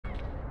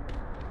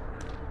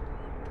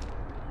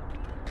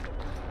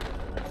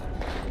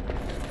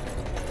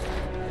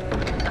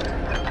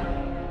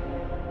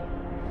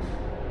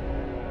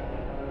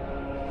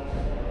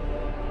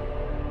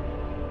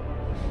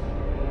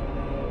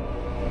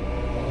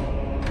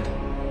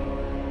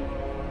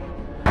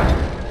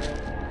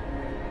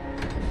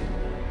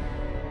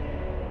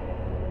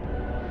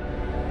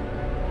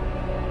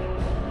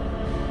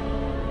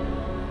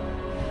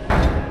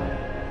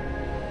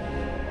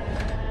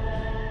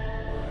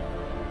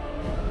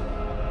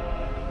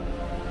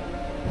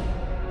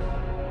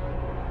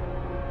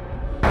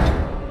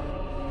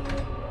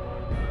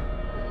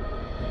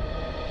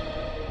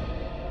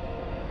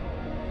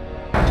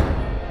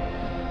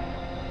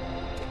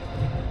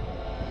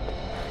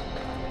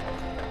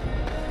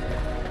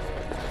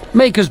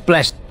Maker's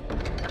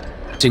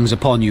blessings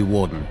upon you,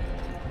 Warden.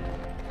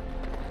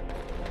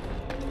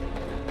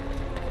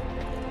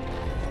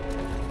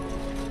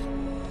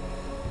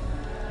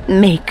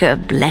 Maker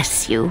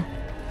bless you.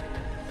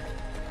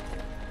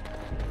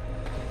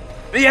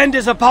 The end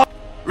is upon.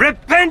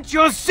 Repent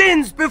your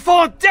sins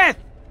before death!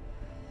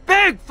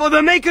 Beg for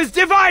the Maker's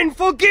divine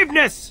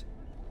forgiveness!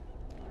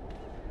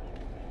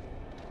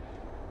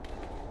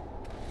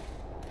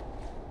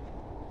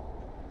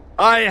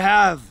 I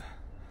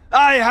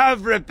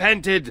have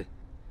repented.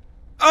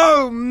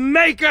 Oh,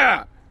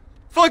 Maker!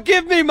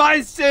 Forgive me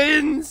my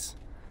sins!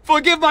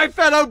 Forgive my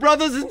fellow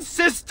brothers and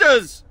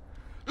sisters!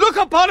 Look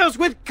upon us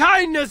with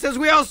kindness as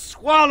we are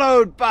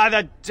swallowed by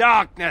the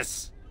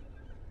darkness!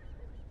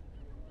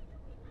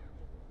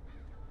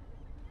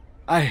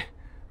 I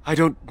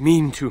don't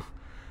mean to.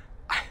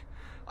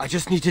 I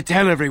just need to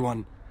tell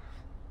everyone.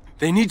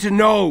 They need to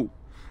know.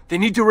 They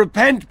need to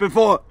repent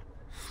before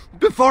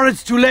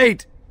it's too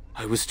late.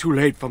 I was too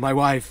late for my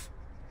wife.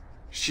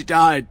 She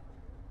died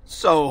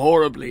so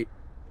horribly.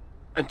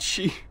 And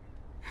she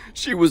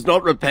was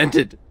not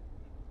repented.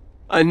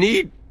 I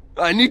need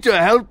to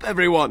help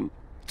everyone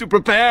to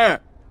prepare.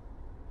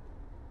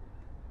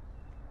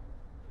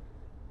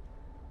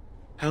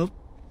 Help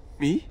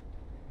me?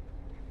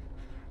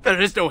 There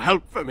is no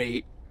help for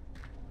me.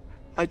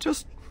 I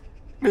just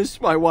miss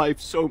my wife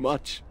so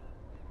much.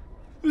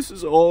 This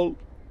is all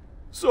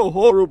so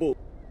horrible.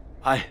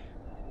 I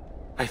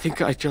think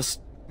I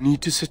just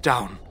need to sit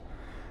down.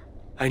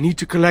 I need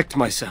to collect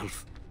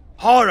myself.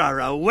 Horror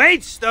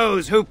awaits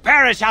those who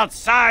perish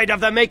outside of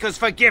the Maker's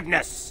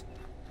forgiveness.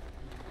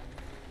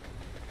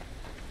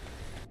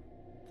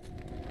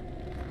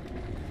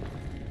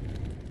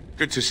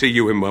 Good to see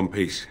you in one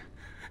piece.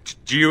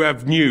 Do you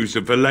have news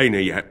of Elena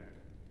yet?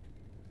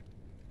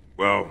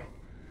 Well,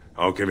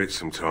 I'll give it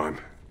some time.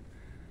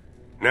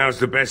 Now's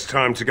the best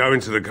time to go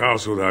into the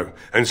castle, though,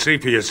 and see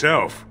for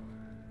yourself.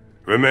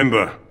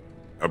 Remember,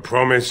 a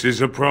promise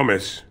is a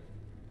promise.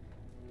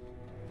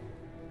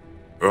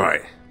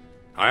 Right.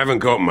 I haven't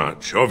got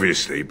much,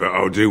 obviously, but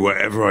I'll do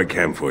whatever I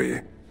can for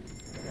you.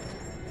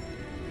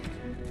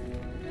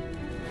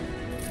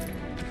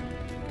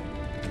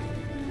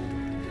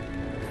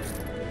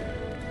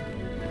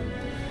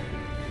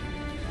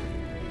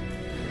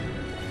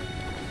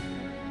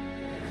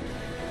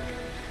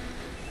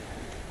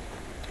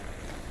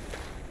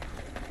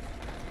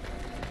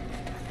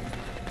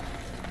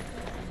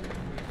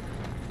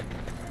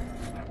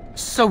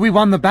 So we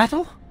won the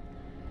battle?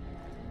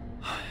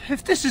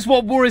 If this is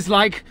what war is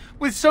like,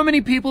 with so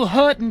many people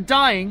hurt and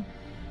dying,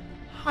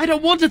 I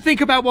don't want to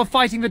think about what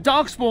fighting the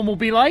Darkspawn will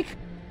be like.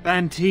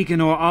 Ban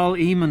Tegan or Al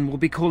Eamon will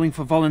be calling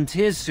for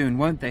volunteers soon,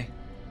 won't they?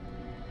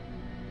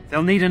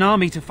 They'll need an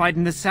army to fight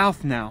in the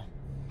south now.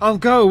 I'll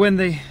go when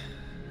they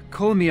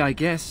call me, I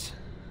guess.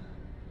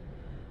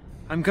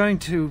 I'm going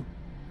to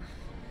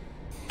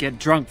get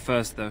drunk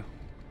first, though,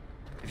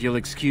 if you'll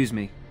excuse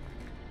me.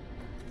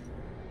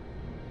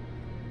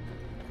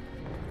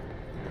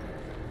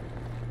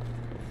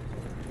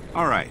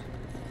 All right.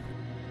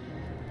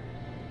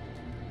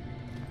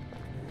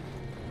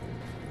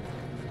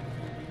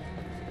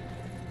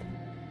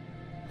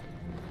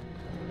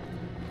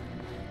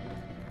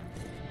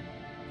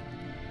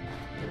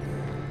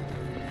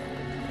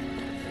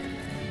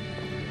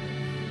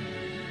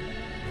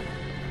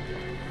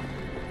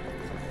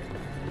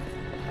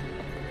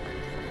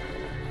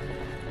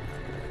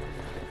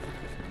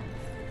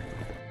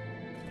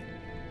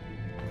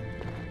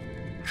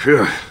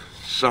 Phew,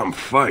 some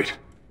fight.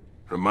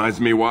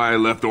 Reminds me why I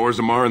left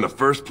Orzammar in the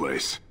first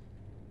place.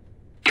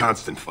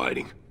 Constant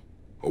fighting.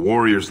 A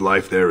warrior's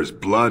life there is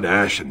blood,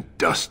 ash, and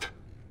dust.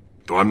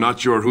 Though I'm not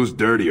sure who's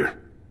dirtier.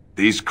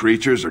 These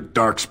creatures or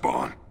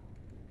Darkspawn.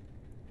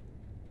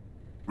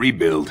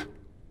 Rebuild.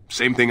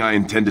 Same thing I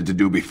intended to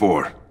do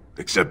before.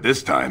 Except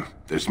this time,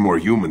 there's more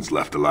humans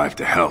left alive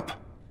to help.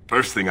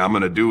 First thing I'm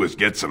gonna do is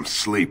get some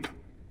sleep.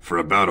 For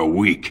about a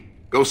week.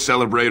 Go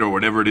celebrate or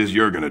whatever it is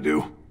you're gonna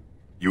do.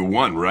 You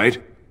won,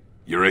 right?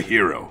 You're a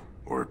hero.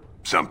 Or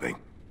something.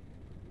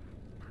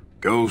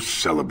 Go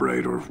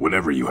celebrate, or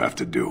whatever you have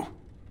to do.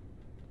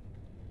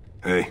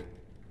 Hey,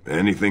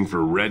 anything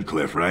for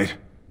Redcliffe, right?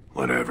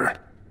 Whatever.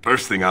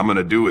 First thing I'm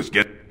gonna do is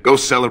go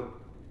celebrate,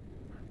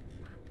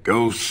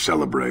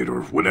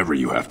 or whatever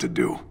you have to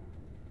do.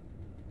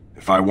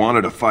 If I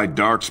wanted to fight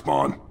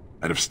Darkspawn,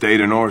 I'd have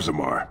stayed in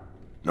Orzammar.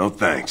 No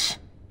thanks.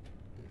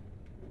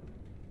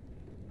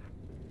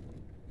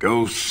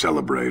 Go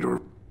celebrate,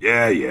 or...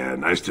 Yeah,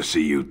 nice to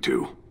see you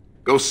too.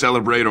 Go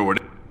celebrate or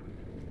whatever.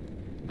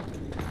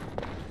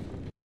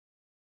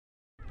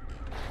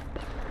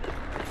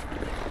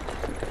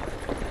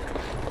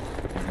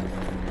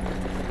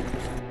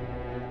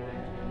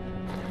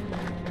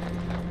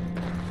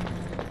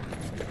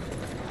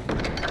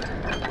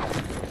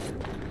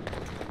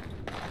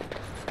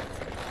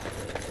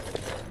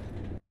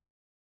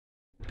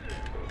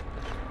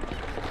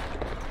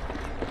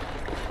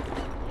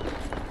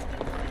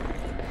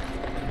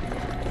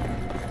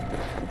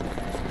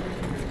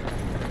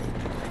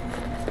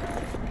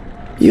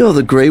 You're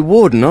the Grey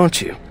Warden,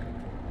 aren't you?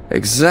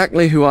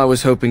 Exactly who I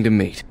was hoping to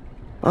meet.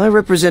 I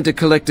represent a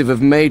collective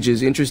of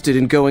mages interested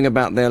in going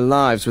about their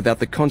lives without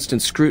the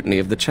constant scrutiny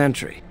of the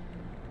Chantry.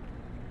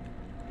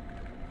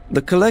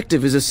 The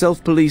collective is a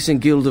self-policing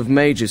guild of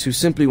mages who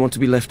simply want to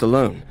be left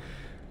alone.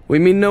 We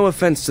mean no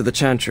offense to the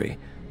Chantry,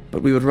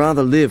 but we would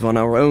rather live on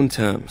our own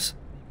terms.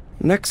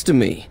 Next to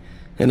me,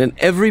 and in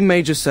every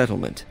major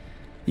settlement,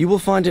 you will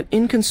find an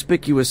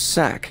inconspicuous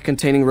sack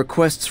containing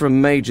requests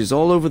from mages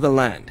all over the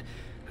land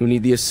who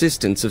need the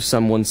assistance of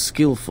someone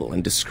skillful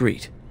and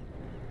discreet.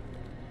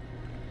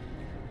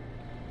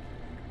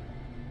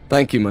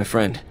 Thank you, my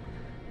friend.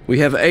 We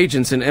have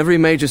agents in every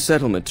major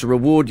settlement to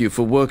reward you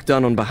for work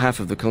done on behalf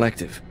of the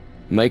collective.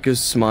 Make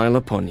us smile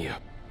upon you.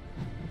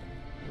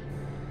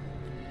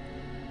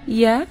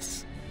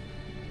 Yes?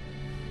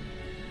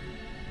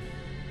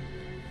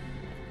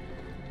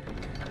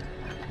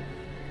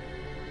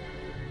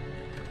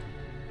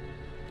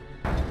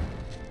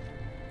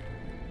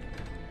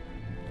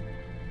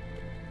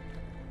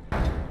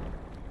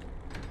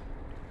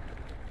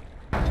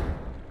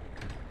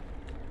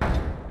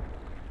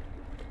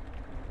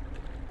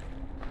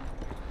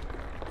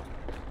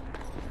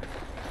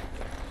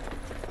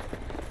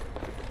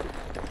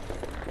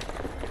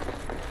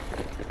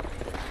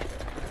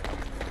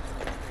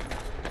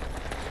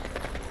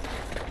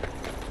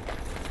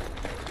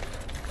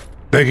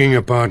 Begging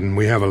your pardon,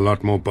 we have a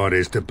lot more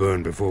bodies to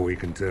burn before we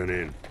can turn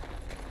in.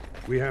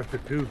 We have to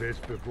do this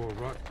before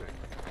rot sets.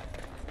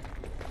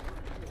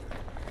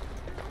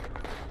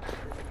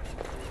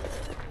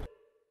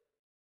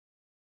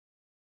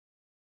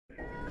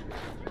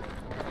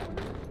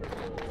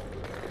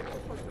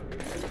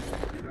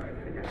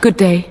 Good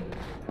day.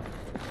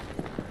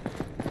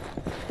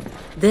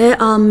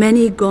 There are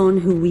many gone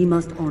who we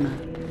must honor.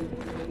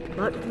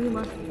 But we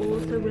must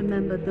also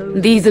remember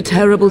those... These are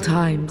terrible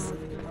times.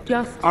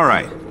 Just... All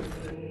right.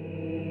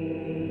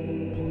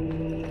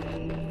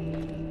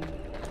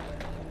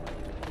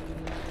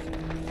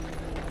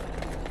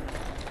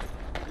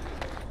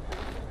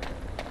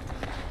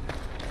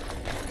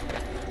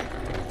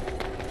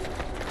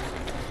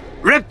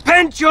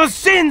 Repent your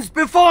sins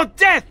before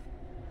death!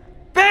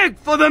 Beg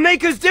for the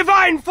Maker's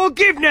divine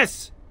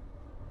forgiveness!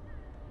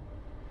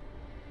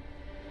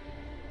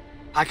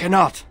 I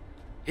cannot.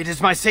 It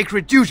is my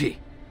sacred duty.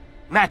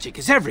 Magic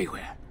is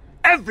everywhere.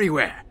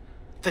 Everywhere!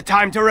 The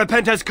time to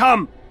repent has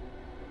come!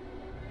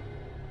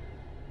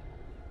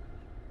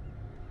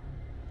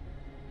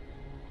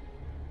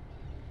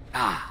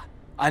 Ah,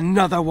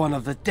 another one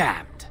of the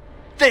damned.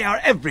 They are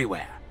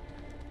everywhere!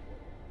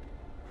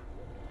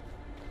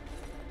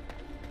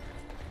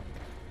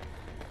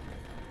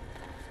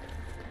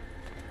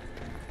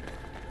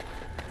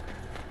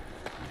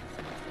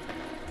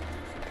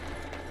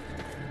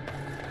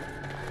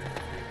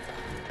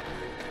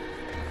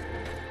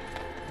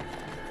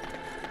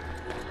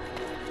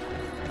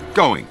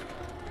 Going.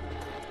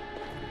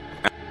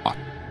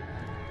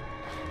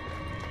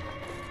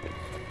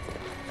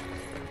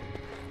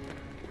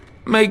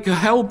 Maker,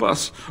 help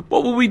us.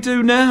 What will we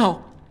do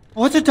now?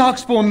 What do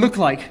Darkspawn look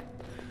like?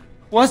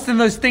 Worse than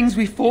those things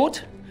we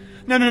fought?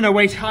 No,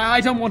 wait.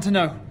 I don't want to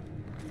know.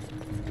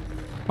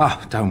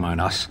 Oh, don't mind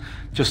us.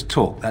 Just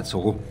talk, that's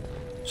all.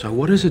 So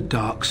what does a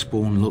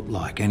Darkspawn look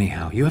like,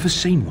 anyhow? You ever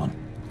seen one?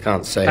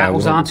 Can't say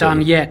Battles aren't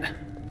done yet.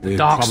 The We're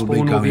Darkspawn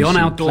probably will be going on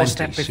our some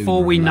doorstep plenty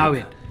before we sooner know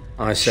than it.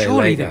 I say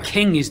Surely later. the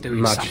king is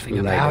doing Much something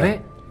about later.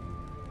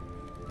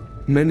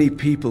 it. Many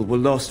people were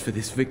lost for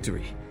this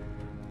victory.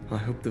 I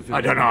hope the victory...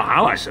 I don't know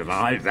how I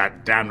survived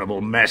that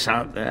damnable mess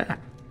out there,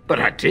 but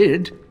I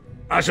did.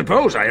 I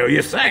suppose I owe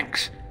you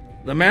thanks.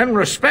 The men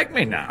respect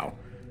me now.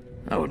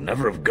 I would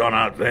never have gone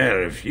out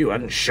there if you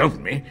hadn't shoved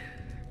me.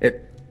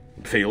 It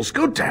feels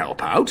good to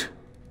help out.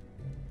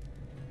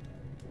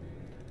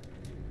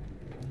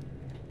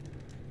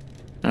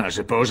 I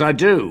suppose I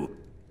do.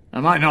 I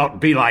might not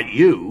be like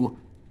you,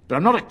 but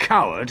I'm not a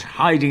coward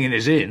hiding in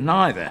his inn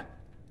either.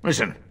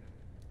 Listen,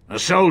 a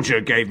soldier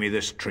gave me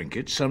this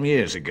trinket some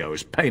years ago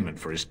as payment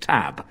for his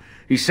tab.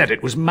 He said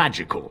it was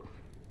magical.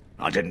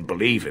 I didn't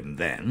believe him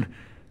then,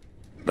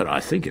 but I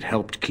think it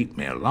helped keep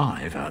me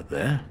alive out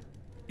there.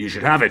 You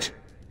should have it.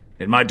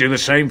 It might do the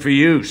same for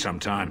you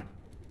sometime.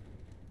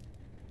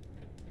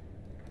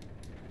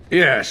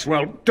 Yes,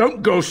 well,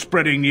 don't go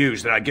spreading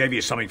news that I gave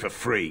you something for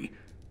free.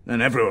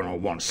 Then everyone will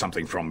want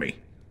something from me.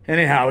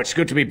 Anyhow, it's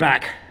good to be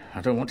back. I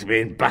don't want to be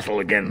in battle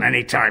again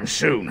anytime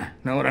soon.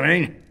 Know what I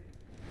mean?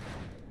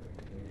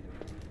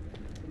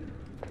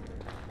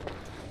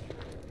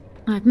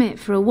 I admit,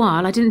 for a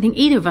while, I didn't think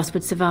either of us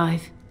would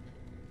survive.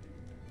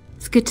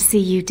 It's good to see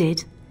you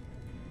did.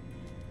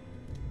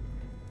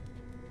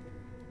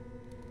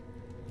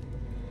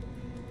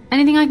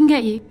 Anything I can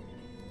get you?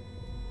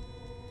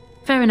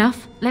 Fair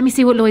enough. Let me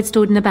see what Lloyd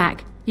stored in the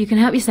back. You can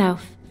help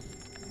yourself.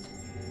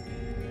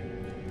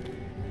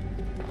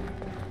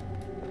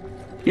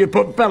 You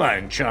put Bella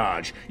in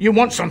charge. You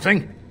want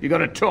something, you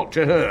gotta talk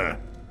to her.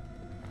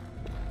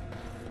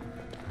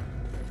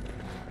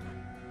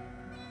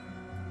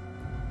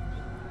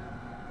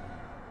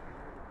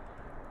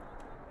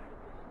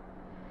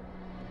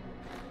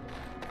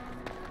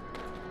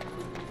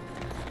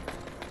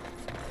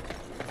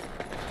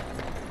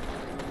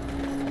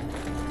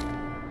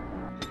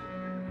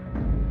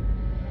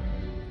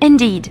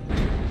 indeed.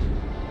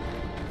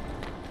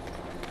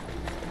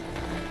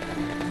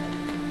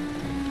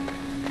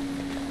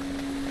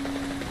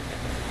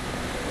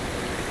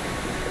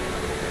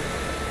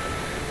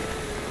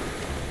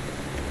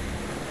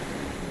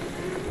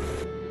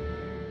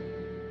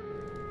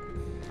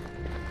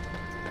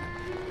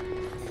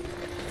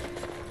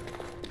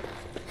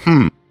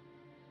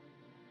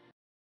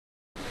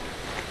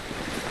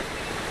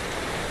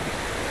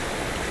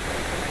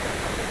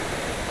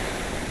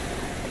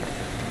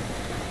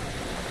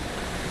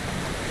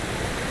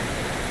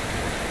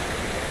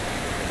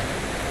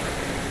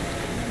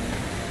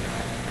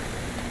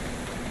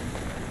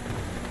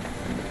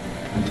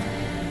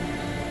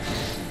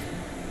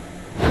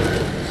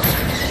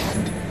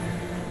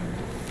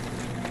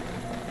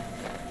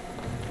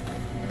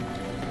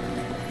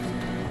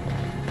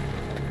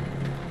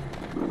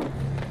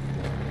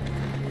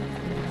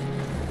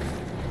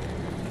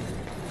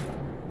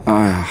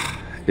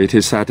 It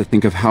is sad to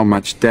think of how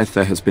much death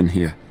there has been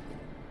here.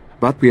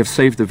 But we have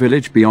saved the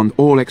village beyond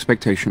all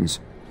expectations.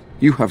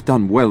 You have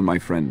done well, my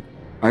friend.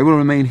 I will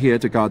remain here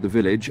to guard the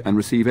village and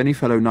receive any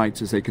fellow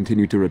knights as they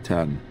continue to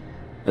return.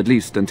 At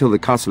least until the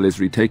castle is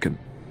retaken.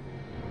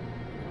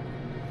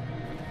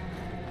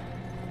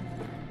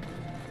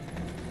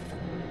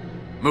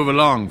 Move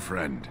along,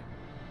 friend.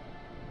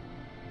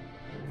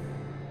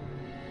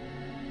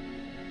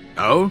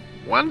 Oh,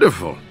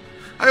 wonderful.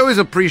 I always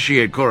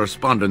appreciate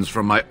correspondence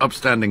from my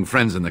upstanding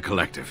friends in the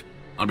Collective.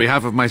 On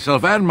behalf of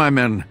myself and my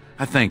men,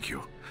 I thank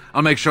you.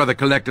 I'll make sure the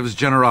Collective's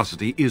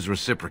generosity is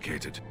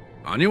reciprocated.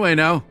 On your way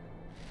now.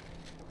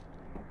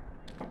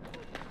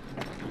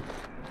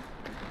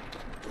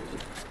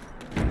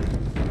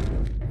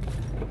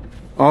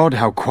 Odd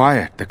how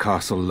quiet the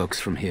castle looks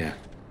from here.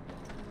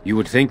 You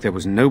would think there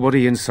was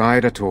nobody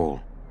inside at all.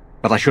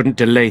 But I shouldn't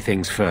delay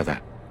things further.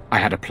 I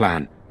had a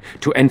plan.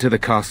 To enter the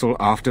castle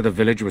after the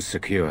village was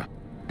secure.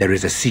 There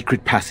is a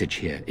secret passage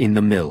here, in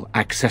the mill,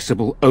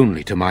 accessible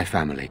only to my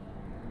family.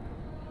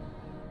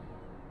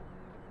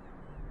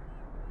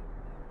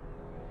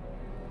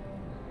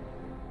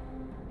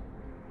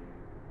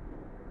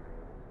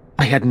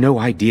 I had no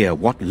idea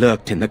what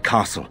lurked in the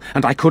castle,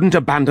 and I couldn't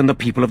abandon the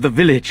people of the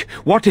village.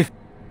 What if...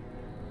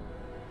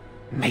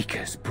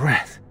 Maker's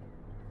breath.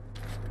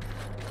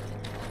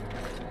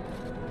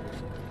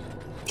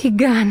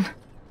 Tigan,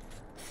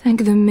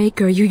 thank the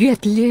Maker you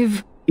yet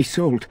live.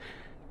 Isolde,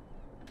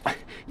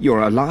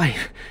 you're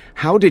alive.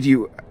 How did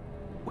you...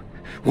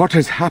 What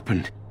has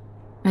happened?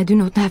 I do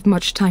not have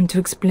much time to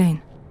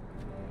explain.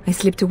 I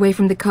slipped away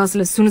from the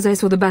castle as soon as I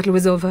saw the battle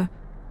was over,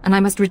 and I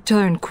must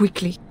return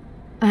quickly.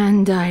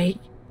 And I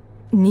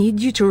need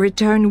you to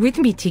return with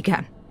me,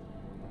 Tigan.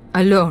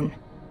 Alone.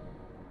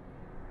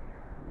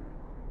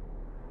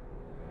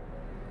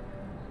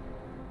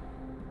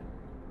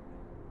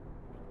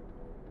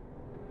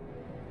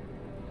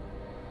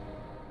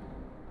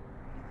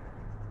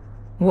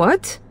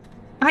 What?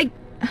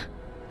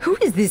 Who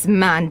is this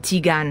man,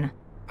 Tigan?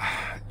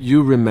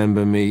 You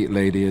remember me,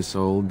 Lady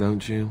Isolde,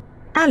 don't you?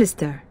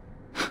 Alistair.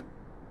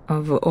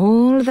 Of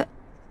all the...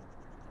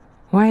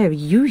 Why are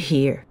you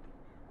here?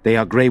 They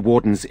are Grey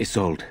Wardens,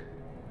 Isolde.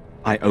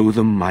 I owe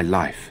them my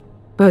life.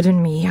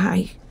 Pardon me,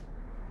 I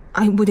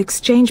would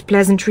exchange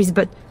pleasantries,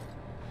 but...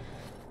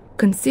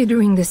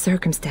 Considering the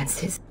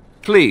circumstances...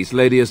 Please,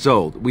 Lady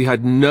Isolde, we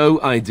had no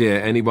idea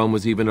anyone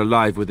was even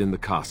alive within the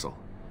castle.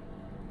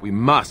 We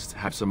must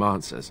have some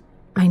answers.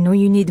 I know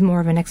you need more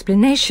of an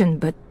explanation,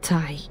 but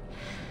I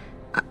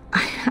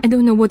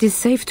don't know what is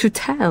safe to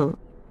tell.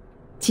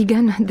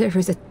 Tigan, there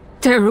is a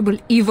terrible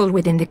evil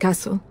within the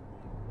castle.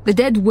 The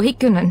dead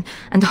waken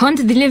and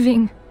haunt the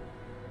living.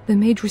 The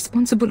mage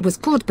responsible was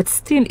caught, but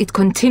still it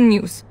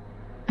continues.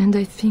 And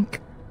I think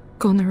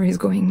Connor is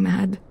going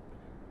mad.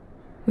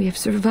 We have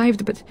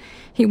survived, but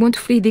he won't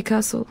flee the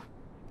castle.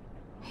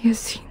 He has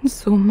seen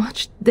so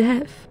much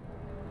death.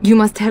 You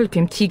must help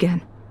him,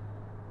 Tigan.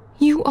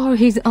 You are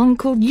his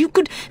uncle. You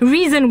could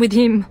reason with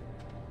him.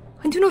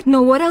 I do not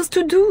know what else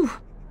to do.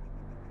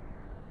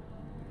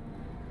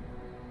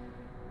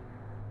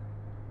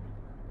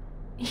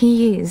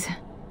 He is.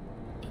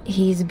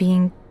 He is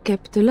being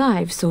kept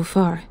alive so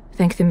far,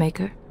 thank the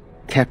Maker.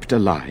 Kept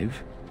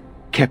alive?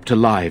 Kept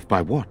alive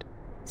by what?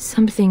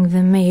 Something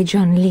the mage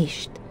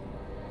unleashed.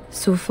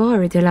 So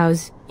far it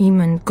allows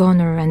Eamon,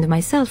 Connor, and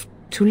myself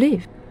to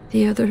live.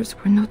 The others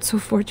were not so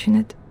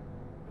fortunate.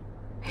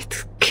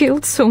 It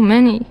killed so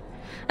many,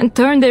 and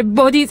turned their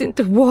bodies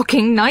into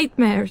walking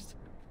nightmares.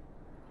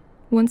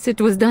 Once it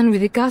was done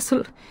with the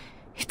castle,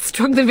 it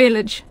struck the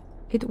village.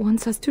 It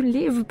wants us to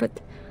live,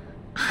 but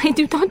I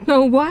do not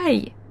know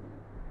why.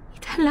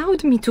 It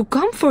allowed me to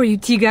come for you,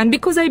 Tigan,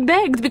 because I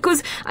begged,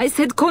 because I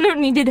said Connor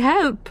needed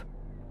help.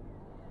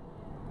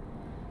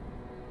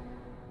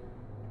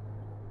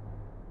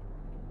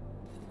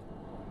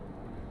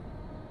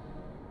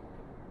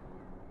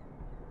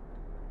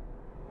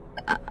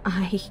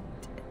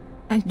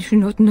 I do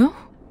not know.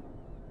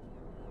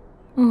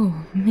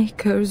 Oh,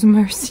 Maker's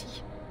mercy.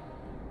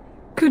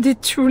 Could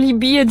it truly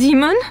be a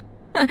demon?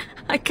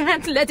 I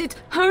can't let it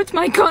hurt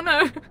my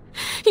Connor.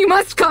 You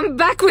must come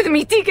back with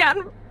me,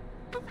 Tigan!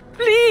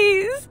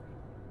 Please!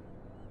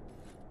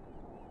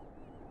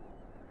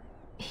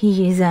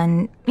 He is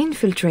an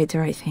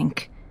infiltrator, I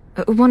think.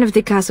 One of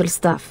the castle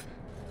staff.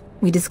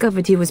 We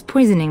discovered he was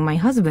poisoning my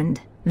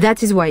husband.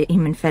 That is why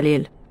Eamon fell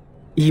ill.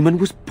 Eamon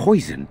was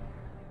poisoned?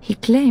 He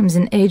claims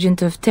an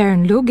agent of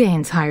Terran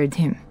Logain's hired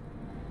him.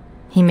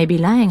 He may be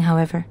lying,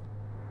 however.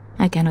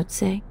 I cannot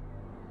say.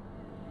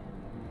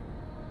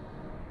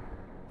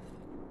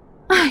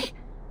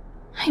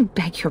 I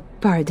beg your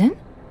pardon?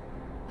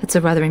 That's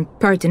a rather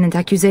impertinent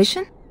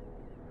accusation.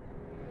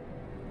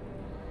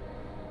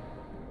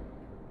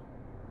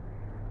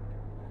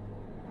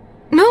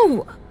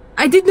 No,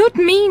 I did not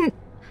mean...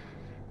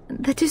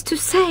 That is to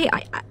say,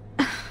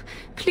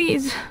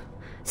 Please,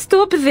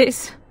 stop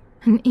this.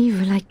 An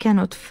evil I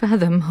cannot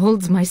fathom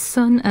holds my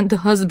son and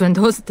husband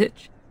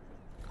hostage.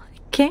 I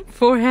came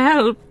for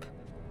help.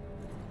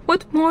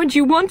 What more do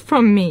you want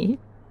from me?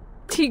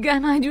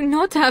 Tigan, I do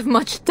not have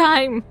much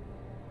time.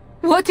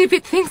 What if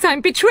it thinks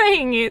I'm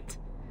betraying it?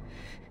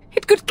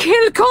 It could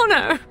kill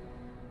Connor.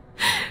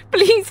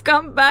 Please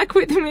come back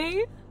with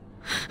me.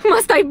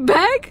 Must I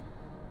beg?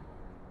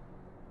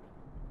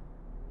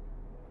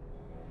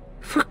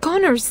 For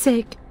Connor's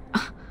sake,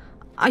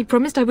 I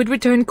promised I would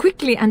return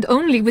quickly and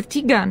only with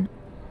Tigan.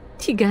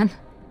 Tigan,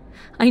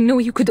 I know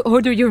you could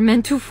order your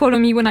men to follow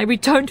me when I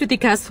return to the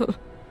castle.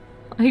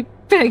 I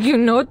beg you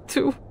not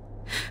to.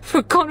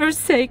 For Connor's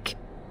sake.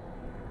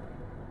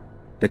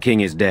 The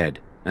king is dead,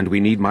 and we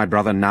need my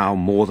brother now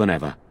more than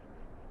ever.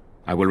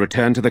 I will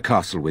return to the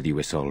castle with you,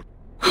 Isolde.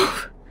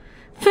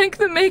 Thank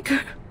the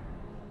Maker.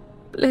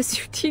 Bless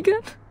you,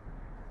 Tigan.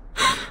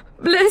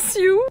 Bless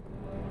you.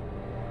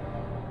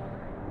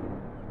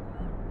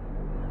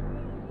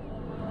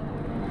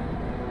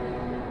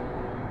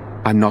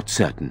 I'm not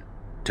certain,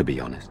 to be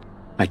honest.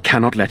 I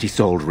cannot let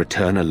Isolde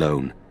return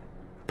alone.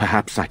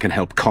 Perhaps I can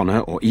help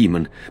Connor or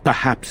Eamon.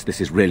 Perhaps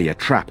this is really a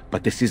trap,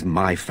 but this is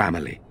my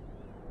family.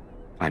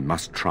 I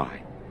must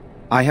try.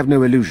 I have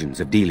no illusions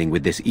of dealing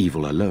with this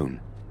evil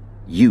alone.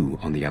 You,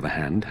 on the other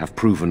hand, have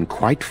proven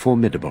quite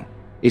formidable.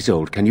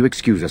 Isolde, can you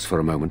excuse us for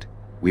a moment?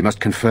 We must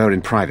confer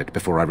in private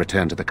before I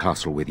return to the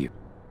castle with you.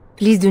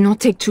 Please do not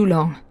take too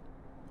long.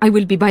 I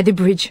will be by the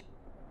bridge.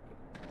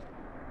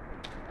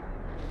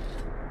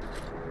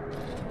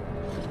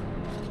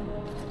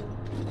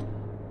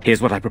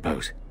 Here's what I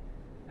propose.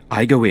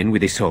 I go in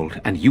with Isolde,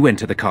 and you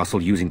enter the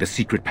castle using the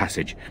secret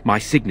passage. My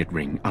signet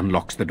ring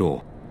unlocks the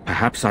door.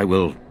 Perhaps I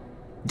will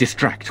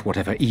distract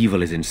whatever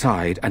evil is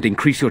inside and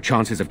increase your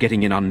chances of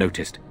getting in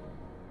unnoticed.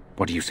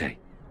 What do you say?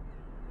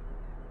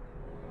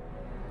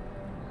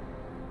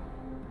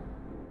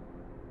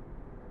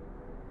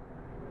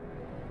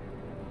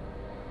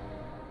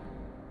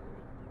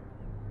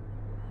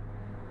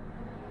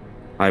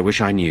 I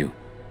wish I knew.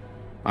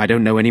 I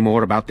don't know any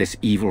more about this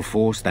evil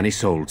force than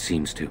Isolde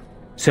seems to.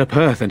 Sir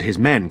Perth and his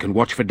men can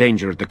watch for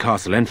danger at the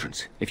castle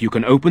entrance. If you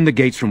can open the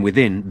gates from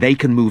within, they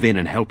can move in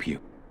and help you.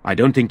 I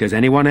don't think there's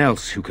anyone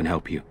else who can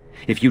help you.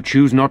 If you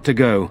choose not to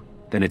go,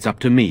 then it's up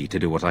to me to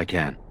do what I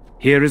can.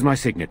 Here is my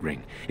signet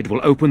ring. It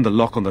will open the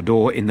lock on the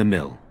door in the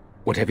mill.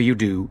 Whatever you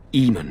do,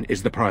 Eamon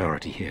is the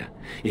priority here.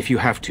 If you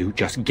have to,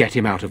 just get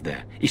him out of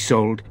there.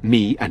 Isolde,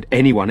 me, and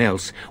anyone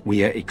else,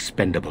 we are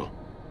expendable.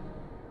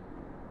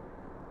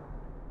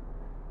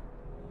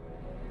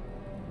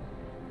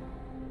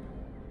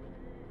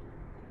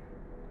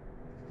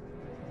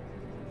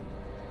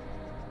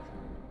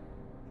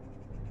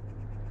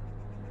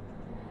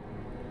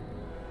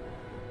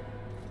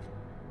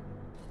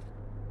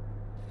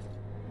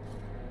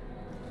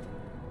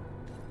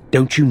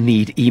 Don't you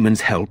need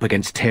Eamon's help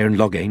against Terran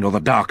Logain or the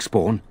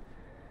Darkspawn?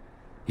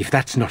 If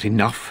that's not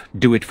enough,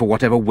 do it for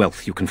whatever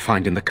wealth you can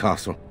find in the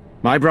castle.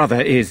 My brother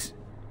is...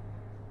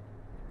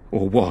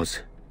 or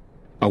was...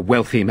 a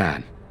wealthy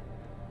man.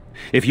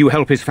 If you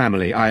help his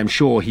family, I am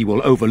sure he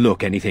will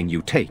overlook anything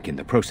you take in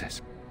the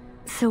process.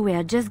 So we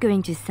are just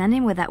going to send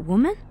him with that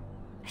woman?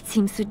 It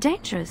seems so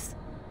dangerous.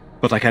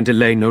 But I can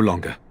delay no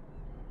longer.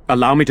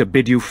 Allow me to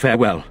bid you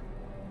farewell.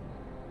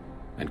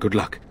 And good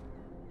luck.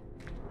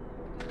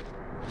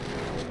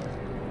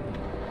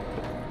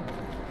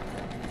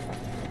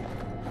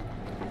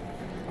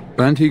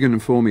 Van Tegan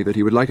informed me that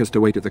he would like us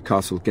to wait at the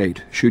castle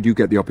gate, should you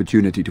get the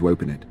opportunity to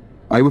open it.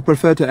 I would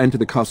prefer to enter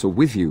the castle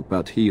with you,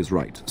 but he is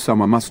right.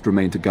 Someone must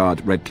remain to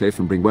guard Redcliffe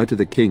and bring word to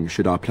the king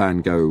should our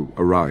plan go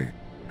awry.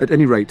 At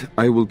any rate,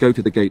 I will go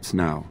to the gates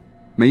now.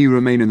 May you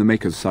remain in the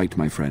Maker's sight,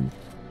 my friend.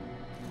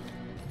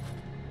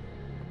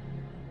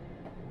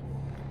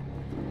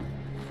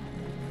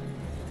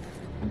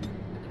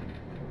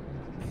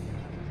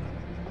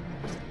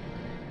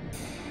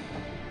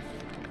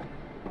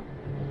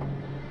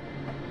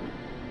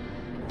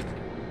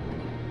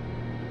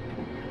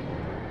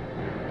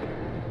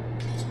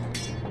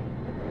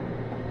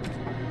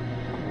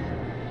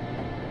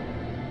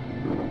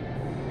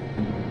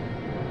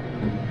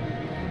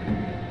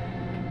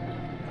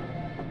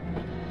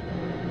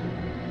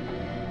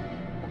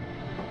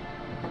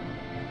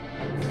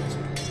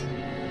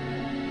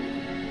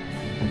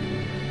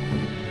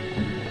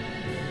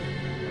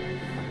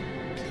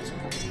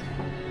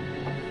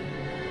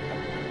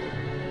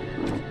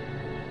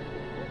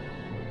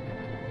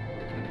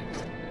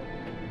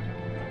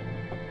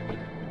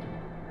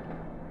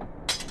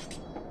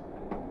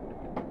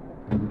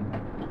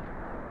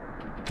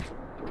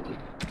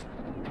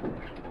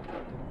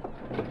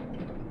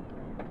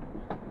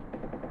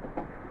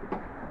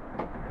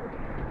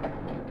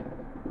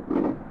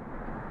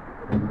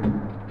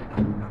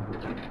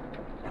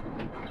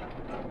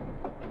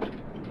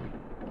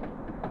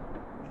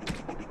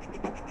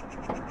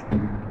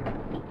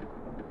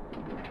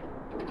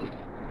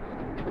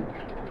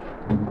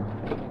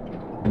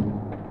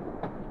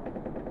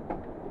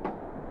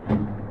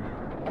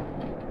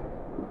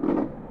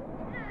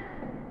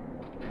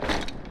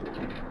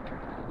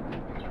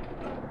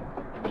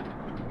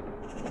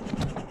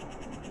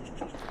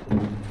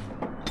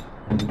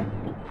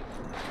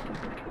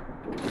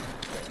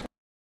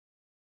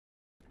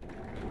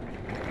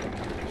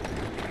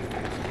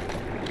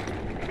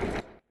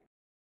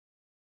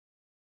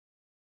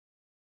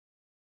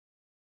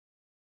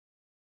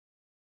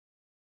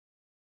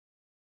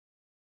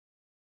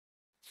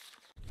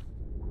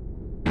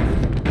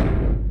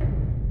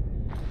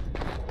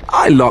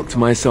 I locked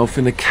myself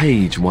in a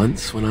cage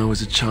once when I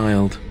was a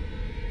child.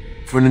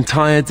 For an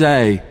entire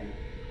day.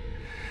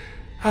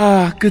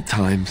 Ah, good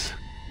times.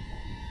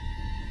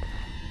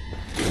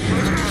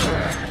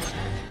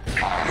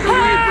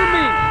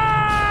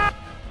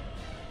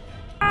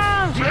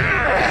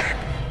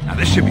 Now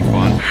this should be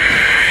fun.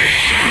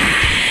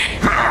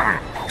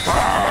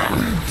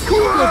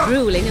 Cool your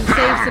drooling and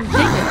save some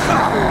dignity.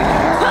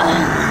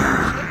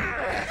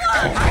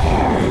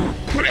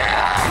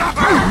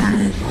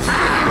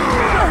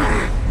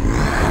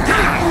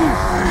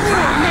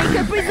 Make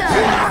a preserve.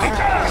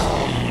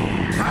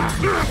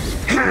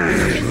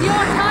 It's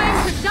your time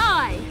to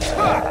die.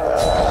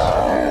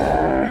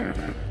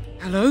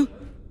 Hello?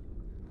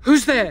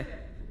 Who's there?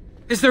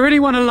 Is there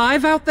anyone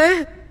alive out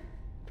there?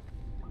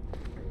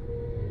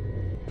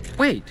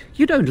 Wait,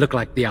 you don't look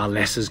like the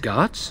Arlessa's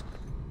guards.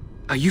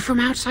 Are you from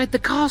outside the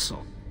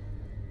castle?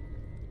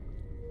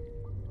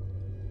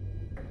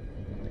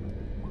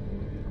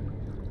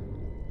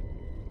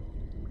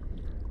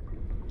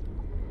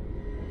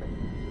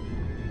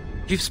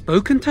 You've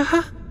spoken to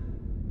her?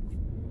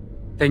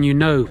 Then you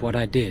know what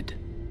I did.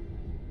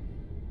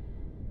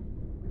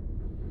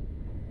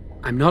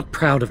 I'm not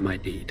proud of my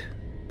deed.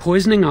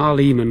 Poisoning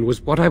Archdemon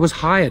was what I was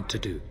hired to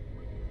do.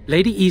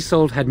 Lady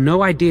Isolde had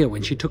no idea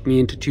when she took me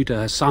in to tutor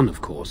her son,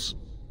 of course.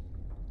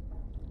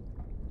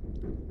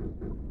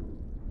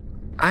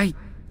 I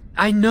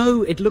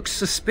know it looks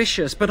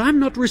suspicious, but I'm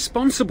not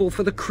responsible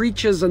for the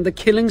creatures and the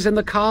killings in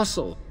the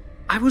castle.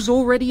 I was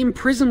already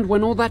imprisoned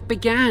when all that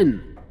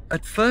began.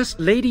 At first,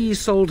 Lady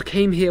Isolde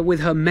came here with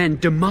her men,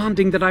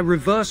 demanding that I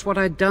reverse what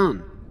I'd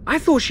done. I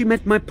thought she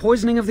meant my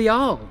poisoning of the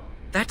Arl.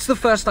 That's the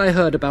first I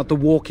heard about the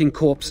walking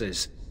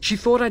corpses. She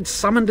thought I'd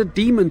summoned a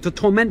demon to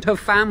torment her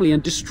family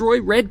and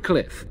destroy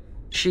Redcliffe.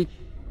 She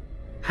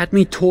had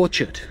me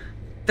tortured.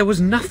 There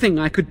was nothing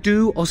I could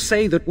do or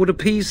say that would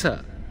appease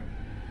her.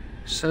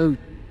 So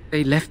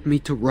they left me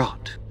to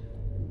rot.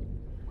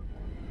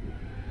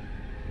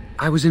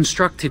 I was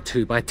instructed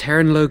to by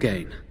Terran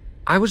Loghain.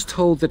 I was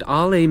told that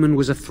Archdemon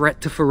was a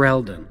threat to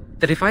Ferelden,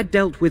 that if I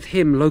dealt with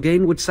him,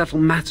 Loghain would settle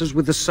matters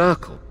with the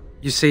Circle.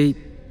 You see,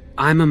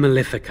 I'm a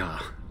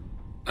Maleficar,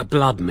 a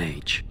blood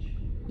mage.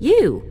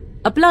 You?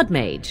 A blood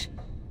mage?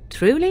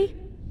 Truly?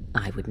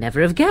 I would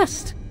never have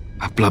guessed.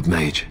 A blood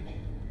mage?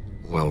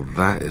 Well,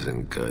 that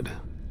isn't good.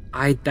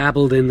 I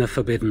dabbled in the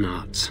forbidden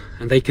arts,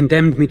 and they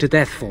condemned me to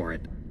death for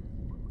it.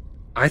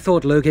 I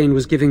thought Loghain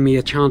was giving me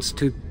a chance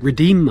to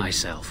redeem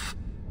myself.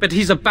 But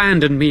he's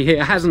abandoned me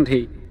here, hasn't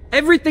he?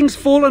 Everything's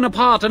fallen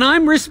apart, and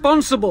I'm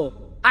responsible!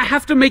 I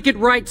have to make it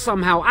right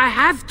somehow, I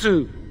have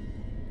to!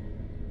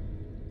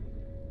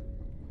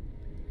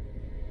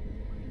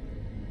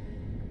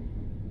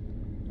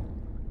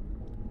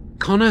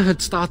 Connor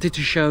had started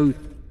to show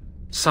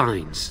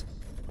signs.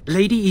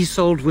 Lady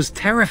Isolde was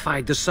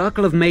terrified the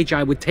Circle of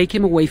Magi would take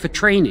him away for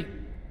training.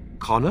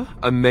 Connor?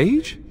 A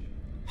mage?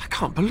 I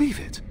can't believe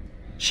it.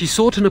 She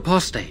sought an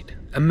apostate,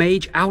 a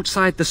mage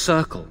outside the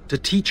Circle, to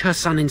teach her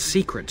son in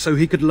secret so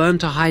he could learn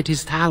to hide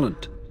his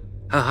talent.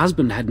 Her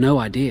husband had no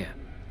idea.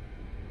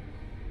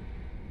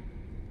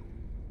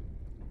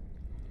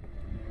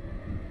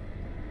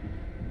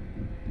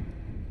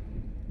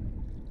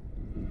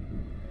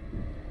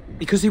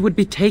 Because he would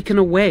be taken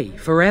away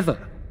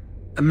forever.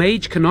 A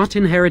mage cannot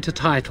inherit a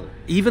title,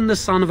 even the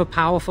son of a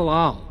powerful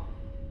Arl.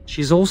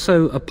 She's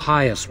also a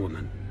pious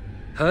woman.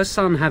 Her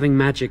son having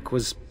magic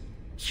was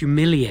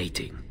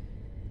humiliating.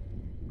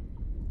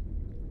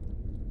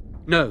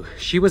 No,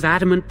 she was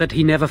adamant that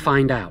he never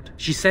find out.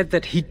 She said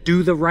that he'd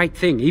do the right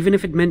thing, even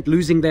if it meant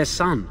losing their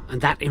son,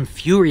 and that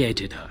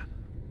infuriated her.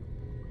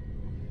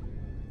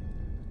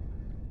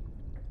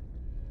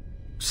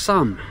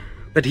 Some.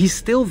 But he's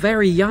still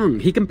very young.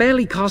 He can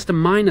barely cast a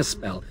minor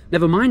spell,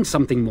 never mind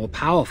something more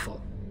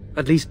powerful.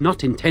 At least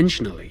not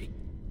intentionally.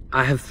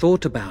 I have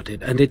thought about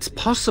it, and it's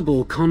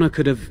possible Connor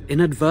could have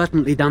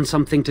inadvertently done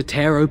something to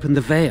tear open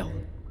the veil.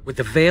 With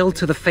the veil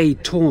to the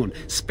Fade torn,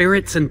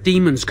 spirits and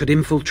demons could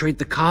infiltrate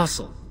the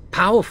castle.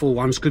 Powerful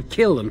ones could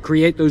kill and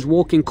create those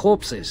walking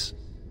corpses.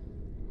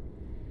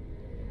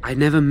 I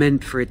never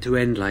meant for it to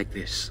end like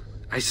this.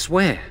 I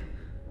swear.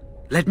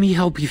 Let me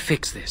help you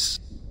fix this.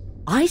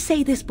 I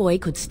say this boy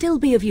could still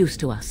be of use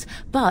to us,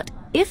 but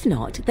if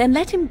not, then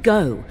let him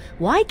go.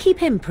 Why keep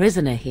him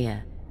prisoner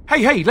here?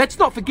 Hey, let's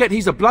not forget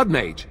he's a blood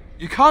mage.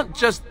 You can't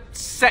just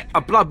set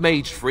a blood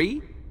mage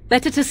free.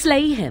 Better to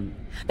slay him.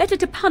 Better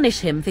to punish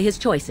him for his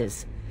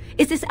choices.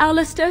 Is this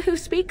Alistair who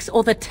speaks,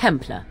 or the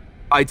Templar?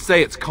 I'd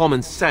say it's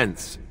common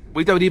sense.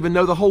 We don't even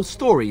know the whole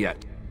story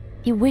yet.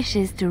 He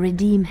wishes to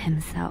redeem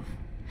himself.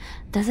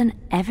 Doesn't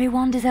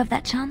everyone deserve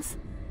that chance?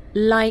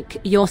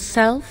 Like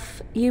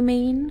yourself, you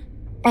mean?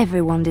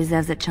 Everyone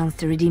deserves a chance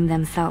to redeem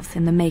themselves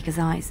in the Maker's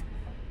eyes.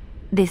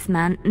 This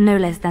man, no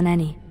less than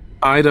any.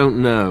 I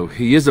don't know.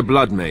 He is a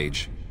blood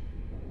mage.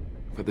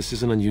 But this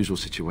is an unusual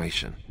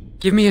situation.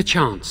 Give me a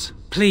chance,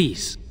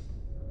 please.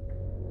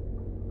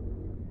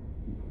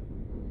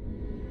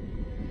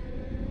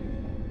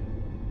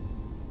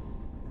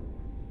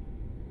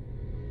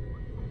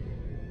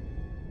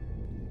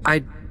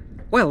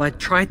 Well, I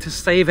tried to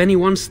save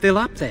anyone still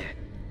up there.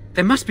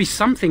 There must be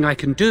something I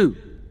can do.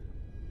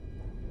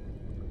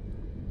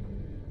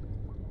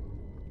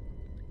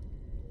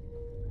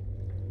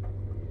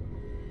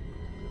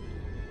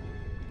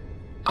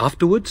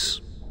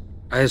 Afterwards,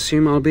 I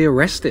assume I'll be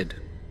arrested,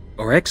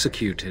 or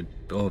executed,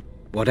 or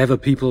whatever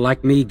people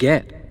like me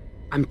get.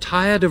 I'm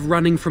tired of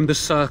running from the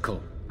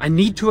circle. I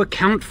need to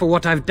account for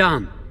what I've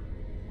done.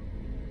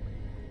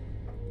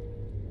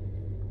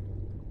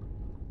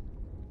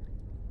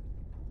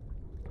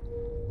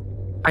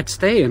 I'd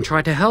stay and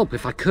try to help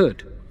if I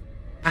could.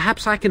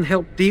 Perhaps I can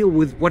help deal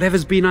with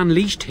whatever's been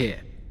unleashed here.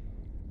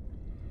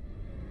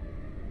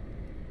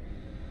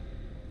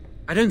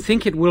 I don't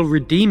think it will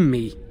redeem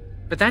me,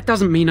 but that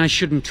doesn't mean I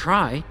shouldn't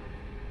try.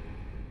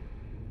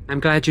 I'm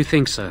glad you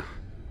think so.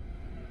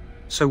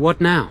 So what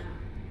now?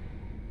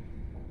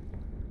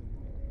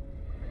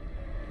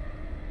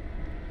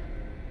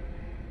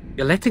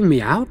 You're letting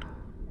me out?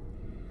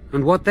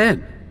 And what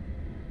then?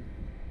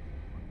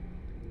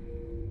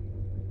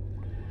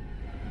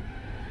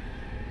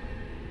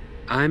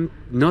 I'm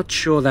not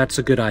sure that's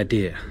a good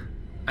idea.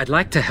 I'd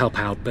like to help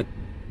out, but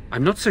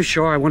I'm not so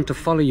sure I want to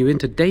follow you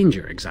into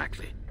danger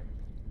exactly.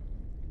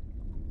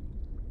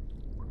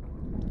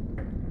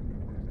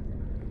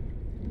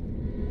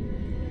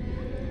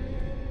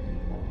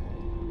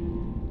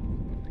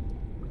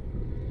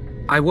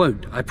 I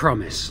won't, I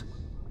promise.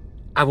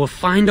 I will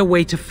find a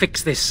way to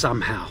fix this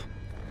somehow.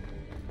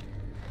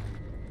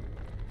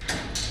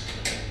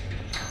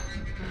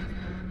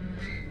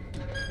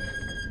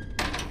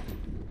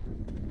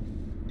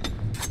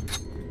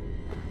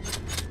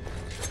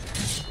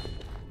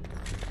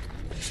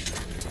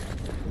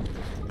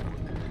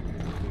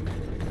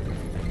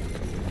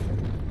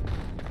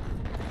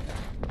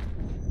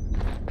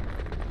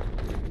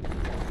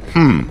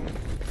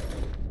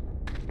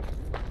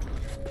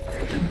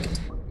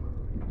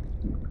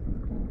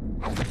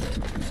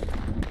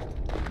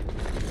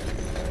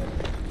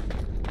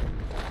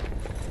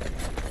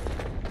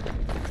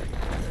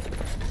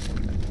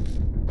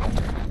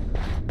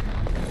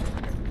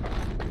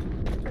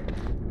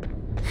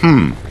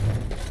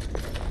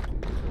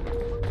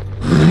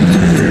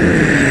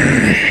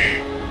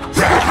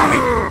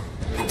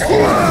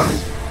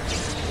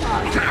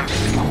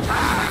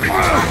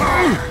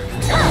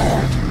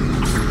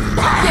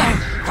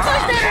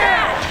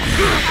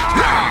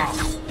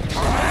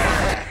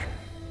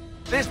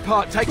 This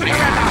part takes forever.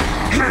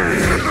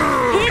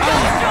 Here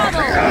comes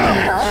trouble.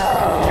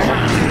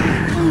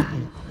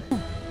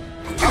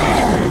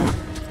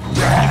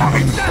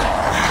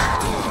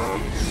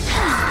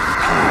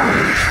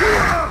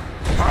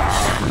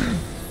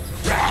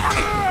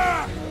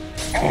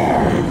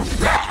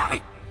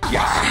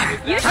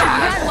 You can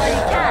run while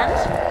you can't.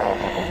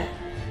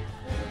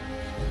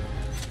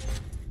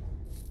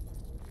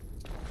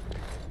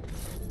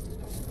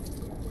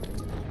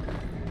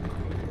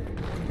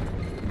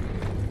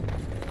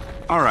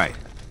 All right.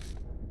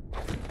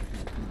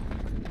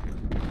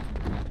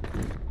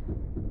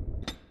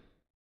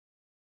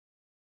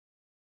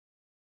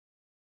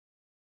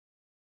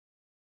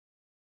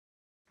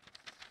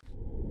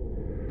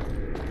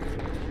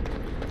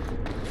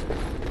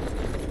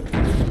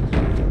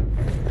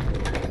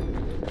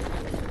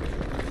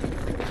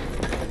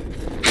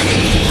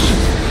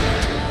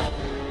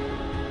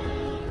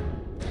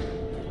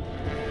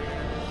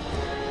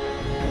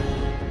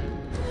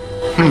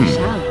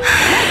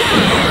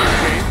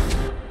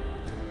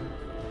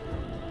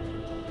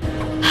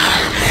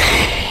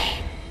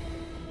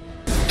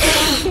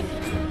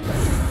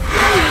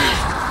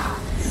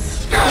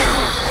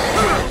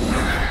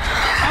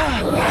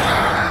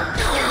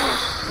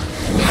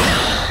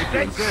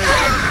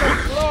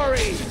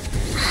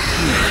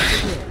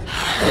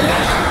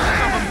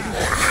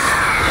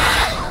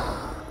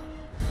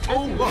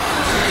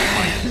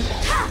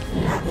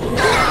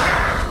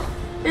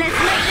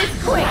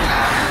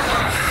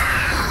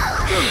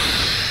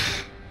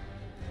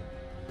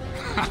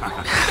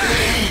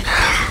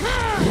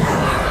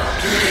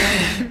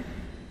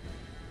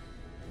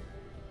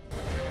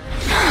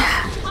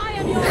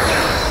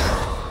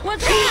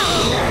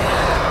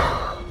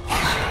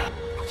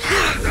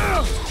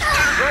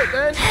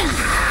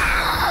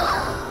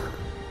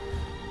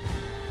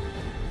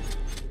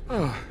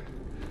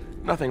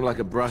 Nothing like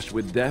a brush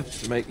with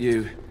death to make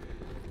you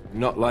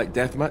not like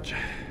death much.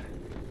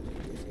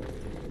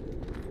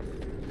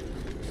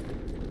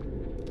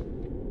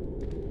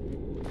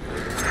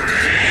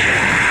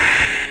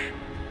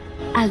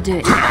 I'll do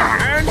it.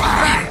 Turn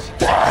back!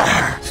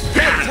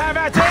 Let's have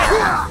at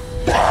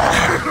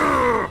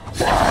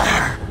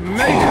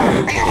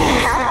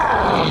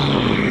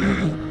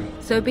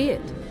it! So be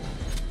it.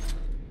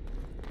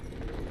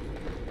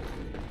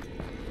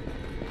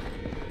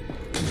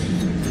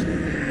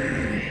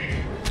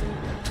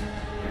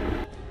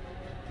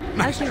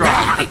 Nice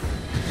try.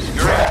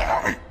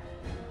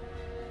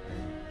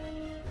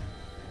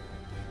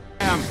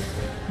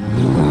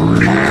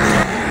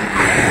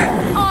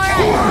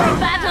 Alright,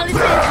 battle is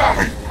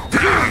over.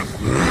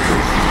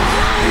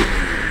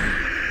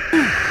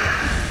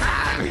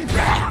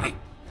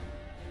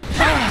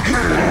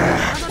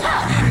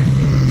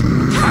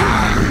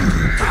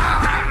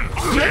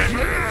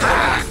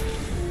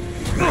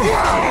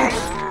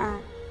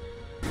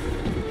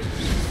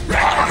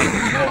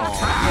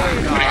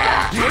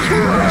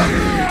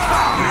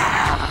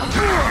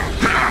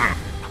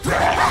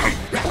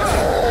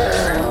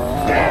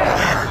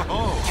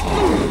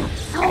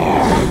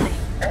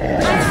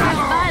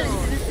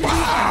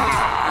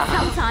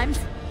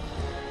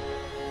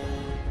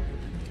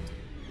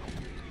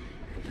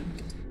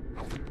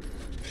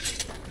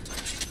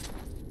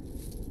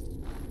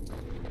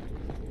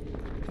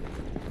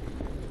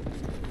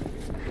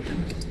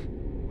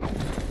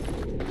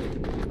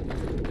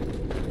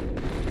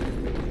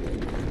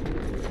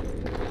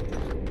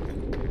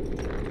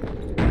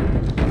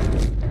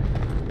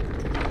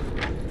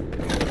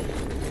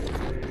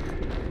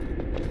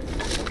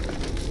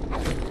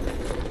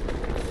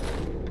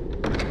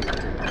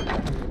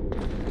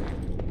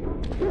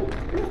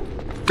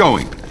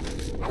 going.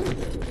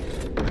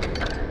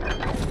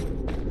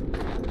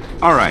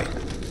 All right.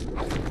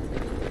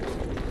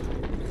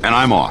 And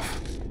I'm off.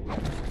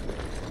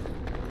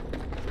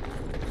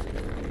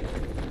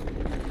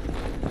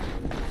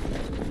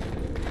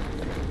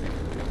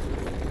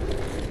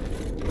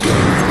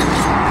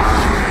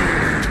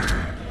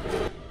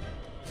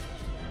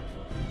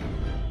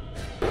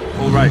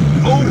 All right.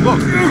 Oh, look,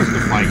 there's the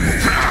fight.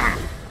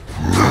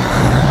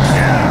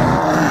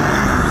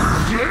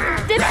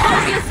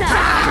 Defend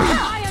yourself!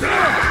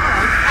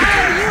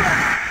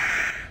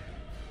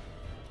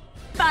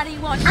 Buddy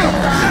wants to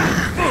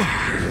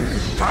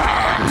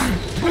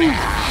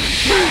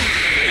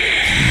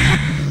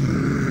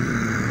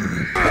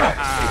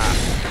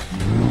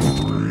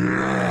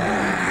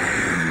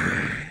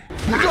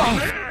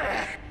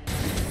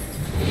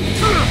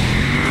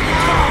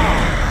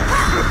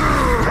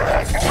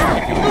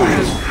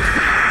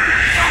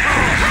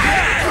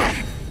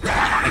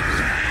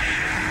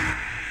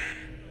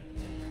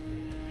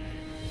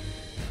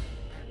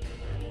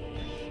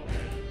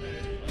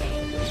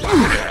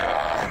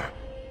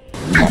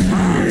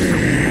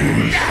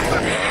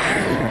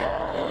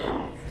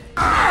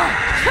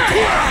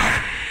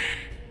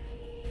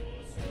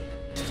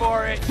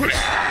for it.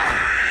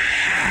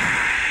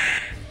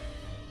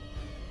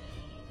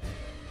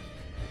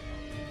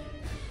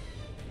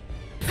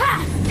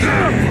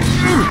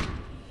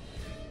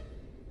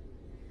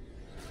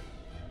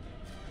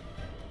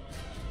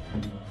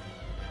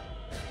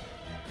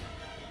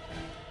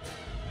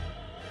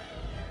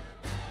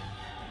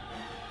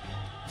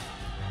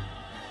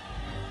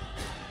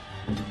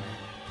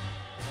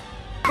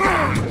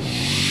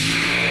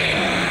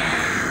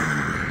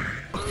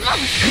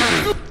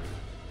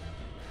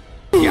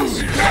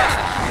 Yes.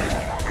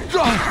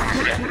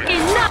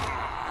 Enough!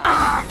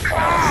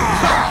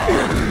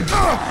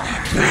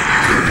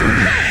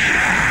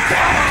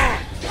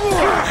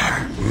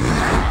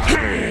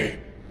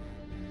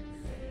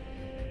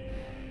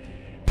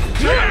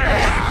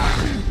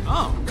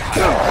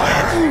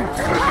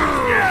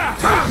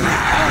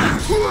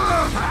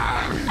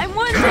 I'm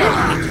wounded!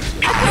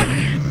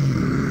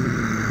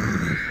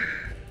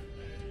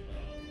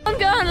 I'm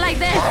going like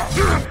this!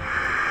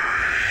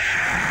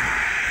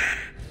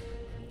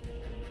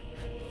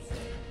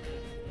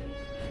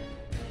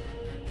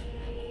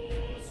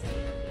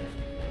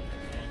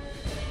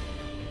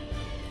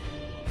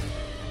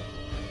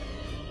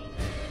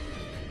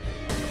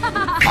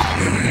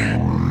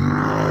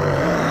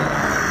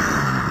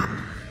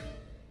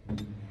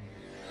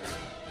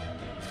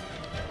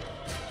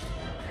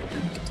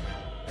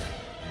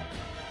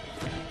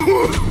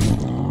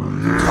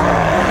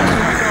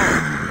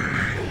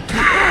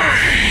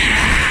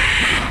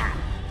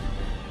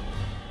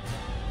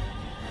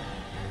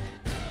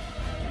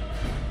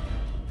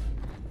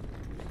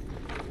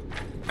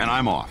 And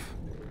I'm off.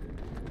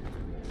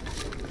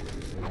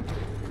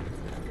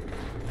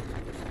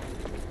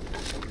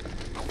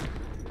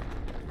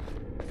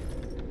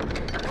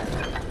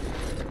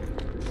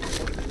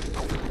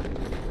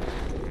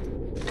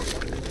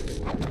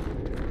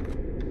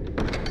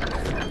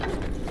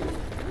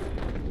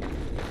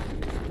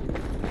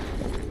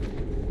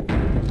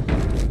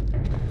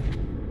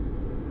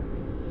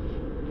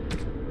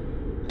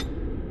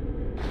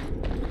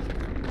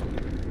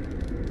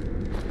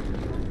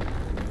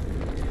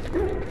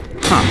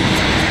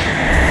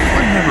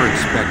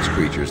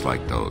 Creatures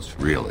like those,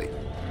 really.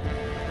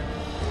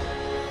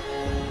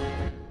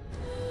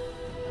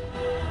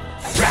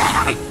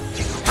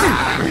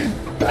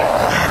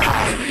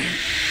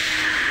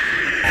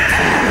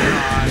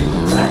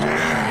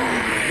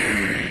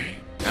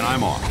 And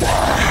I'm off.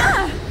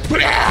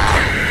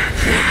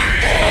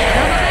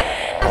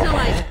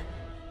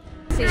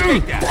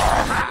 Take that.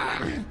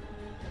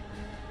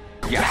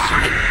 Yes.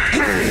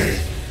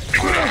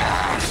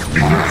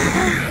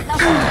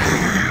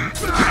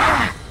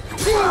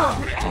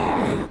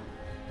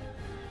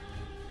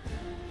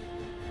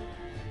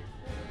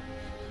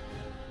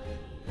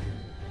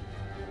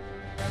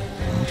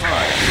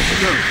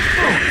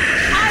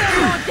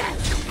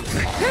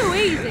 Too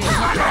easy!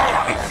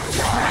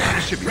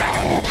 That should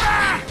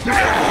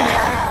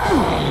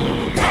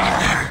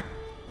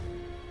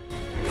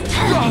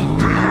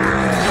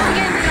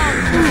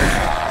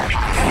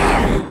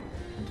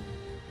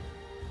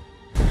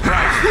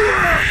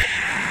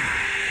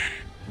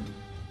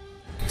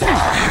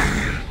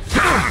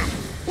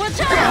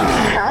Watch out!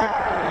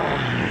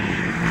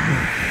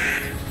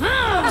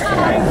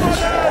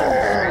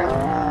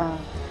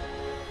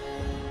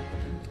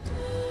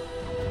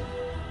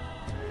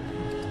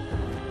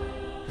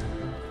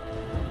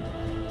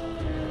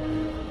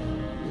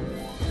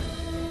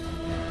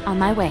 On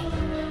my way.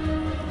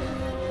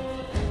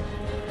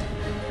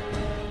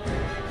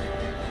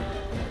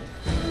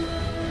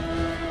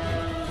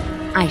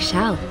 I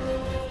shall.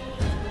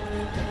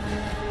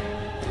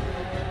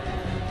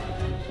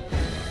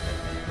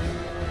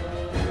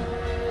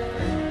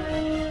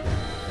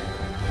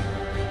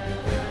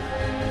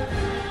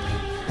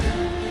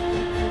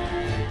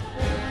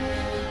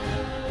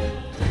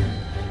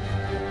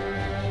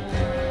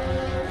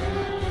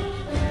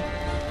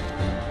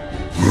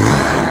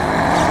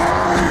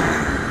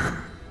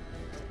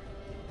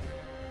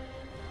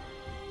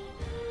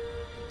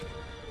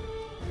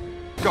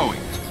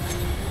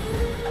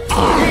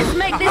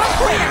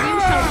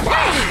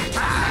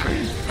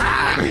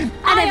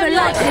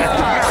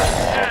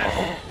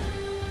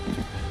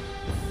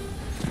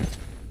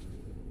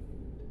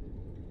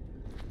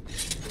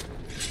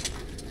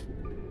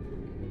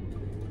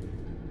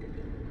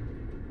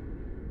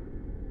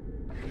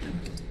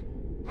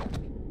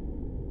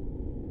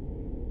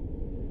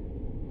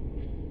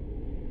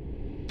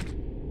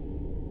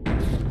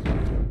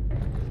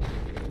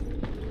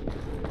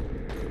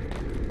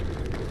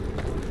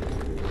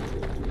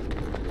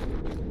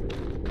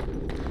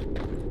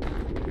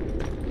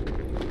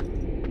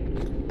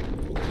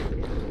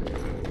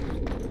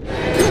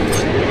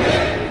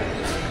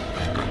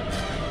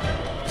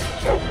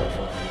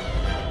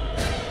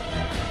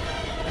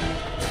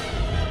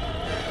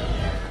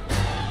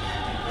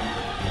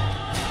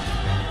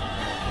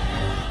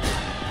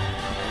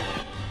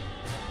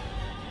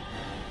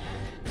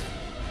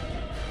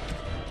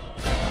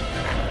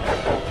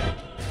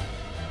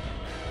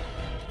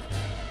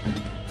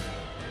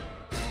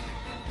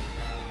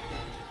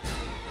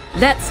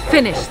 Let's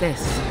finish this.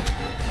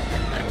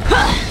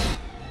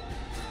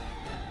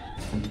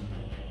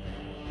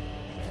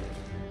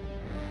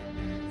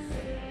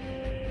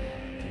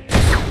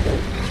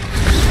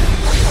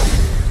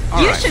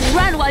 You should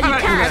run while you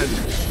can.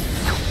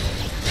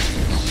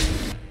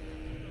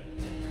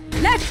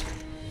 Left.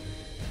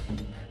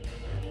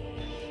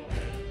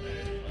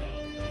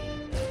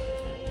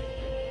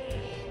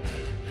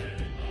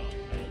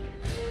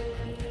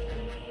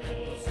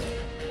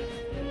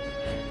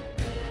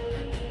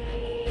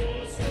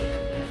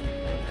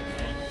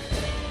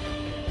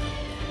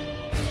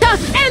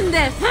 Just end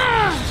this!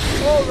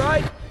 All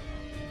right.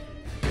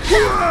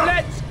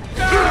 Let's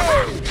go!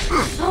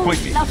 Oh,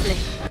 Quickly. lovely.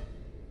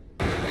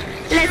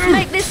 Let's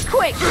make this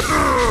quick.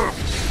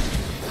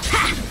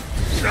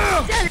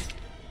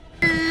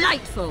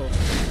 Delightful.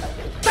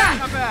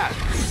 Not bad.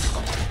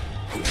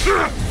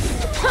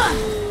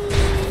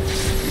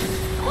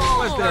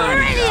 Oh,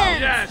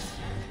 brilliant! Yes.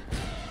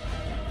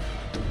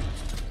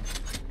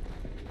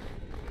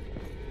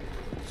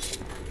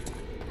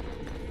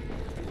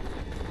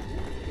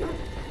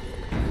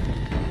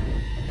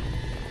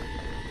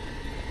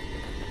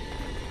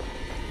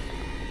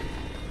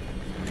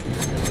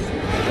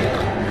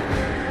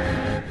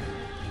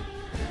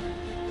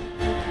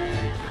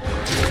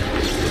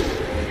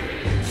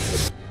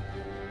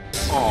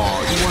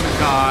 Oh, you want to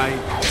die?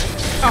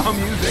 How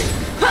amusing.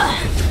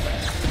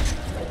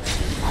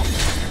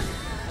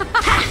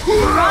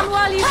 Run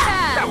while you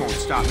can. That won't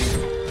stop me.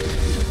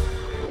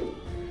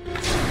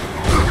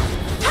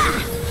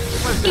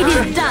 It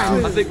is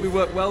done. I think we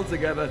work well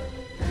together.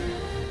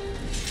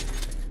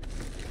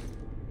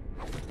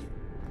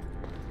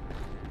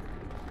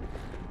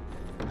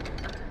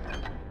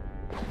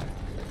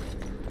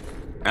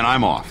 And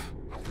I'm off.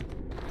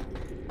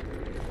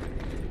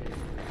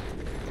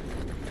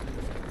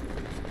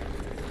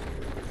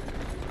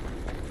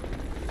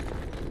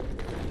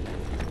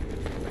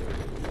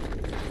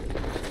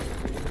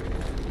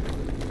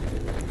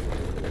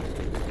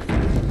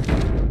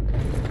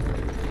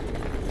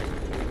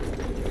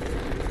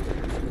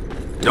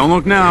 Don't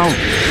look now.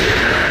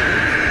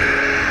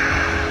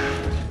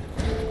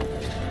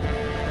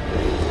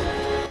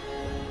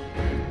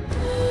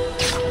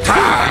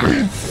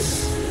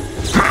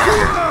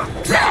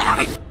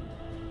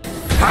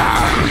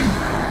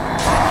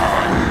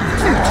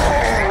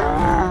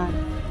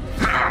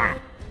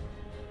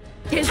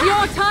 It's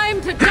your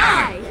time to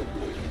die!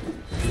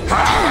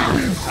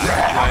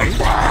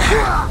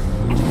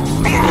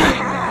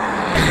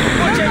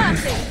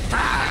 Mercy!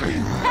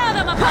 Tear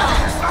them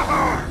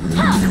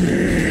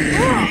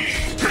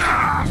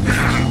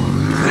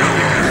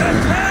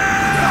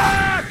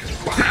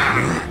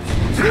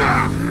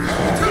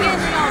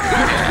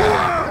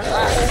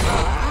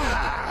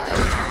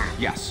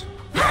Yes.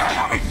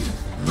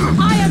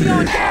 I am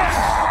your death!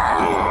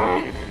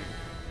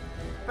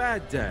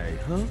 Bad day,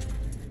 huh?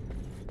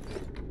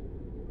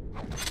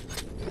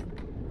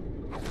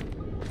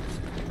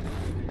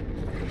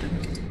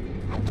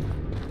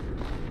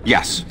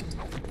 Yes.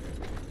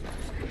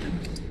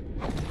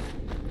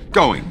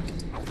 Going.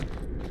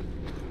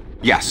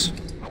 Yes.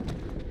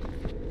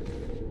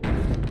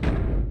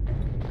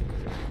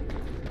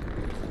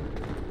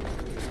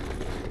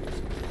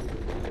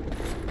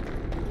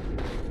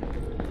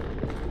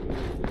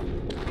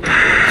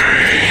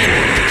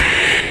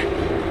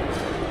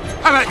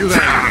 How about you there?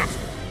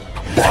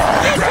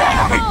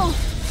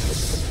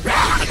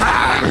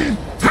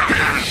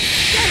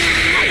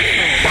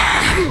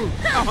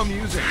 How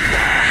amusing.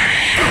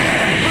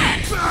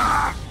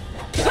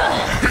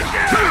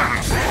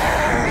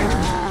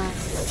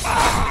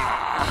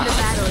 The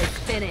battle is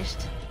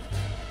finished.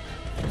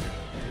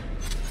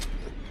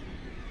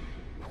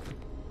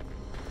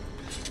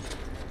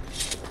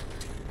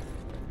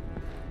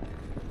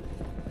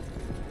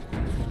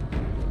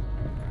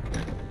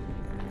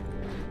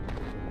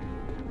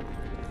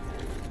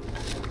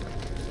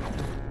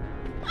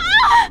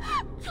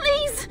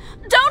 Please,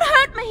 don't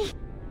hurt me!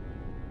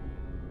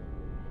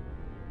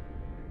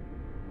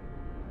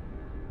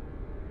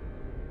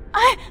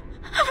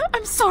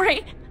 I'm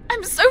sorry.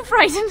 I'm so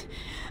frightened.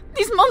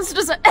 These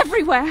monsters are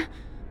everywhere.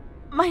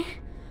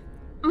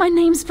 My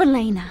name's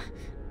Velena.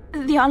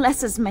 The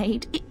Arlessa's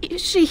maid.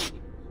 Is she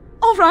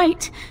all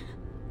right?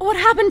 What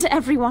happened to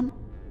everyone?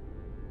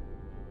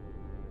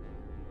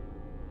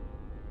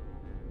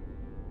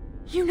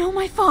 You know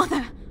my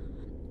father.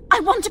 I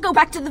want to go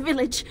back to the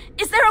village.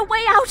 Is there a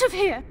way out of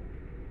here?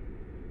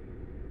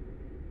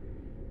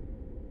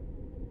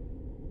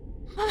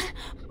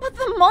 But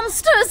the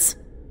monsters!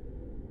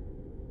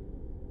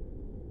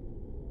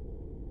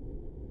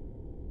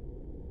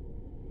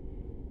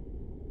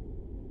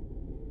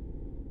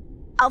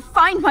 I'll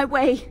find my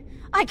way.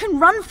 I can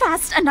run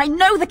fast and I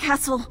know the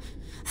castle.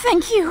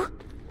 Thank you.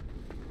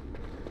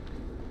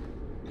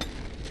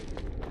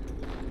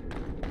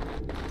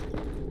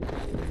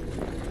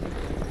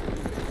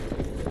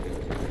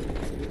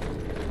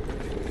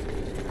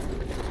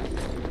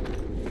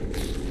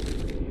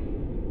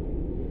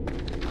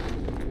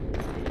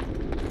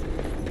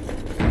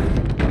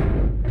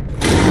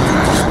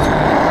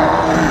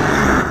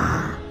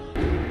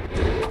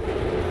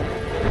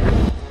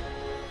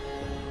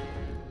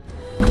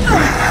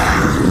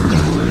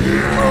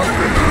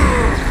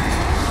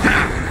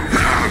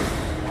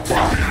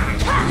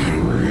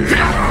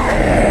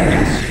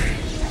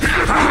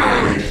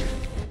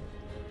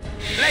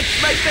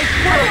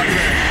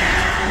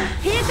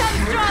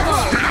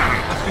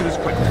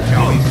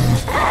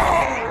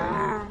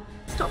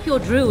 your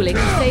drooling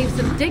and save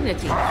some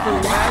dignity, fool.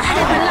 I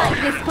never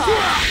liked this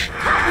part.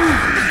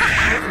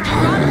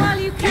 Run while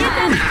you can. Keep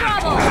in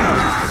trouble.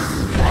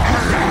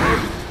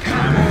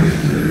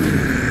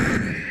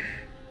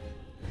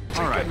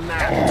 All right.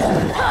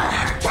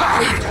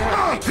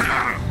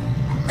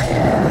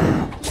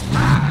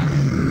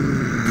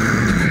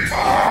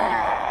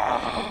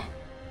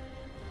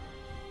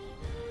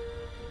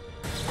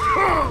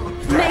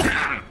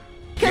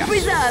 Make a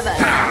preserver.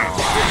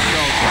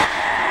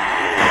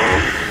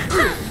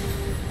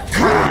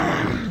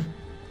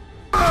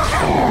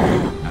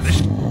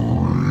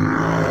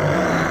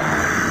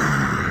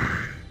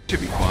 Should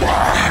be fun.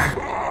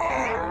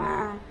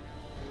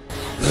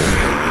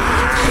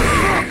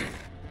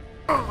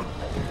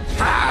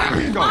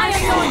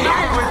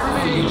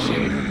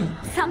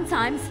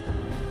 Sometimes.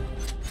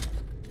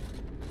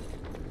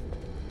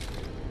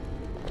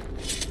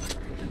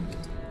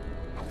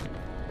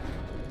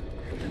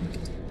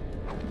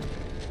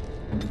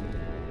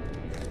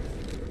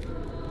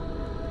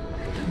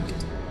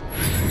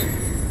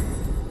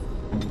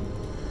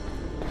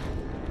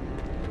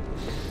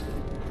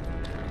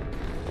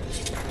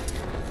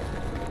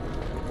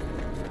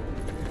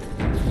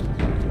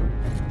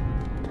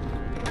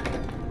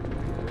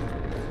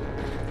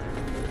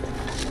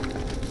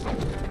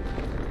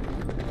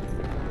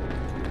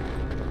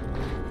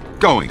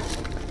 Going.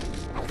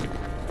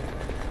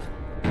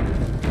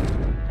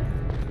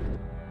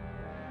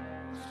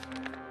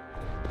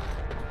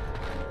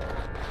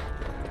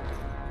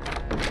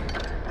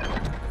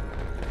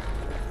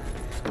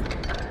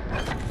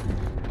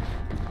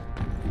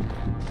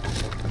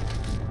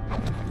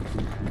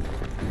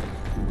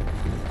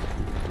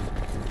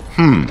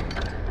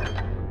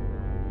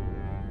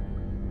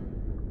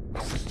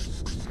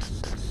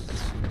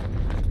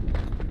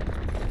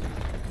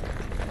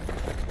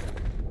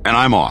 And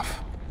I'm off.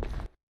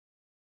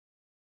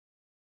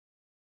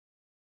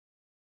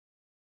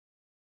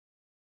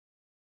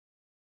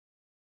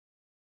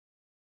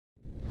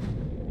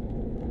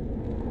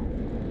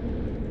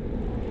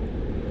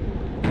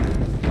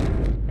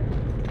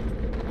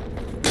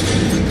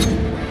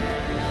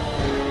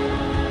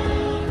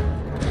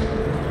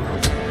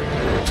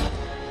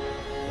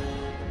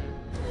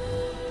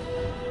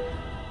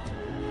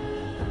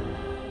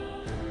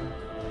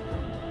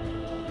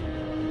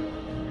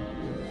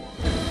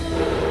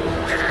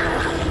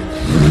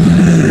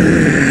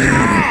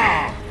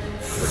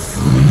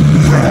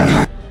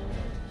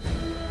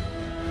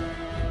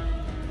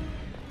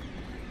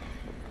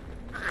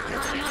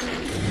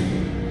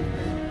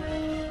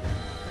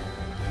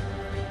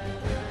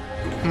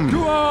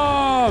 To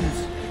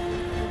arms!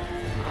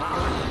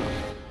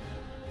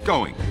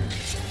 Going.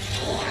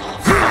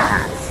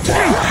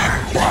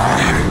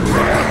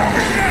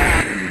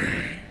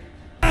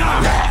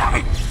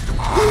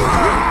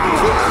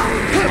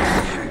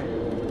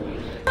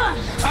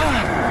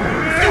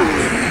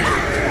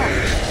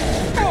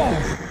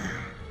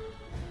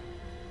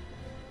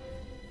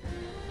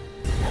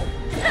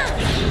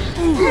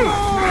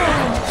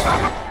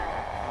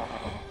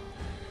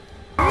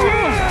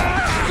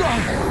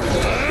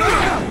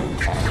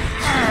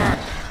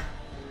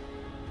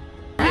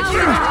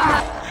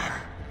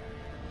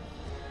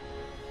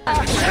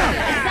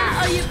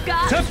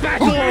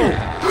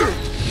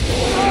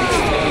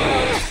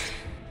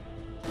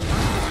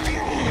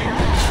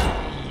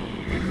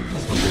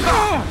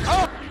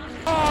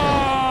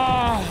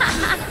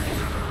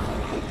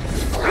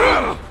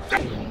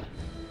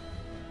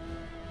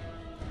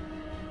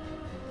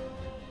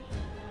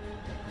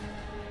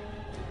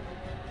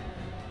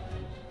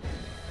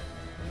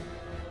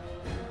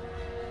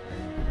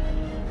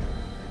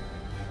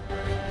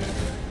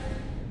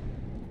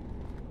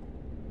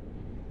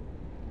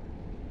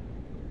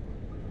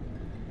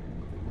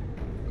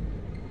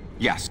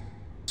 Yes.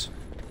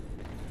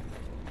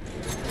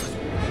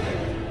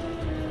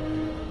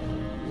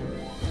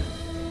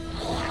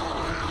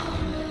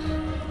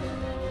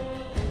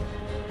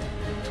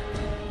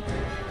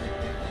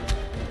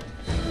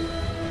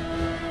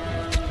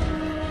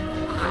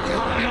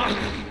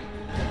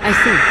 I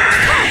see.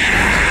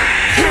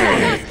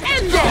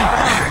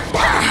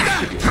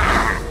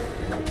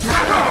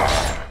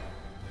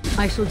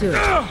 I shall do it.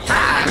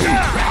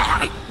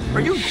 Are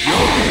you joking?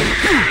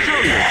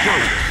 Sure you're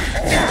joking.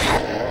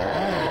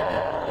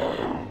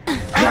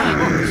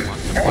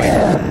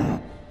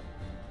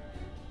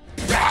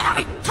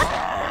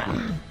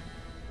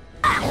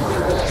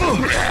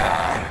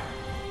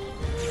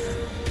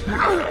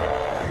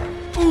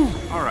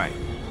 All right.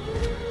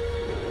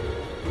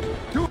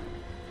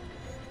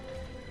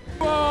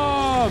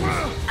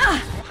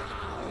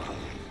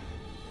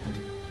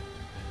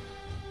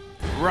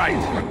 Right.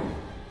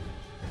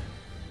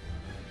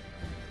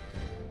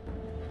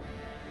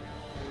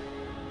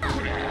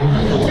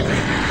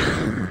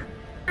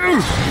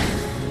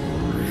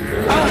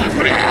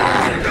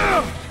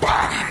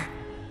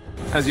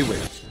 As you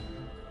wish.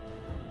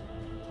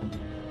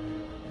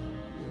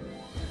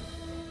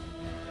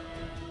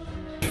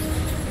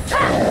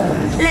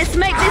 Let's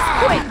make this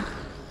quick!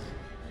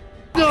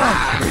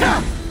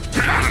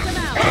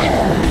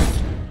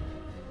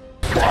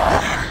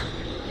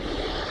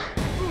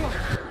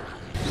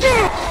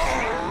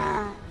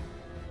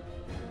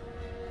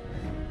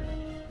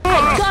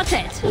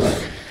 Get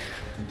it!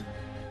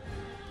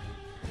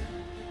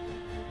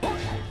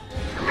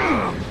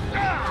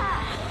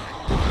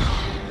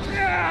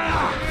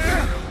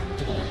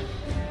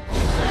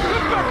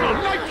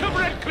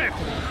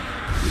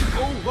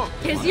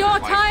 Tis your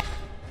time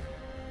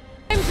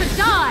to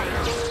die!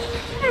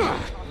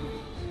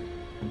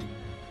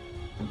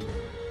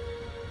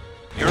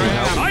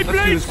 I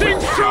blade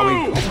things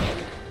through!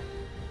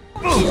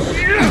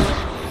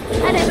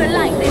 I never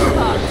liked this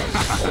part.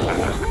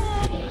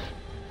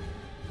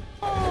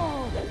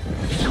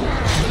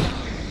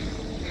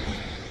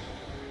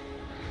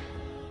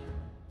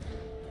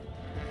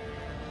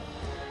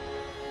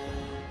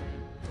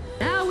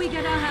 Now we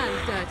get our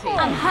hands dirty.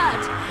 I'm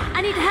hurt.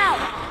 I need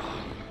help.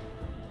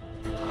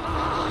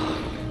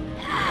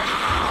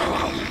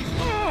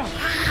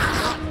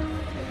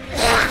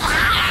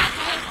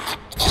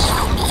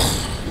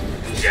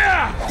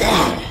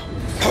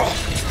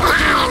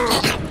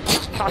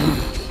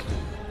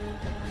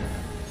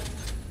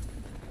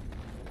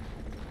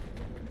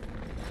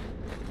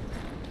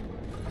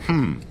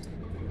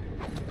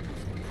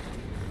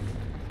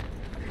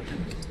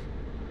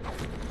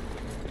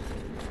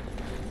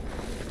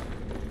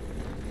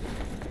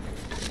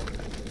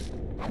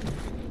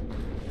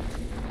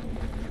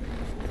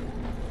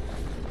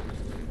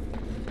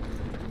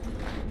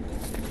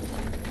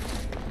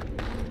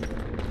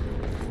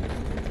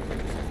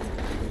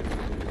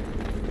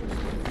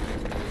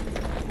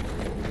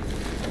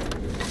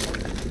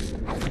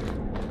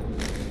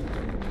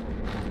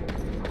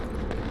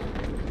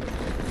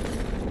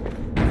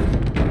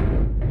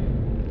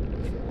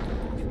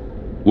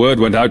 Word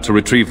went out to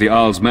retrieve the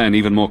Arl's men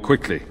even more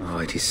quickly. Oh,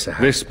 it is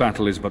sad. This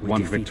battle is but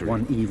one victory.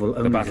 One evil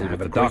the battle with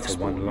the Darkspawn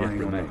one yet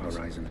lying on the remains.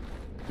 horizon.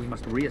 We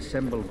must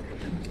reassemble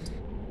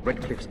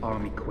Redcliffe's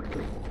army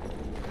quickly.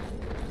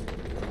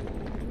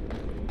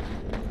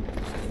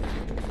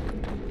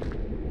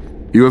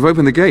 You have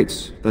opened the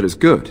gates. That is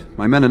good.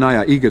 My men and I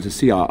are eager to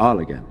see our Arl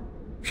again.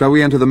 Shall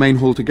we enter the main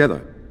hall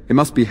together? It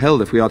must be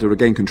held if we are to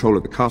regain control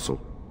of the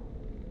castle.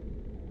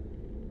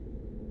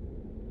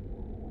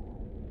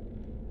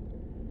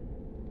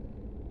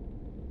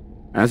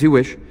 As you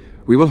wish.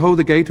 We will hold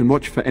the gate and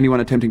watch for anyone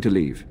attempting to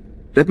leave.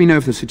 Let me know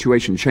if the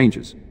situation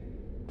changes.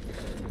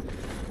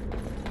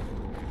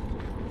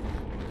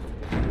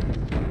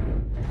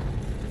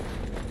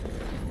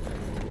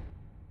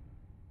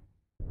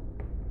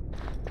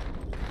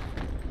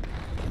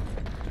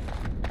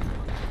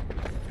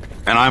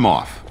 And I'm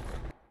off.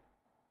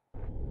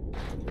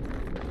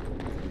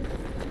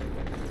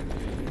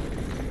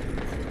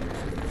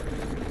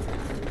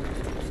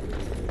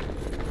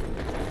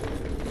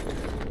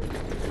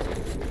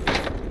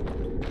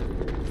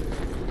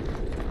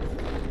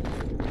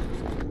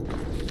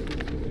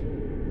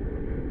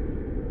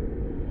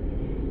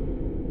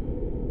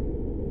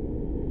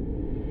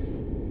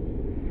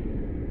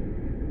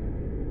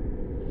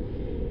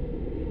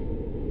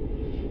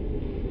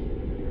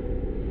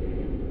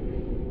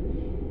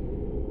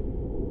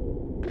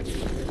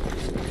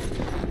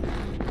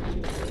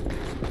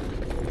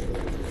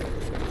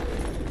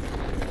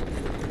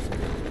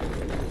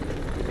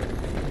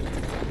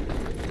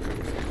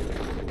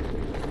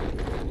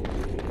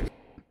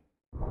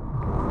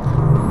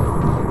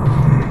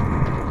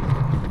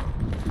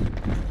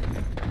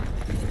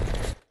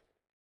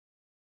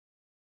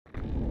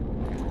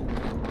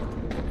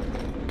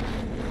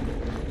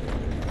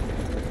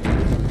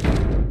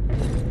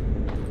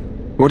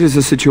 What is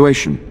the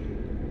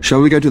situation? Shall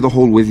we go to the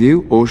hall with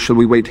you, or shall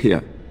we wait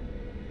here?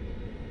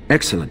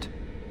 Excellent.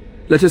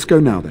 Let us go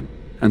now then,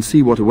 and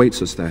see what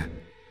awaits us there.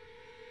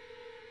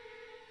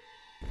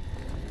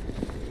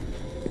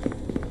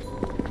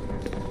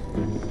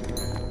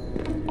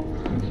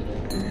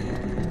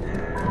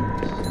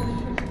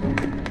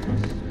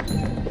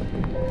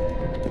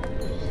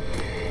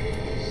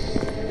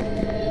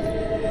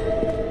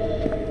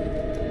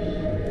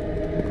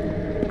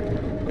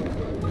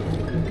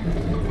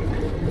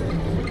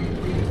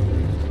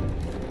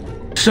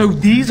 So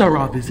these are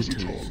our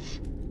visitors?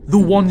 The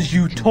ones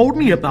you told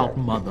me about,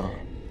 Mother?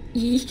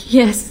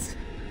 Yes,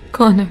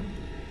 Connor.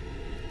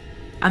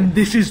 And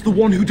this is the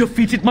one who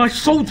defeated my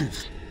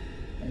soldiers?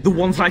 The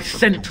ones I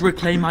sent to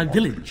reclaim my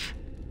village?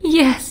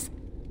 Yes.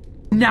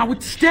 Now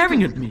it's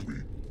staring at me.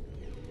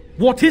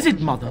 What is it,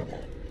 Mother?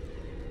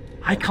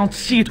 I can't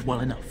see it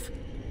well enough.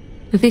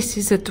 This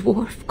is a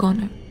dwarf,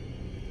 Connor.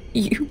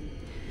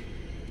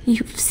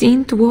 You've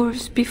seen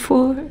dwarves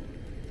before.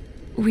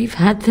 We've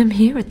had them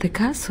here at the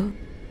castle.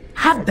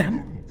 Had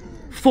them?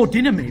 For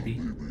dinner,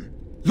 maybe.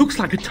 Looks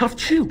like a tough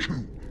chew.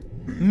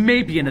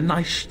 Maybe in a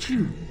nice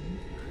stew.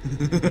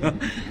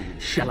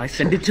 Shall I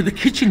send it to the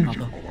kitchen,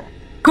 Mother?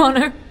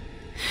 Connor,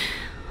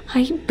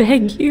 I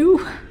beg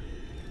you.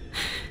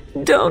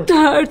 Don't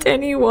hurt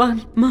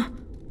anyone.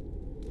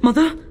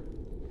 Mother?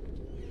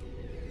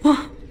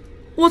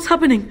 What's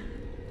happening?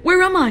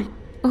 Where am I?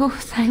 Oh,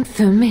 thank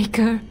the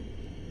Maker.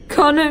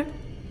 Connor,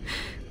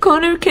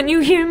 can you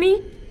hear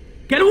me?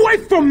 Get away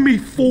from me,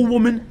 fool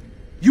woman!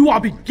 You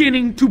are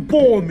beginning to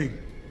bore me.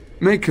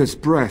 Maker's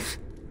breath.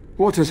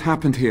 What has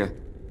happened here?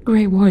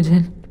 Grey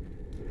Warden,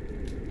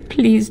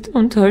 please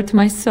don't hurt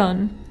my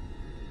son.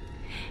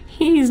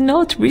 He is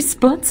not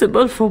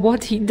responsible for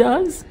what he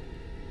does.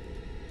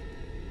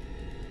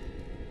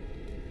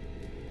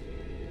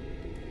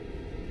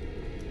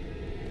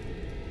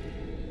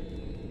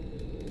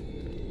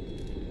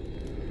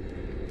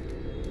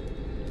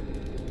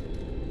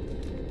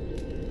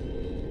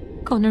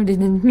 Connor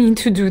didn't mean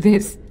to do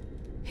this.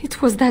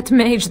 It was that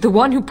mage, the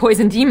one who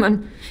poisoned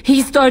Demon.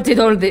 He started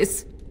all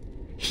this.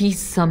 He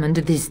summoned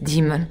this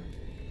demon.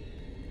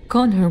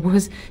 Connor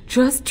was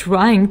just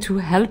trying to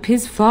help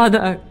his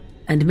father.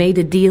 And made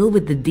a deal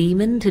with the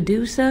demon to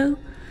do so?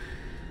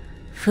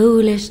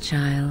 Foolish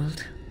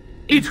child.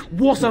 It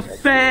was a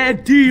fair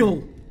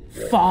deal.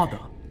 Father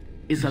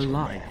is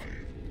alive,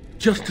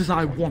 just as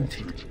I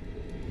wanted.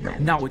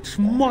 Now it's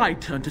my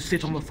turn to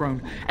sit on the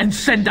throne and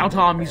send out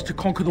armies to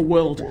conquer the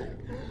world.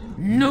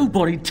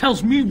 Nobody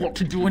tells me what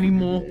to do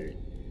anymore.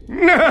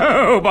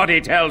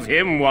 Nobody tells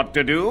him what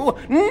to do.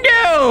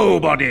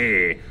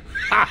 Nobody!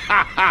 Ha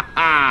ha ha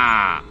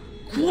ha!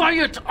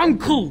 Quiet,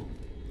 Uncle!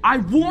 I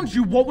warned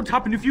you what would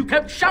happen if you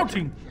kept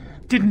shouting,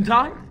 didn't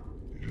I?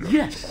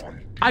 Yes,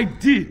 I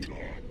did.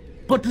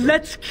 But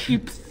let's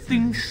keep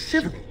things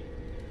civil.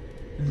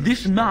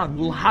 This man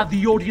will have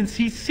the audience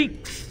he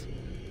seeks.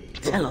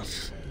 Tell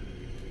us,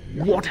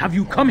 what have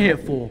you come here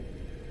for?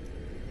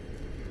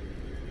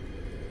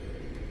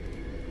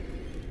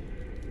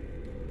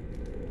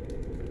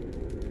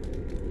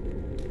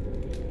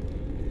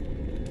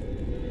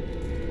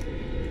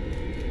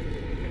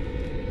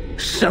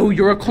 So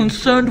you're a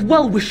concerned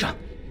well-wisher.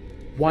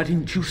 Why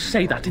didn't you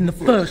say that in the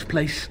first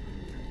place?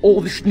 All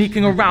this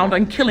sneaking around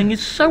and killing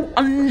is so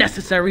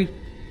unnecessary.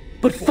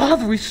 But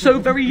Father is so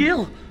very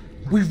ill.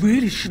 We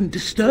really shouldn't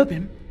disturb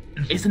him.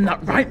 Isn't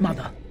that right,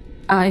 Mother?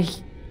 I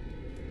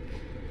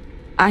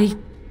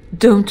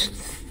don't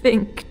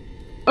think...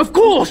 Of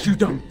course you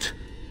don't!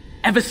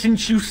 Ever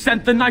since you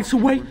sent the knights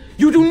away,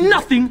 you do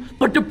nothing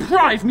but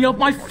deprive me of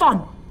my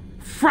fun.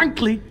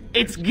 Frankly,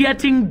 it's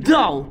getting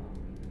dull.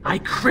 I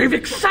crave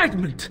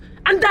excitement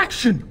and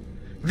action.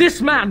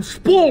 This man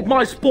spoiled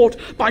my sport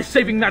by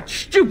saving that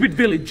stupid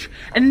village,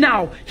 and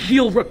now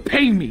he'll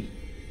repay me.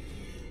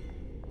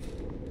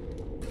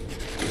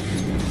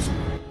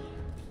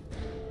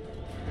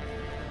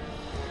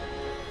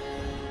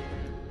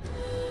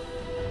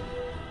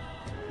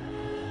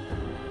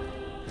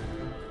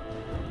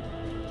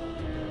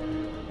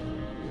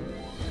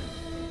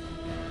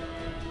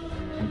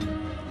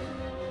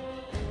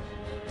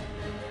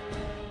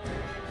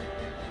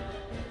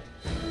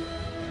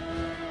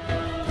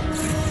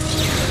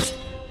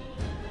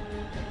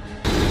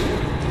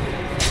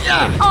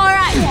 All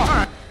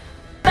right.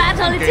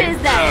 Battle it is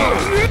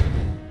then.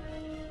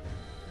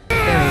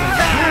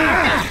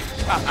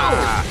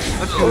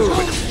 Let's go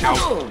quick,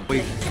 shall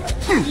we?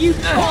 You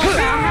call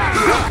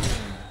now.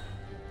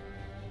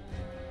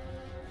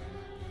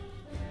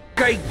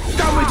 Okay,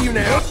 done with you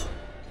now.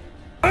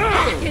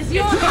 It's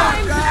your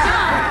time to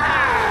shine.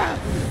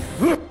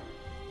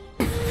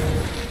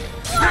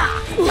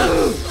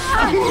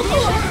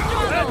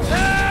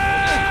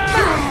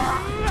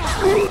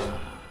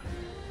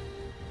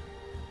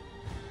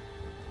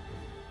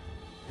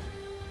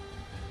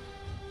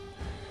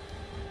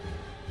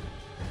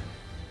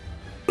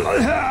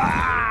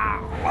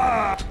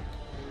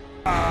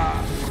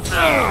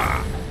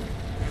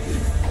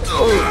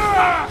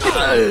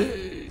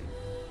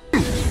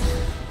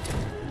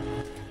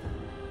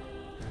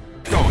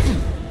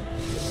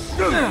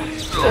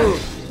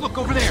 Look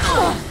over there!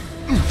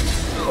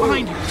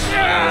 Behind you!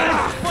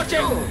 Watch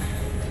out!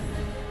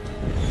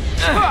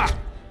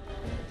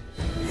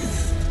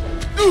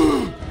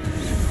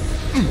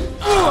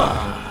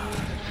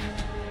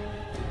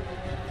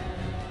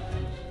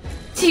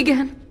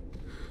 Tegan!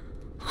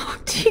 Oh,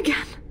 Tegan!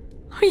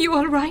 Are you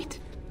all right?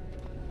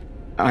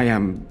 I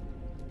am...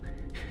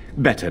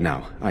 better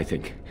now, I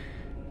think.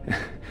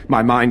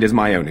 My mind is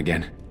my own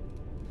again.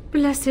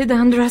 Blessed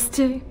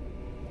Andraste.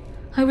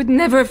 I would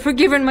never have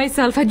forgiven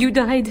myself had you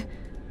died.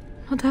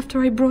 Not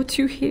after I brought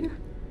you here.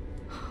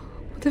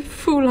 What a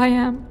fool I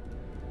am.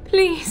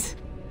 Please.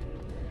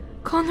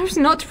 Connor's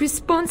not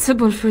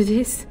responsible for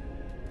this.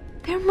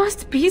 There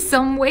must be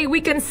some way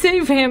we can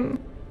save him.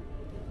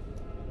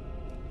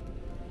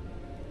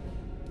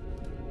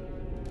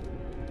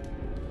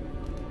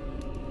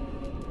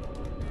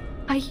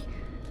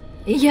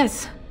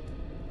 Yes.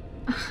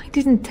 I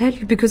didn't tell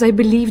you because I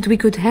believed we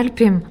could help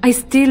him. I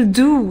still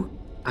do.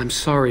 I'm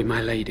sorry,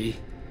 my lady,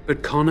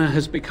 but Connor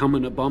has become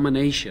an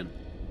abomination.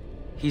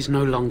 He's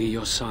no longer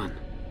your son.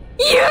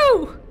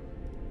 You!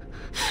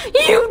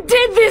 You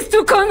did this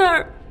to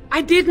Connor!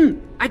 I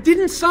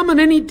didn't summon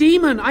any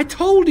demon, I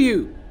told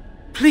you!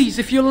 Please,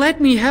 if you'll let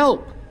me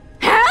help.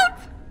 Help?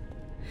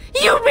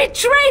 You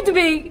betrayed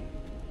me!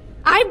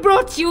 I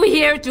brought you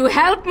here to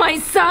help my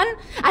son,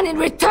 and in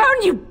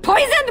return you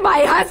poisoned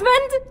my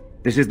husband?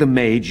 This is the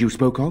mage you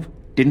spoke of?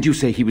 Didn't you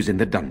say he was in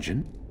the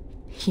dungeon?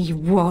 He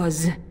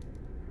was.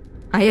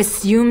 I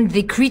assumed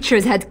the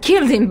creatures had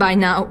killed him by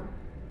now.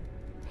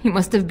 He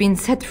must have been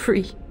set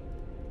free.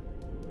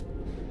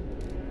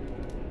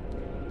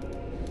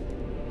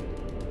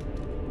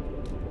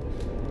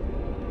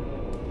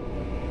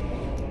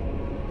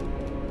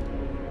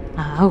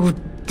 How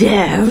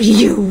dare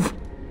you!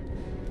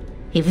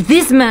 If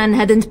this man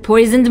hadn't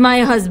poisoned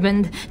my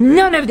husband,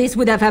 none of this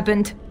would have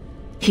happened.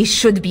 He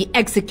should be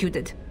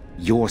executed.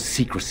 Your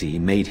secrecy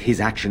made his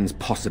actions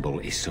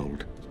possible,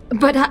 Isolde.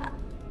 But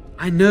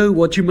I know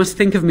what you must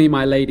think of me,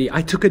 my lady.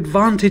 I took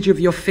advantage of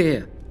your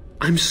fear.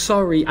 I'm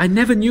sorry. I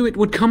never knew it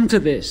would come to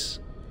this.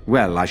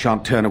 Well, I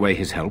shan't turn away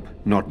his help.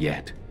 Not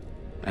yet.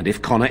 And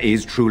if Connor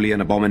is truly an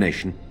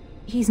abomination...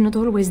 He's not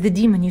always the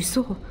demon you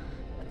saw.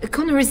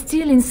 Connor is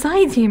still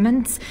inside him,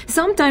 and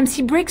sometimes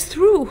he breaks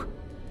through.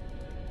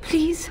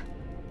 Please,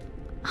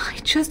 I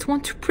just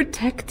want to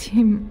protect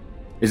him.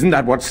 Isn't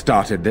that what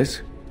started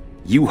this?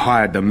 You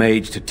hired the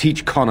mage to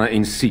teach Connor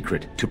in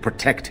secret, to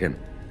protect him.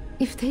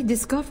 If they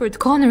discovered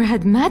Connor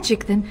had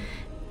magic, then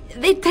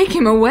they'd take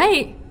him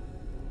away.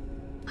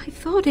 I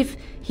thought if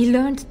he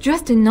learned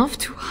just enough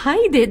to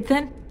hide it,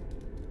 then...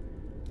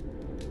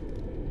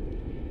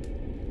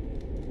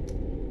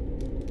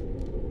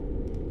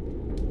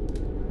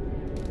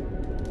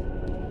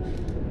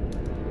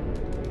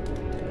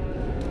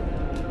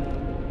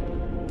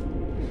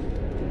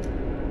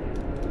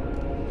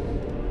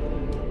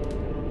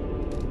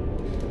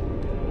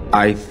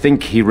 I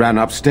think he ran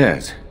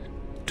upstairs,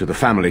 to the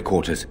family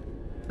quarters.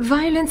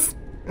 Violence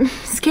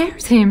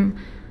scares him.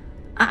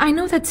 I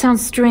know that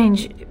sounds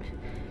strange.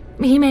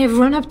 He may have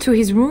run up to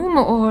his room,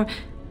 or...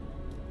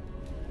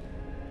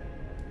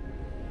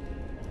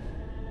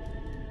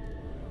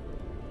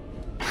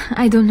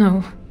 I don't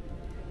know.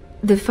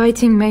 The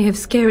fighting may have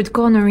scared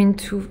Connor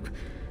into...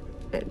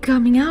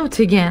 coming out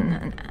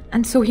again,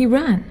 and so he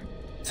ran.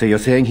 So you're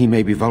saying he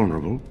may be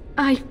vulnerable?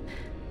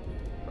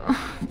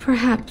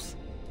 Perhaps.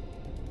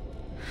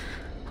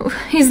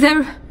 Is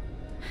there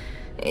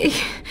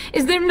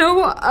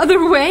no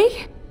other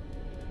way?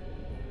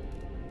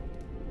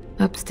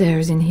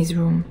 Upstairs in his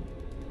room.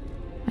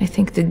 I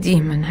think the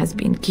demon has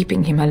been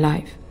keeping him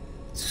alive.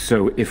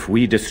 So if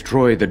we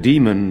destroy the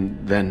demon,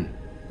 then...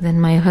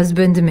 Then my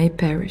husband may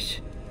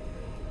perish.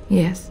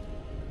 Yes.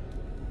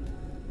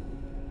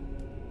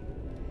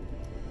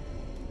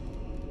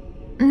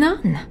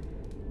 None.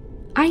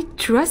 I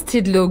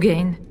trusted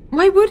Logain.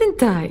 Why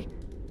wouldn't I?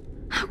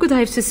 How could I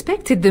have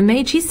suspected the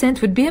mage he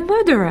sent would be a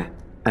murderer?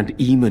 And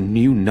Eamon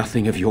knew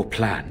nothing of your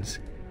plans.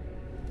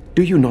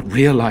 Do you not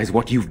realize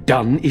what you've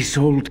done,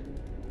 Isolde?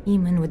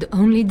 Eamon would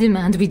only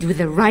demand we do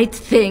the right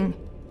thing.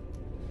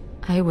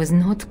 I was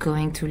not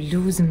going to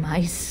lose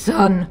my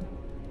son.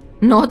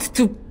 Not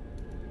to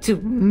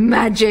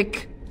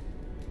magic.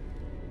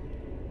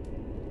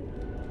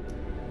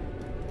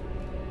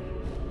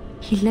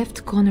 He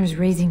left Connor's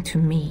raising to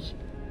me.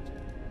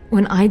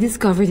 When I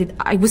discovered it,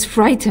 I was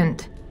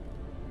frightened.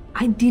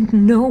 I didn't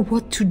know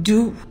what to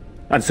do.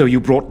 And so you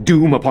brought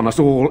doom upon us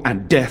all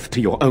and death to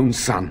your own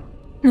son.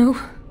 No.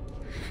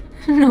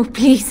 No,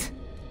 please.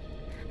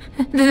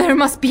 There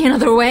must be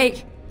another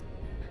way.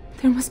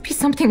 There must be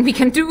something we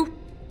can do.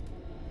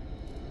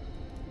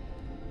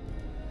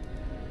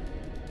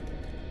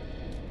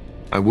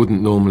 I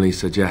wouldn't normally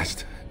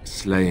suggest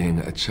slaying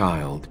a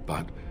child,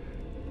 but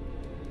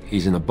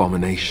he's an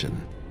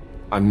abomination.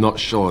 I'm not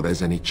sure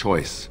there's any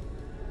choice.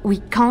 We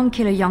can't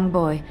kill a young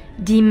boy,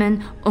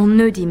 demon or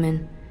no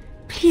demon.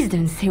 Please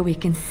don't say we're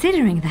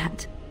considering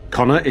that.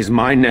 Connor is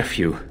my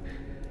nephew.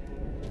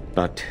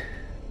 But...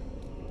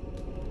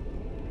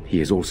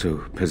 he is also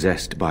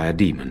possessed by a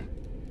demon.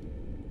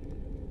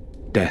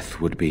 Death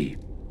would be...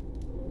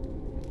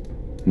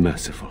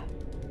 merciful.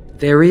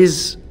 There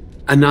is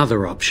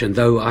another option,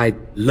 though I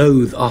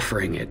loathe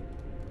offering it.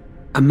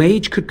 A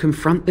mage could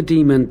confront the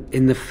demon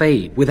in the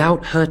Fade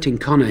without hurting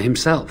Connor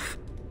himself.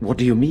 What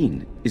do you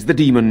mean? Is the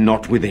demon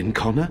not within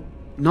Connor?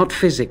 Not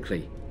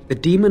physically. The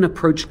demon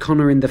approached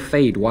Connor in the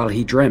Fade while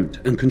he dreamt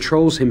and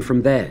controls him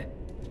from there.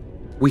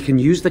 We can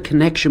use the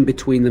connection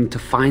between them to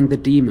find the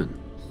demon.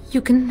 You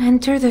can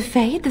enter the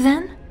Fade,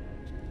 then?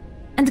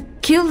 And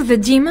kill the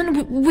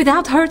demon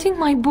without hurting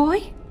my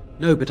boy?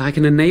 No, but I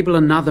can enable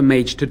another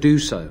mage to do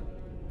so.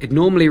 It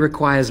normally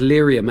requires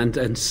lyrium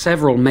and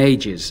several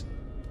mages.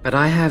 But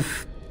I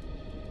have...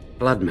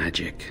 blood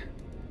magic.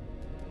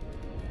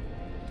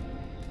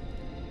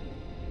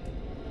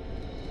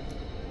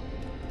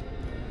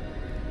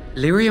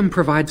 Lyrium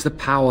provides the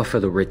power for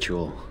the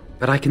ritual,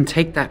 but I can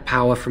take that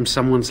power from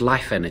someone's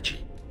life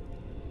energy.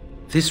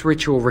 This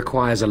ritual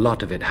requires a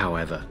lot of it,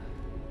 however.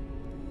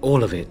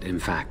 All of it, in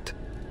fact.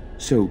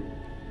 So,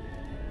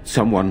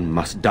 someone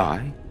must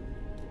die?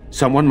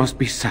 Someone must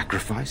be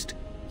sacrificed?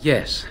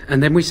 Yes,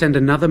 and then we send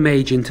another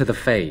mage into the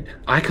Fade.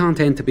 I can't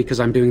enter because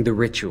I'm doing the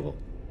ritual.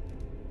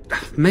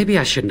 Maybe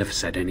I shouldn't have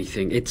said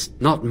anything. It's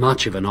not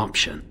much of an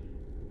option.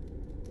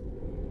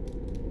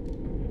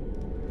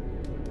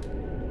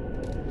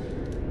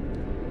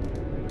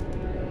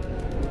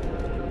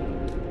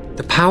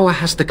 The power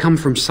has to come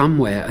from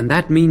somewhere, and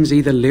that means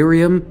either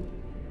lyrium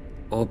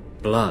or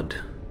blood.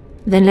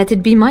 Then let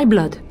it be my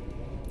blood.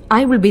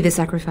 I will be the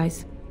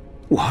sacrifice.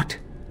 What?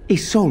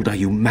 Isolde, are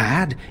you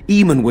mad?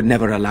 Eamon would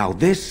never allow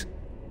this.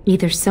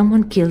 Either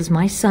someone kills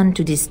my son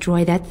to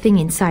destroy that thing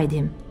inside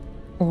him,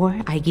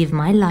 or I give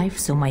my life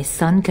so my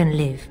son can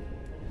live.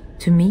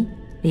 To me,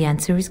 the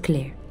answer is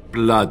clear.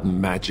 Blood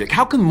magic.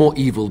 How can more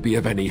evil be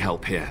of any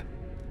help here?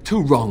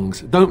 Two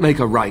wrongs don't make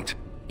a right.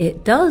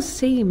 It does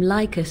seem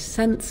like a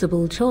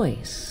sensible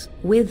choice,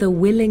 with a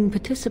willing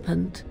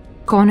participant.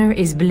 Connor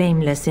is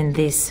blameless in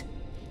this.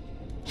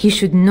 He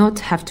should not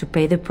have to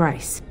pay the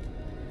price.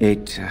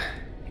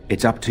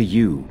 It's up to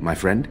you, my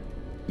friend.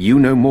 You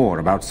know more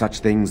about such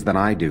things than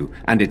I do,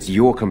 and it's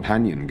your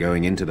companion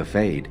going into the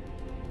Fade.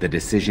 The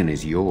decision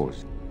is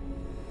yours.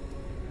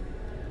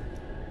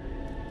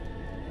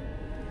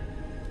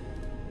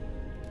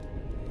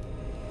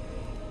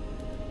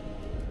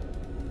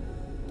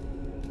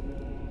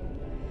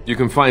 You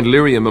can find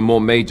lyrium and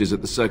more mages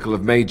at the Circle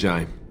of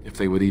Magi, if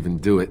they would even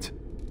do it.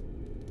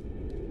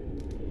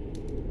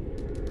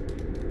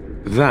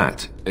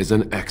 That is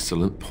an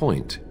excellent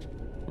point.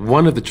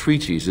 One of the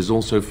treaties is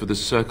also for the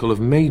Circle of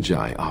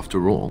Magi,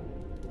 after all.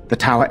 The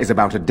tower is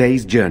about a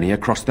day's journey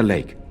across the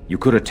lake. You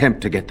could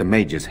attempt to get the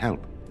mages'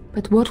 help.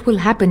 But what will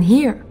happen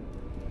here?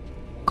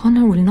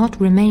 Connor will not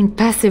remain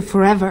passive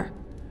forever.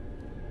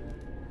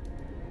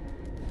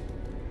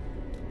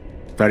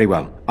 Very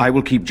well. I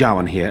will keep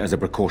Jowan here as a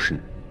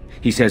precaution.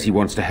 He says he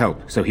wants to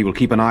help, so he will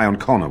keep an eye on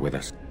Connor with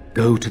us.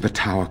 Go to the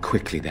tower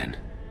quickly, then.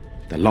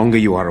 The longer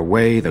you are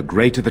away, the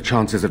greater the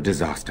chances of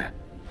disaster.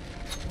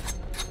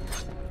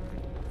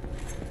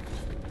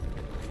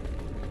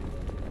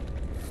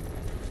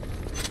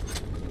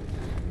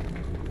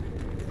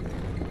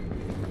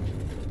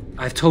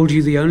 I've told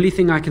you the only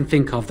thing I can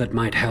think of that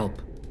might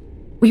help.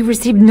 We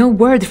received no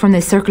word from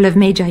the Circle of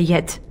Magi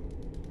yet.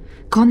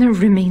 Connor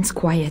remains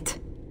quiet.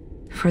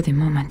 For the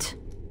moment.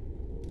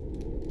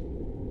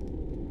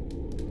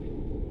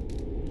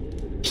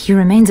 He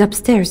remains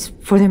upstairs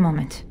for the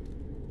moment.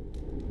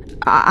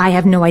 I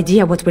have no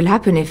idea what will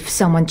happen if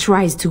someone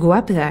tries to go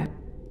up there.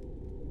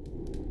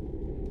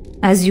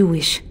 As you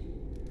wish.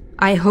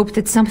 I hope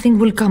that something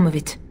will come of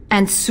it,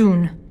 and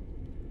soon.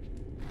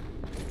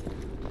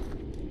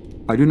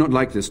 I do not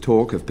like this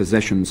talk of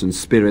possessions and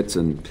spirits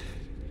and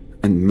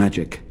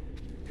magic.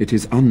 It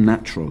is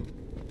unnatural.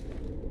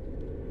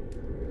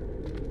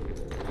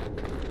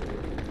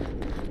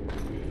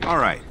 All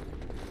right.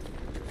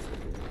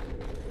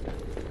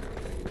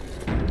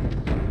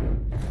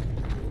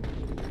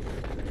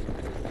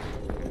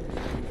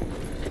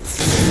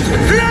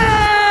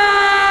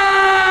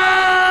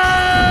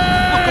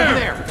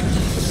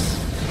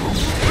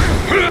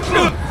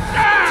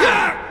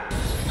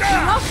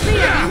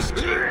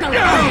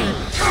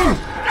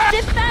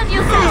 Defend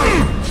yourself!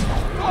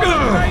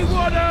 Grey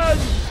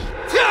Wardens!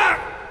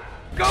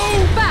 Go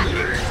back!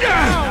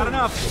 Not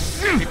enough.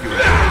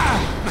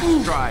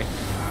 Nice try.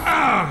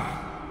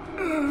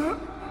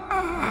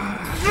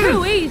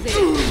 Too easy!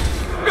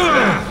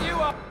 You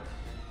are...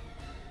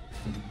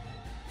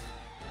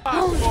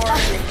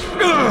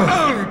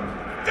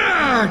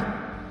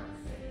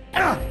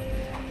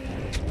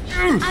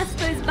 I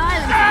suppose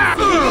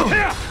violence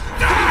is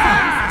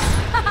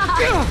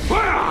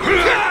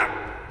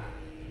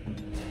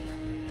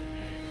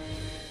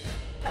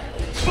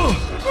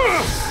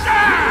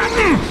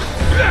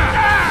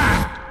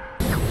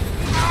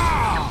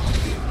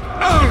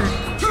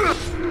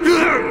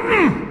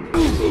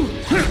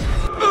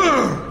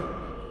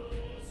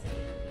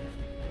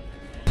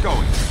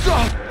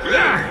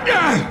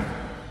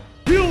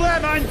Kill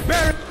them and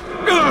bury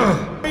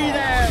them!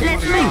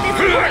 Let's make this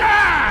work!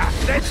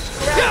 Let's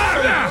grab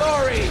some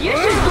glory! You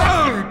should go!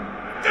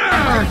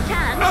 If you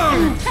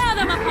can, tear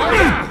them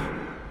apart!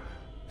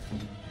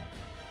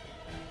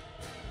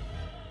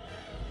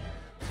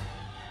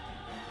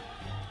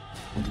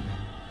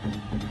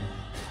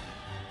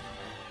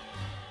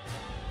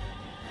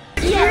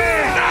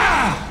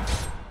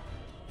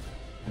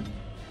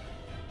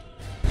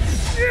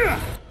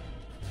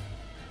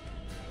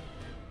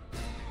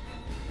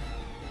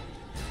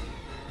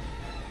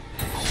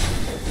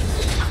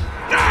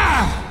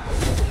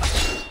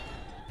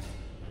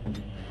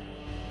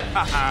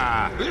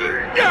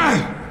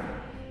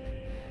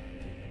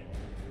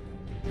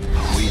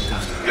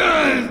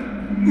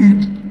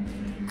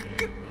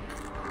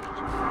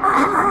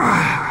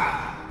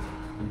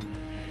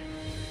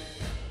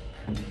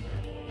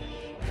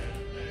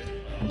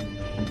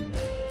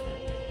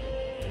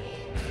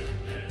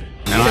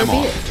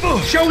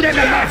 Show them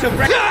the match of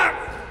Redcliffe!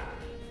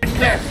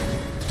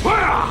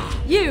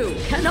 You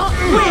cannot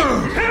win!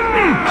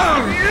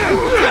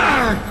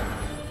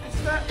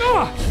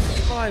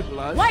 My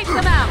blood. Wipe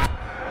them out!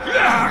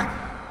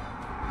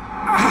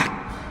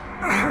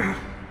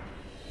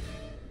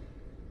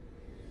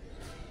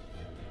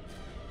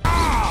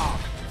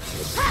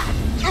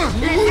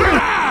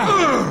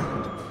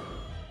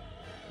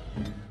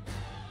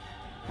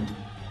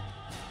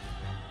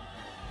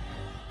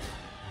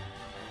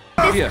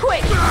 This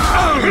quick!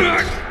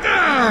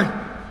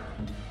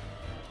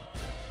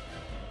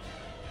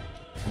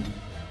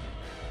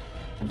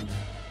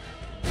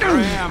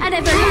 I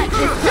never liked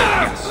this.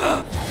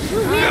 You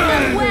wield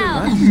them well.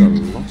 That's a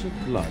lot of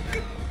blood.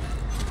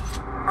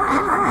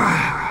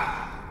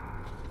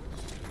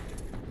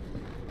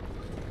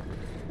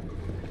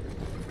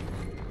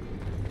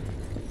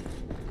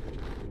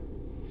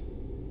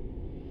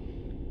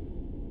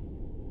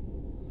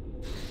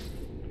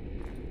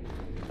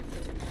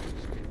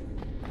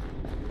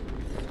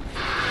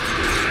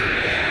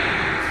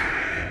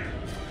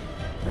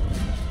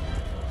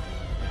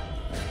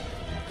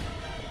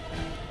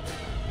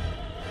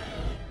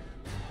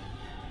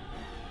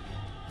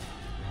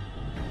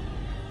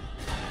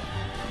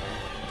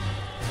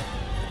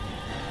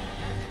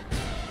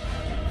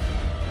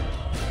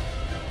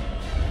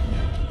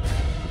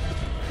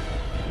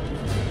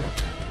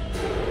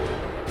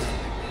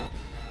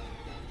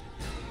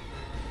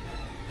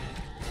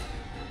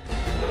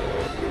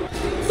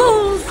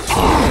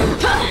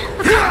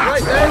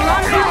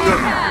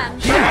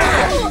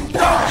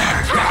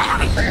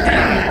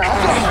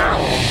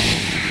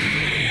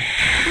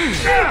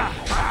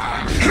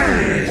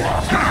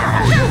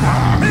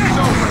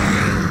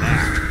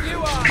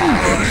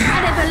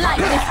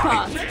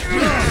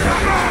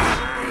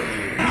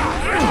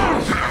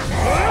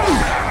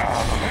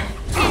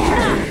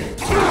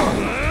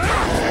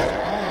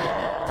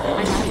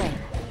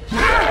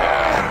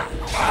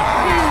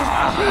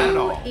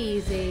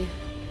 Easy.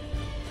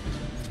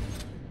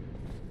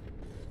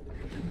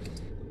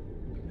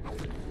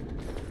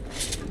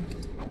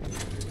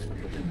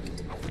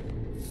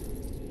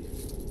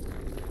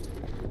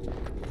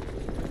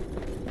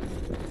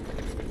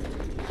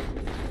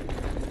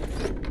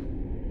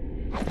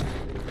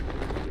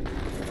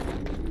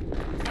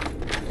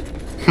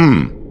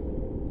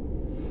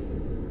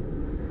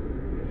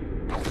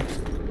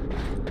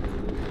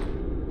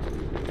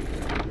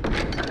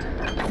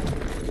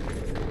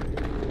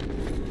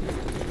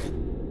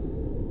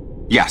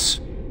 Yes.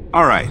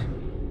 All right.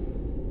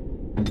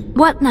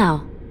 What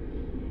now?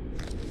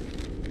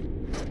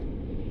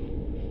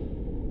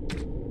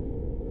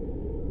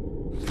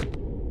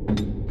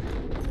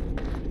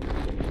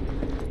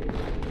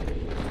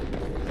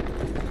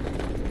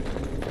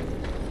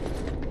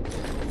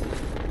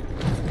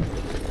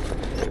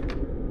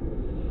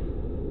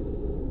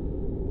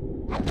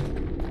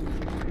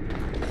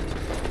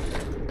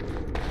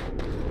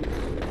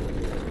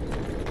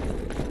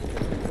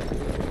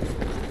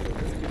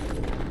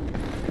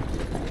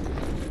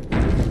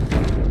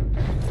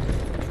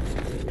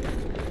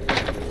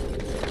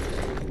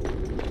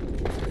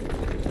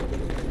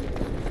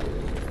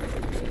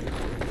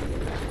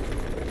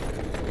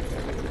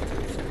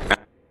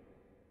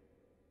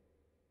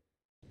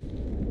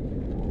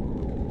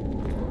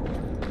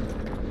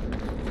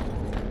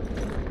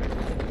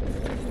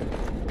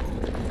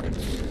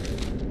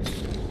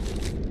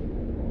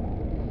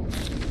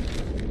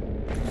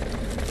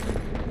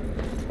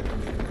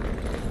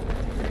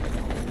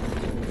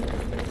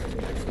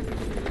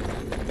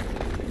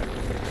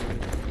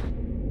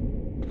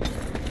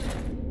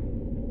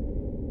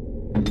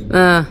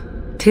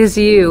 Tis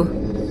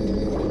you.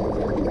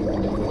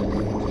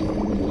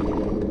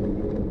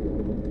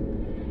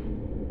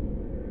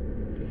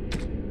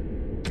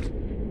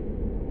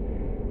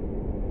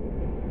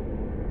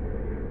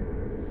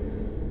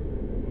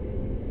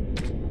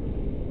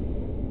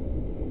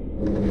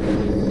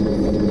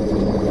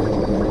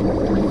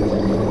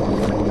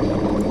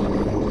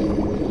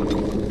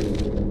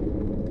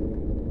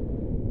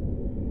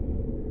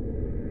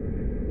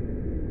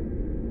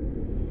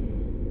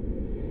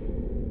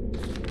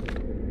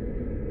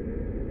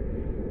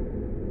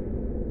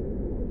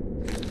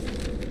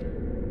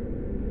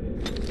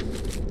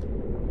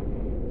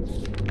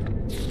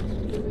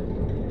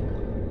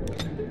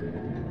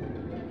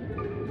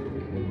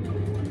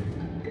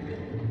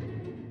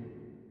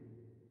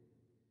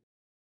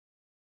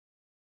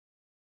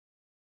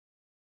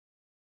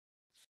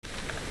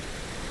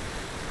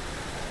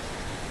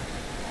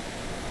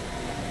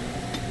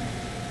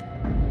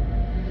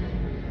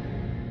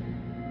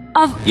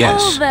 Of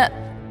Yes. all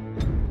the...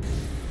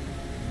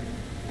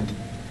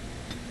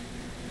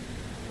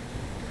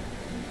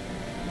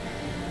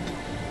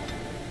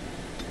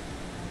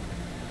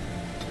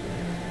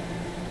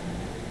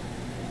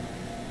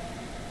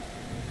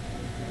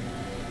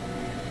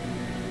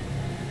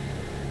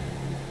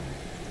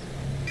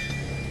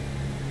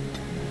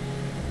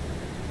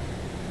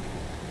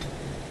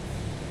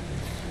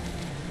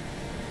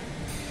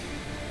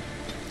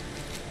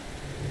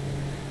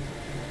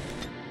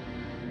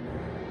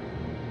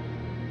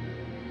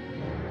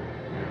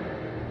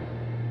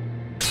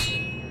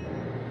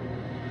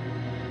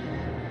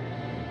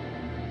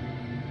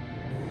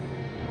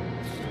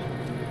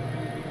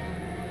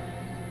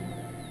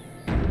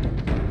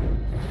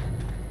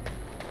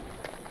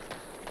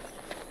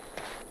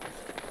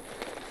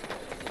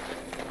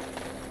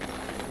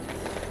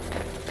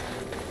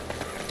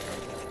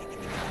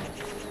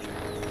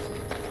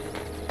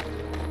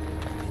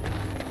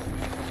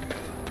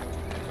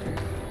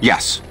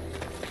 Yes.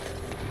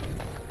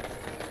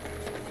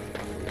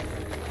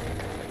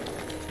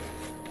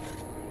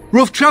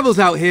 Rough travels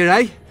out here,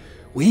 eh?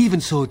 We even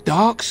saw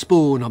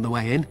Darkspawn on the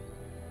way in.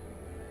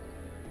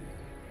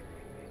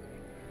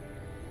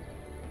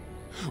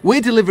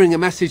 We're delivering a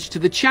message to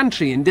the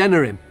Chantry in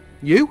Denerim.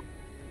 You?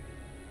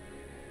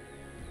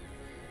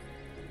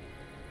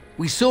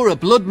 We saw a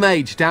blood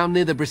mage down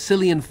near the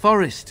Brazilian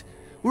forest.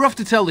 We're off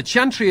to tell the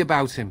Chantry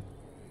about him.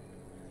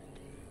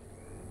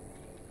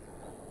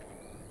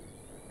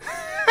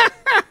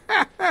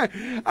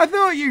 I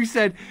thought you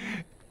said...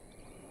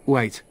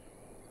 Wait,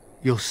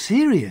 you're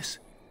serious?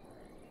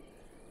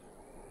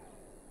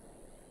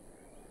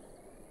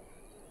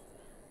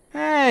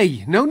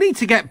 Hey, no need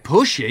to get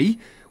pushy.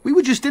 We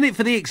were just in it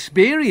for the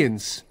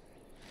experience.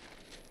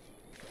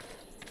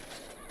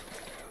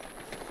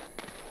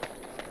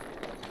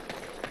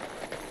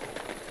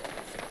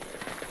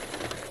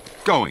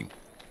 Going.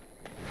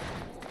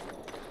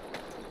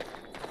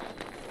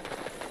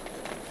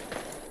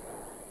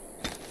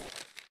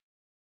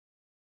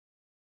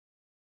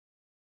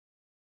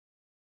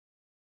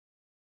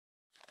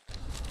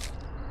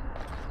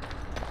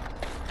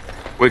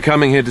 We're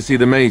coming here to see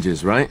the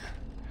mages, right?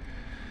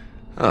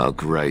 Oh,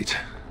 great.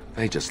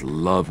 They just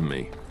love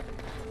me.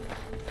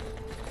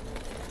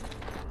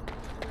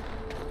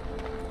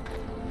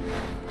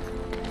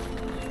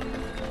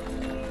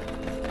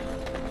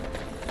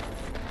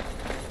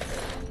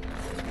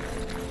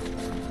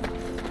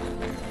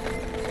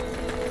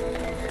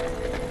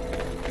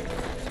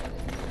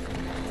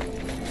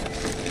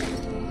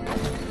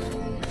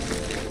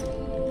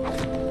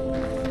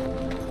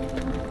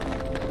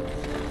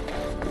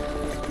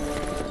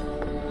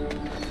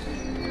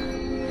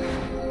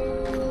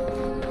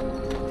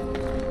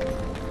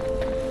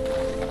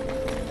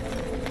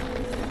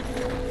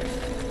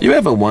 You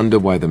ever wonder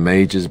why the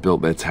mages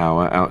built their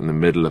tower out in the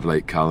middle of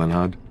Lake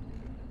Kalanhad?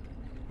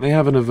 They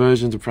have an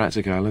aversion to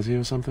practicality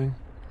or something?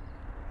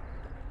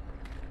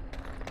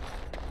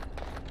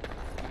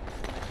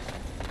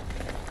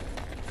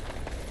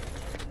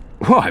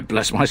 Why,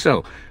 bless my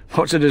soul,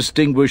 what's a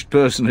distinguished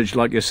personage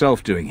like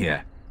yourself doing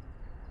here?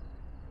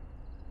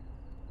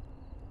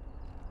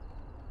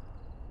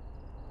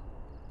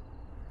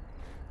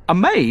 A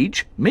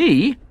mage?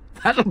 Me?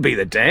 That'll be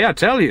the day, I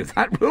tell you,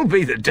 that will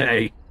be the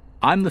day.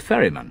 I'm the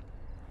ferryman.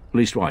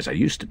 Leastwise, I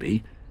used to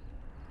be.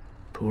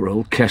 Poor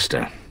old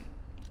Kester.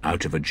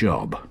 Out of a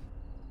job.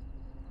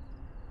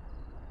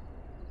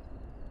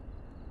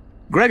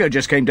 Gregor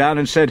just came down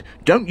and said,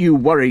 "Don't you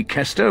worry,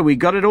 Kester, we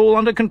got it all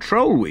under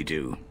control, we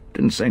do."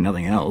 Didn't say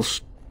nothing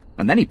else.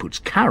 And then he puts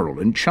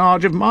Carol in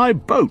charge of my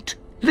boat.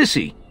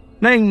 Lissy,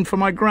 named for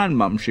my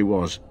grandmum she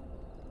was.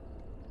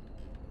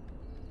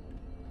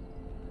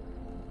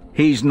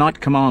 He's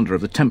Knight Commander of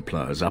the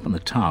Templars up in the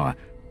tower.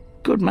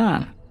 Good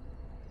man.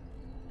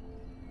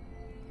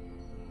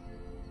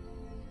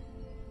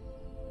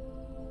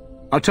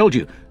 I told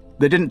you,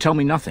 they didn't tell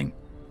me nothing.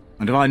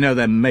 And if I know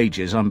they're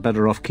mages, I'm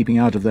better off keeping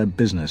out of their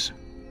business.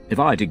 If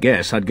I had to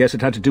guess, I'd guess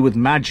it had to do with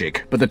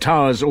magic, but the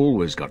tower's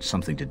always got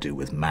something to do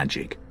with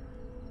magic.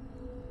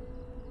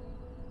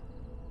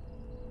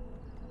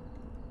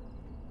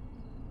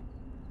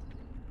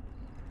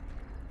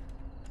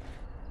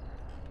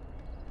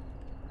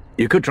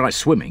 You could try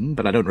swimming,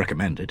 but I don't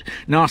recommend it.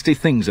 Nasty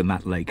things in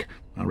that lake.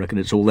 I reckon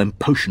it's all them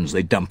potions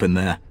they dump in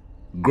there.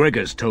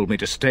 Gregor's told me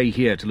to stay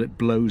here till it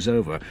blows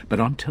over, but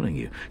I'm telling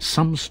you,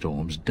 some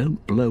storms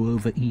don't blow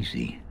over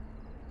easy.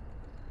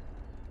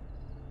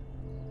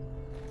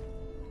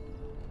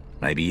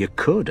 Maybe you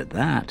could at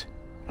that.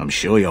 I'm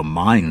sure your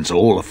mind's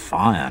all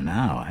afire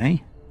now, eh?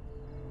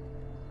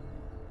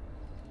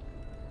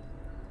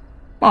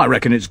 I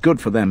reckon it's good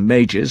for them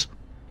mages.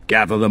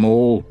 Gather them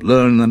all,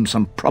 learn them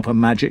some proper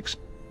magics.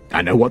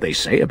 I know what they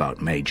say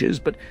about mages,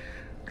 but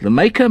the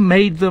Maker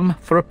made them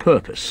for a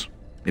purpose.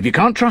 If you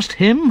can't trust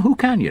him, who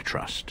can you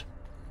trust?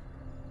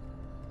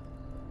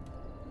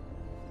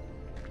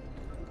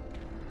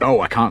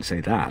 Oh, I can't say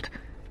that.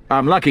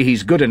 I'm lucky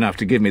he's good enough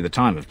to give me the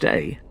time of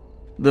day.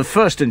 The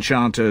first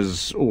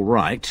enchanter's all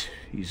right.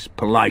 He's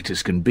polite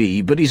as can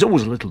be, but he's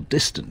always a little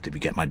distant, if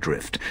you get my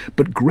drift.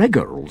 But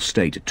Gregor'll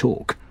stay to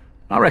talk.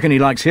 I reckon he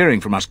likes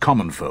hearing from us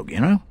common folk, you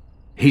know?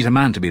 He's a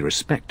man to be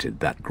respected,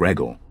 that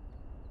Gregor.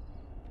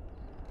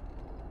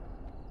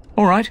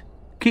 All right.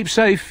 Keep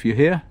safe, you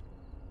hear?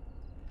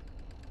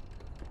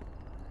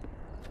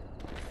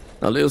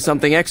 A little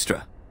something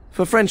extra.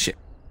 For friendship.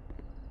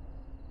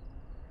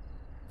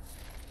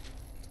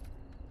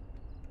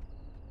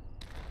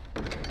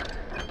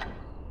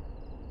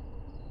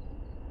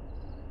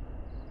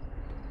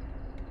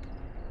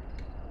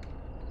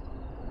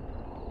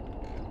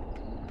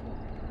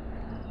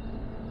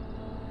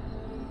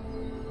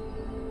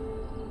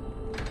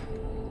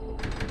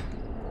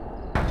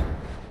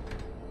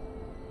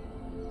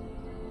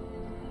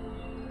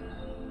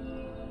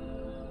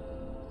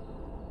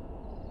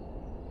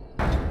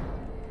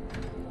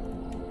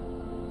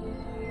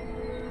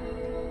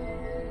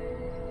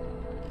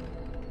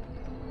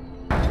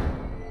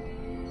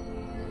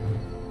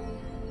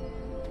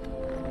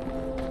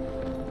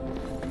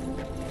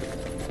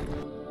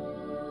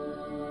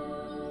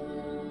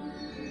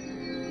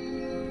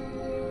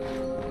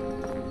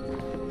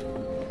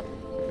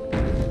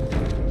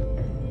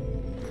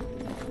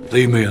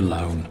 Leave me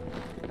alone.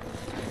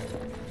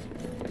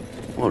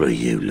 What are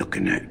you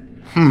looking at?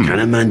 Can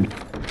a man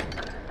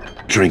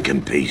drink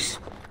in peace?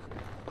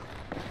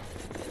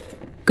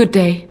 Good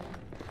day.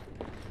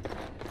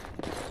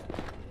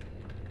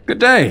 Good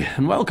day,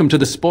 and welcome to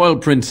the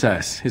Spoiled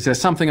Princess. Is there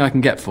something I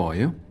can get for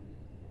you?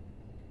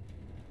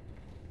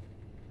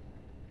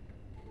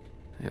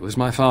 It was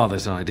my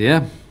father's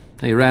idea.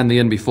 He ran the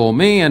inn before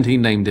me, and he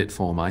named it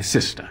for my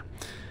sister.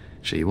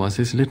 She was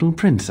his little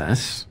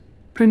princess.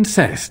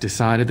 Princess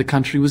decided the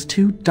country was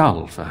too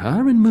dull for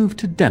her and moved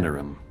to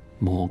Denerim.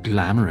 More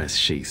glamorous,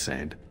 she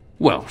said.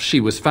 Well, she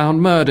was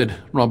found murdered,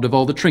 robbed of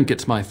all the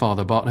trinkets my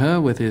father bought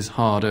her with his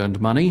hard-earned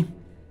money.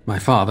 My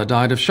father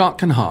died of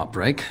shock and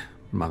heartbreak.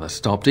 Mother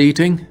stopped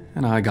eating,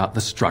 and I got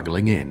the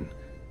struggling in.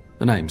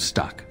 The name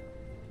stuck.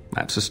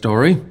 That's the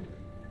story.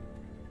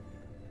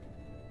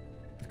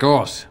 Of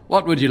course.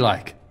 What would you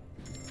like?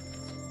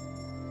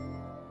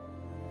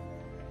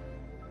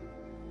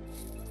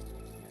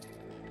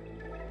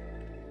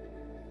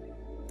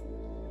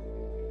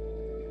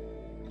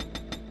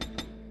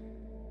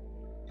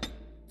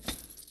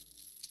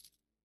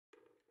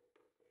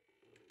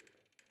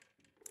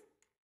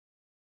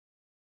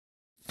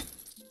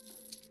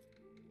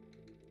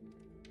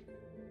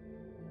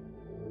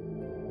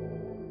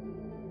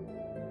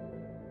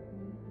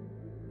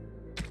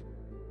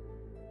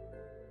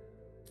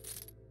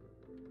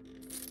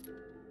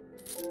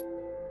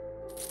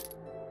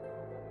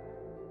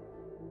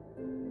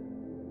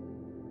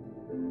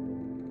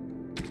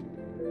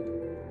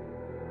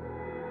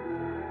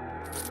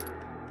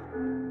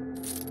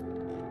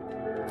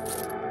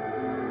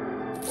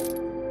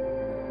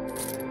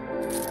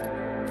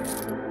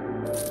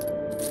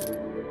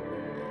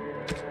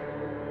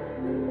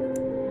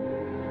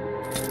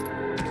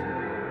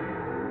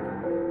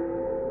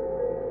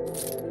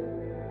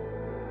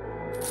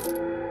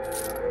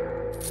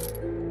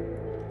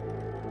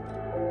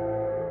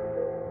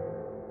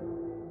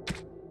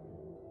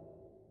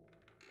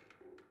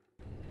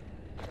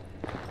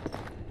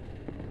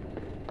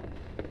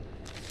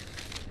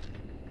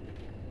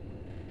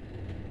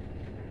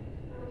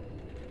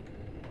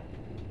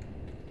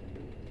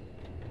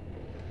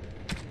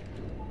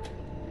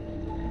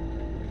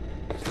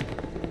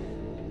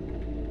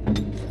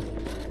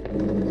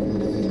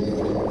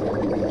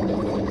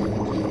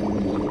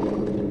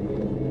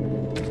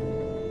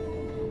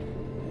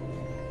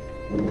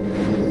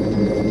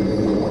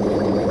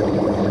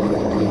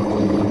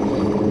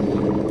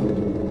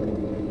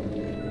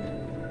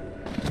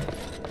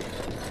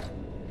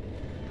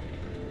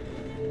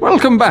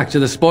 Welcome back to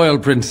the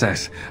Spoiled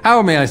Princess.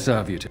 How may I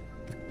serve you?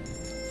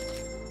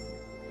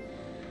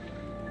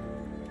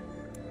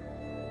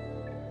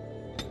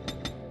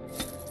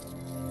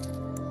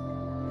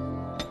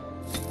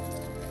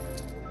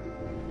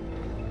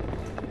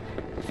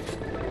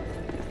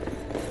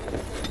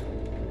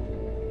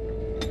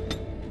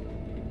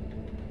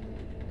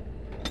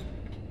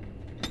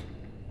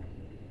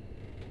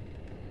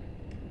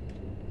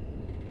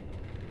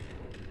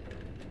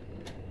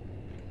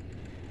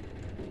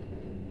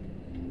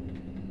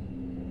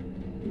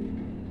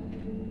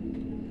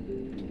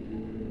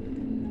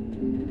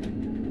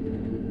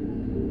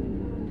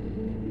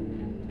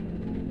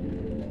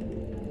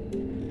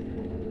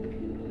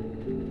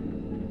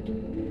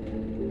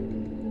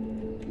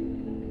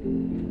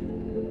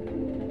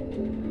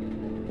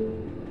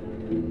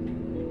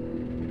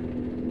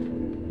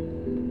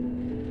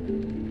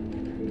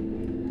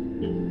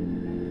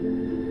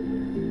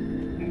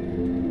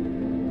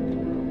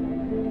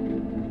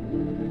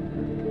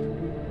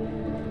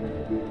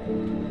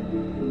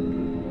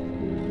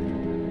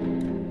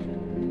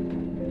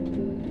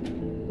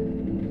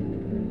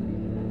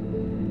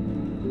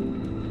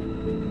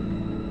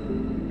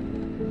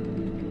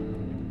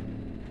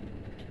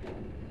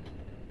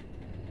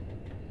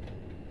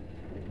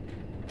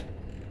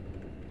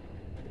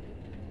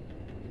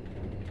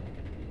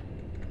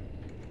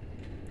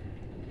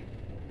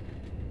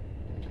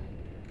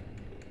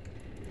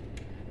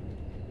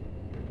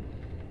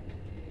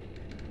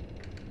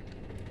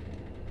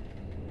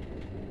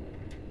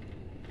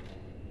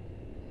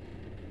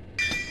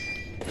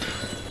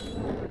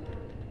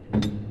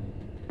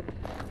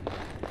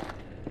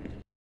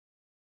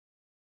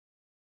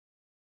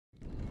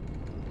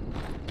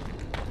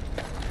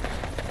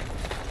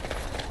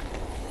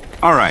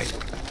 All right.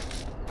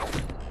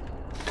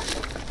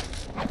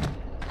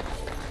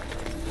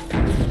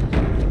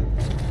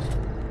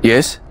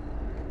 Yes?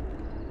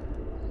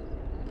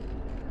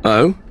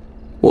 Oh?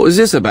 What is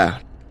this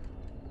about?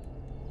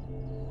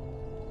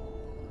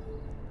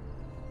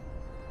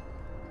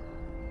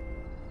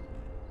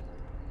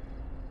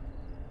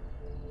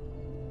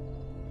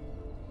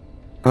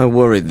 I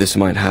worried this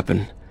might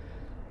happen.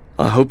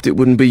 I hoped it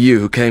wouldn't be you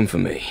who came for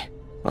me.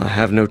 I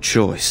have no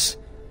choice.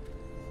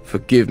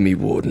 Forgive me,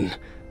 Warden,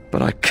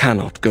 but I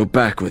cannot go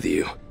back with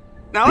you.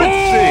 Now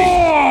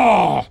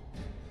let's see!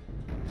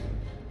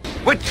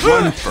 Which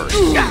one first?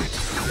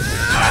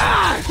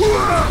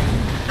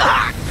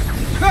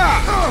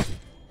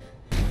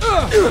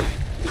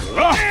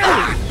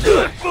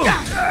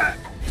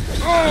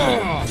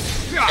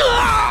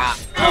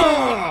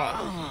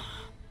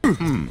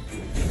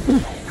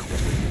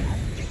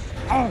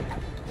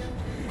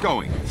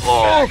 Going.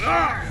 Oh,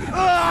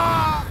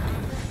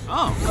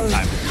 time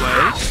to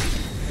play.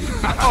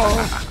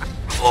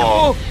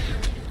 Oh.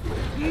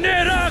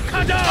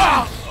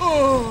 Nerakada!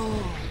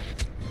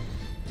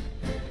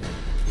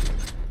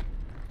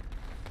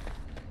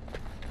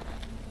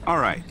 All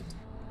right.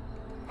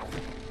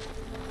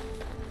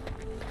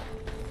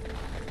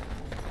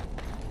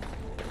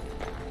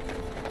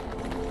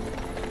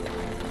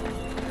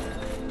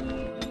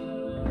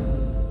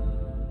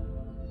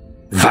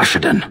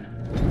 Vashaden.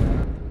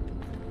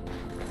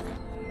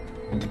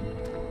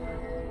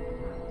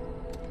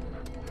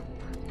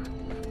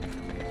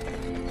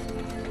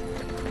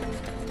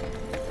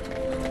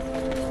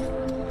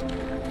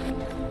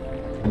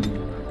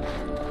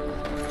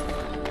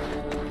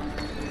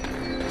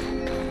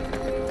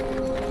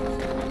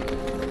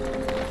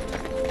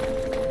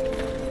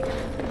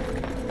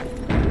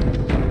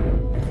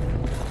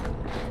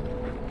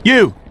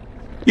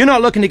 You're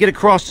not looking to get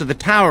across to the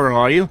tower,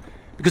 are you?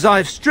 Because I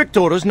have strict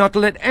orders not to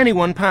let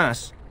anyone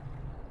pass.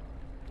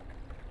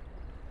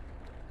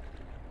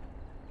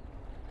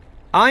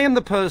 I am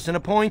the person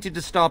appointed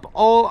to stop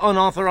all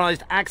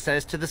unauthorized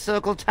access to the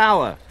Circle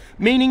Tower.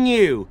 Meaning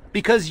you,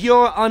 because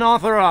you're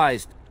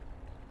unauthorized.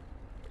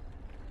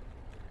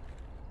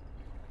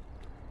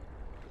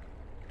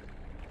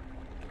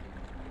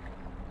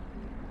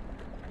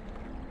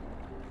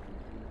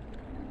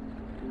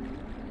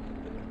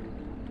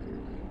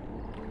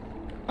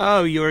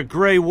 Oh, you're a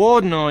Grey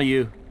Warden, are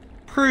you?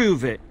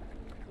 Prove it.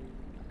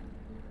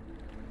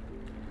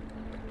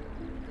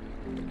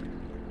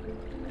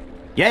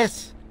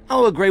 Yes?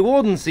 Oh, a Grey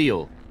Warden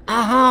seal.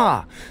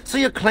 Aha! So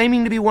you're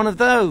claiming to be one of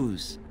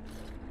those.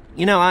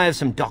 You know, I have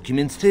some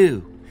documents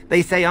too.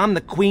 They say I'm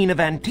the Queen of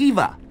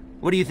Antiva.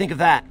 What do you think of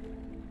that?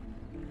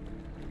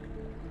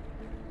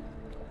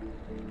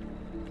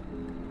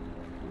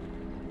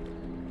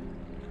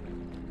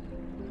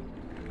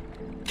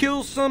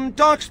 Kill some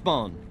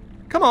Darkspawn.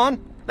 Come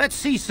on. Let's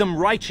see some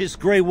righteous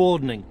Grey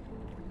Wardening.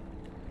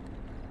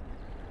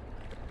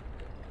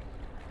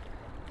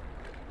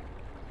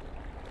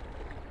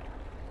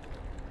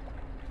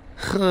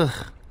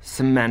 Ugh,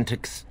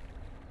 semantics.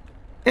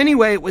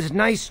 Anyway, it was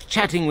nice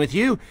chatting with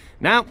you.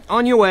 Now,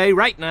 on your way,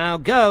 right now,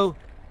 go.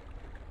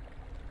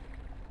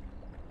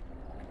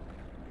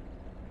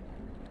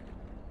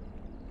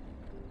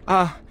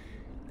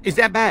 Is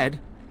that bad?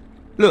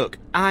 Look,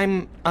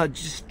 I'm,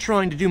 just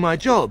trying to do my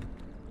job.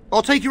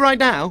 I'll take you right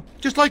now,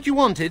 just like you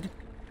wanted.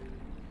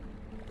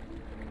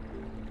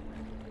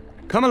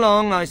 Come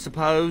along, I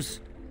suppose.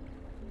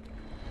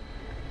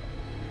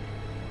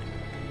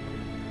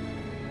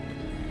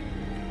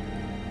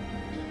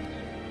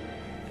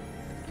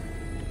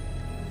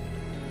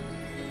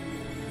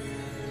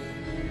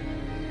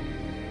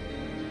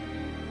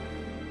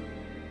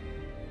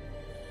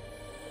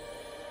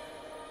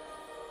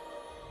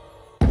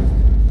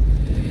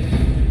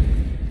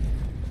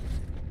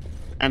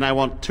 And I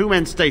want 2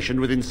 men stationed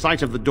within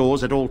sight of the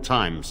doors at all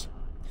times.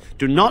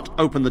 Do not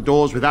open the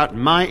doors without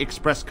my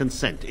express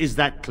consent. Is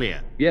that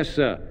clear? Yes,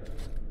 sir.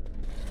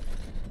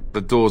 The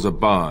doors are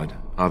barred.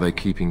 Are they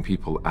keeping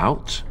people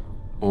out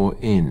or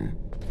in?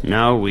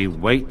 Now we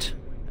wait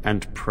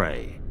and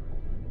pray.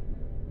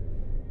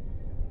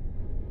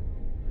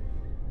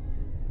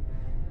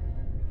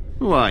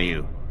 Who are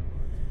you?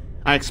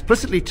 I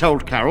explicitly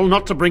told Carol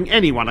not to bring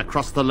anyone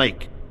across the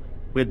lake.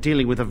 We're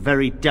dealing with a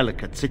very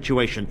delicate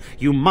situation.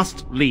 You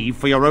must leave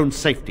for your own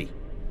safety.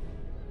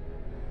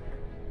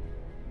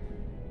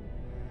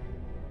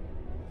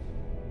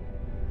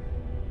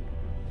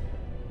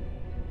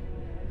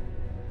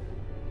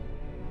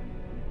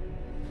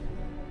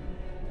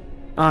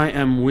 I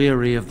am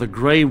weary of the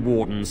Grey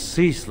Wardens'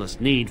 ceaseless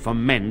need for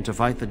men to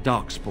fight the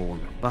Darkspawn,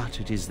 but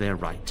it is their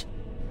right.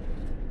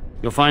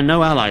 You'll find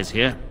no allies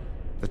here.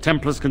 The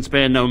Templars can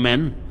spare no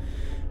men,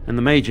 and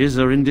the mages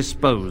are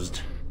indisposed.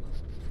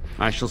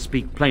 I shall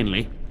speak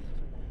plainly.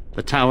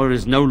 The tower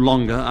is no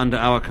longer under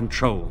our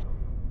control.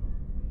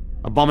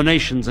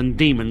 Abominations and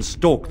demons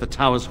stalk the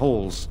tower's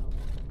halls.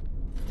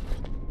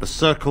 The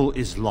circle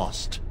is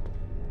lost.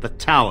 The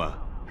tower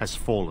has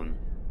fallen.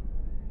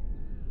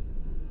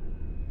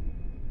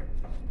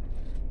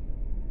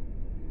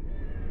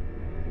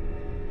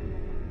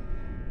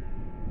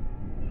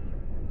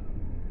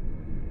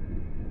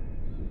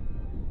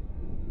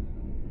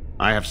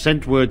 I have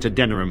sent word to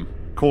Denerim,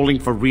 calling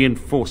for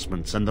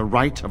reinforcements and the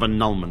right of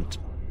annulment.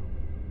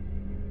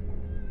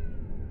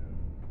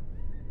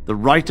 The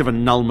right of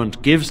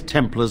annulment gives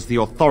Templars the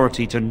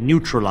authority to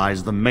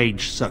neutralize the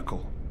mage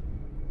circle.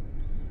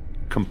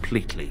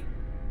 Completely.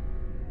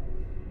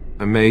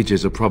 The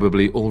mages are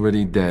probably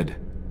already dead.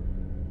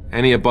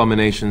 Any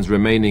abominations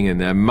remaining in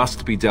there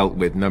must be dealt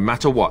with, no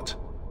matter what.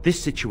 This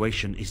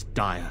situation is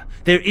dire.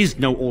 There is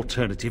no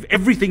alternative.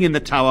 Everything in the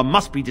tower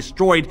must be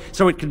destroyed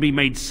so it can be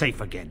made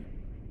safe again.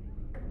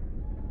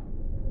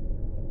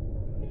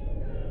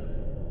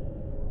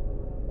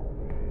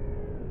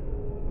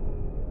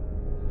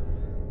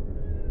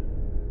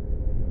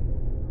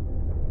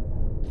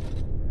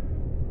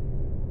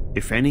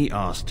 If any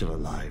are still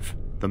alive,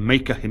 the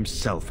Maker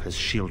himself has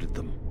shielded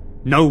them.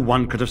 No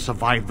one could have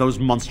survived those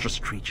monstrous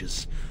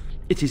creatures.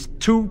 It is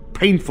too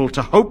painful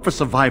to hope for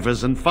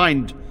survivors and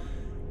find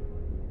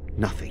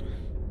nothing.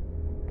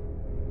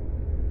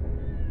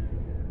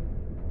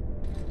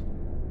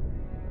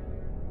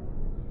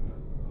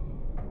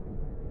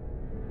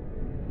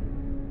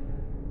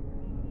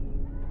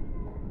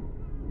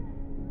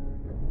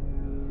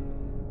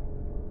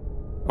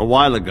 A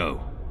while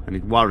ago, and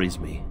it worries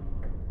me.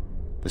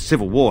 The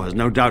Civil War has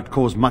no doubt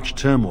caused much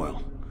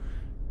turmoil.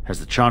 Has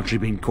the Chantry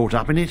been caught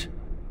up in it?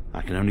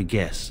 I can only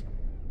guess.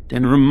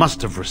 Denerim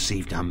must have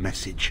received our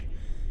message.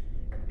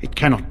 It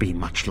cannot be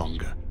much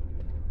longer.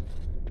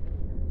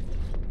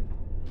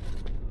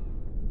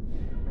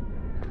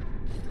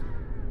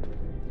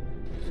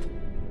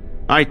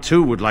 I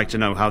too would like to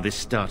know how this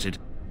started.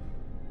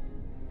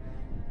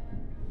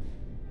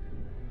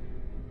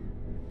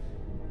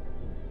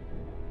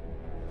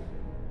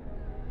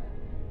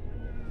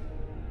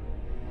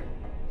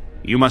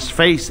 You must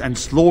face and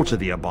slaughter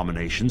the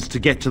abominations to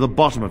get to the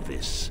bottom of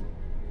this.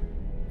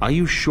 Are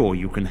you sure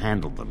you can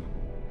handle them?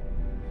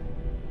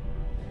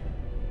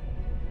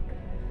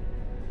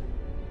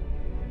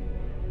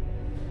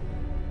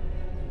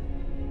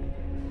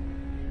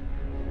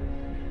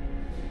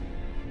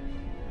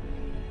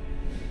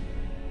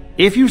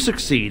 If you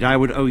succeed, I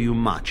would owe you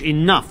much,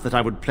 enough that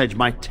I would pledge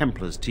my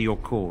Templars to your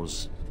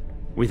cause.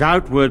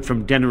 Without word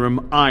from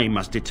Denerim, I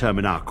must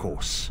determine our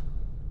course.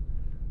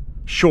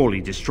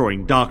 Surely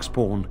destroying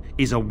Darkspawn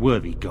is a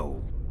worthy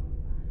goal.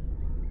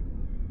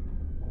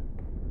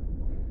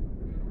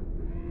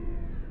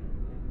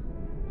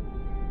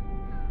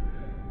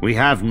 We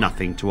have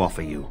nothing to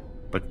offer you,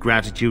 but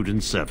gratitude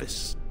and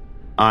service.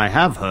 I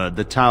have heard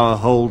the tower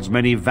holds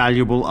many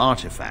valuable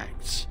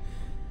artifacts.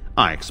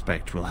 I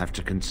expect we'll have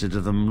to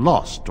consider them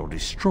lost or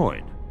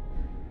destroyed.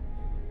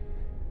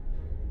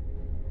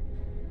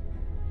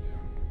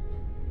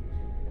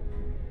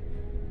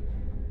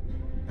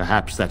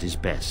 Perhaps that is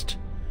best.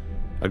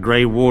 A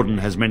Grey Warden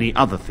has many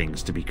other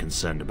things to be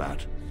concerned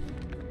about.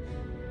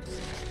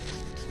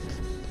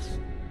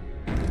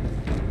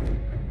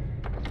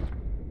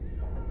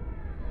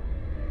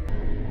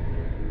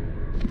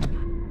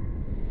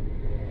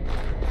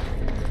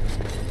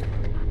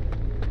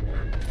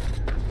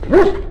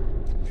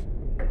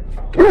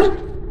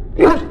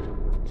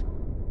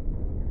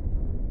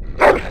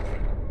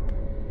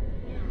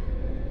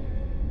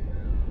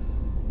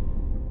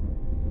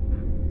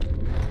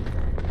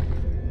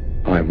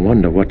 I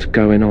wonder what's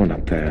going on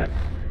up there.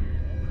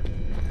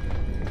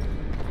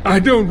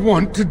 I don't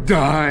want to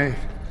die.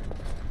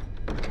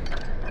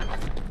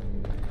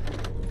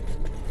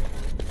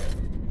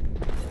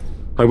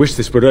 I wish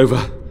this were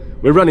over.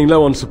 We're running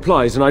low on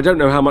supplies, and I don't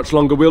know how much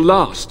longer we'll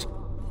last.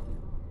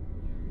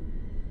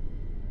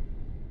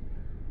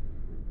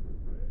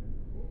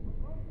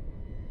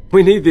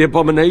 We need the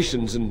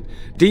abominations and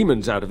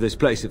demons out of this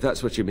place, if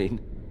that's what you mean.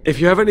 If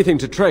you have anything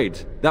to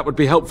trade, that would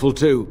be helpful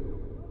too.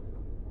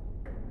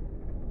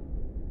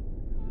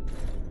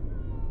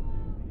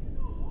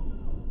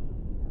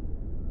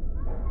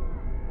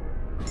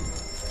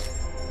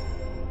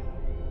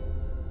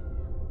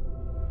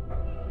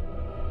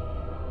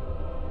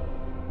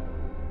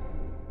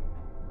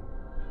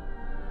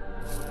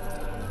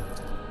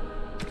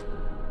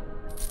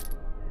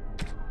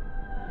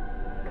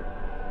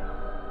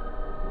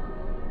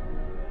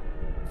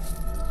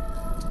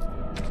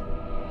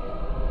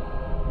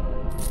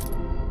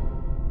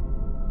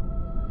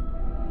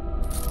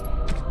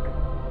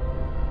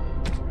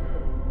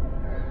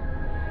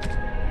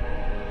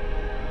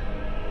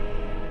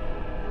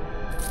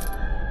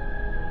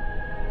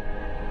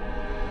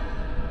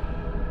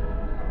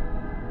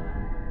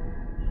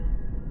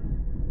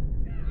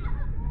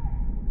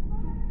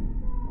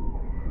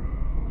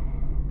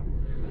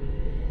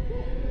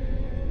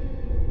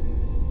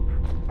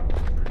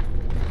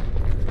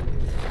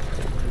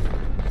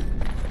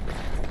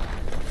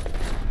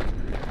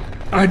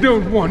 I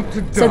don't want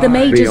to die. So the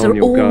mages are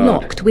all guard.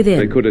 locked within.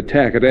 They could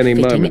attack at any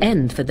Fitting moment.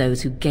 end for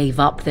those who gave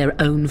up their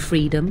own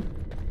freedom.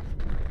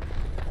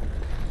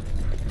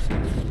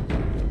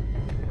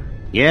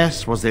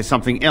 Yes, was there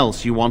something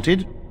else you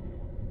wanted?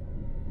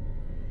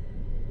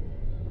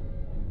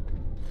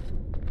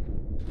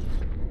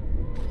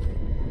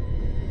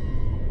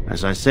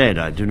 As I said,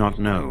 I do not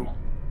know.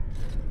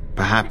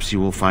 Perhaps you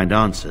will find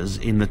answers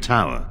in the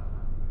tower.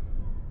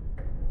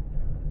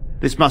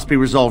 This must be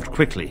resolved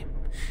quickly.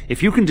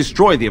 If you can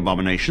destroy the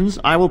abominations,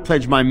 I will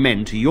pledge my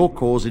men to your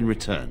cause in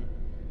return.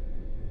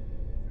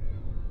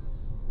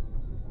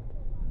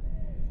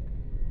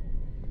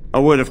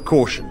 A word of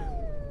caution.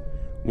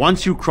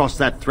 Once you cross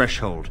that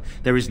threshold,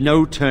 there is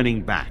no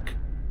turning back.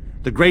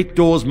 The great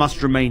doors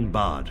must remain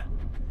barred.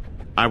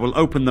 I will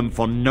open them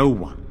for no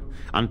one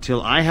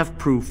until I have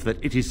proof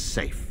that it is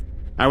safe.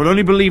 I will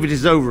only believe it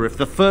is over if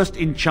the first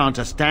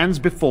enchanter stands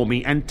before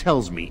me and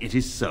tells me it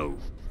is so.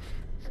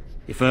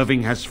 If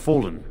Irving has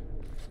fallen,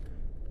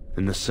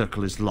 then the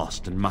circle is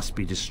lost and must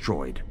be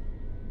destroyed.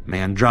 May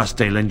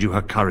Andraste lend you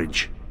her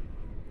courage,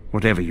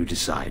 whatever you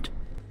decide.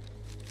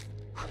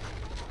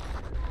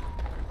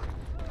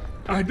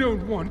 I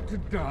don't want to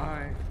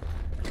die.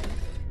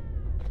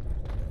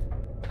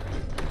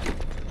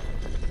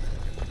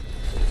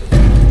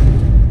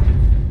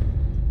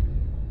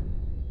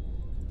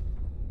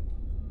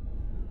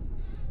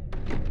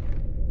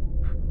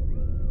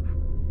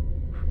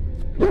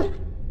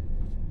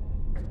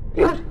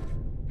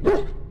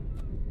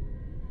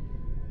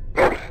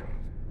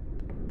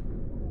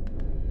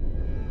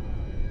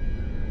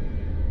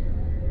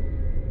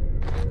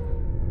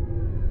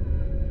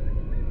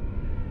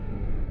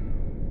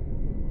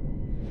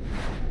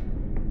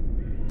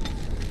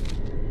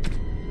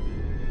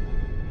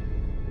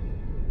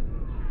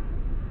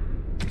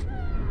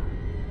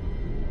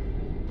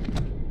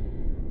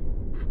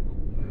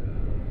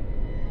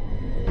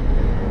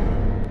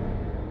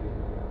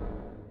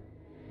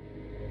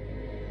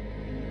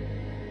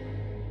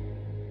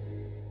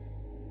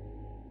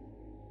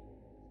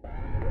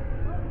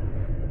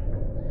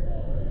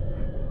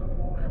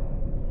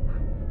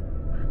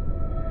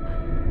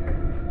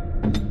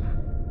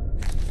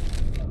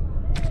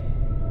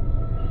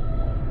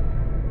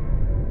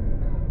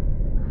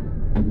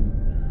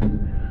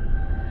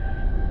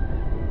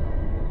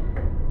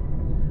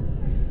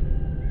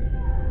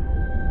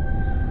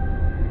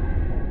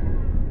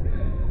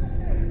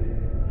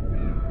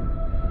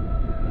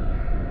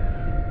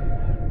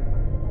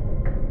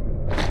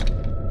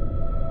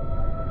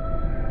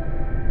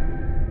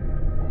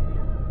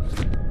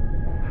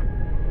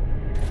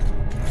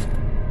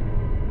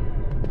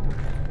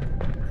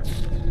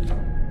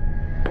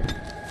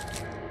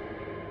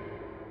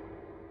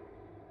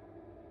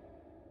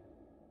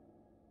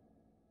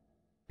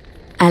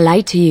 I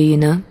lied to you, you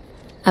know,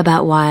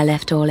 about why I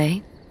left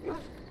Orlais.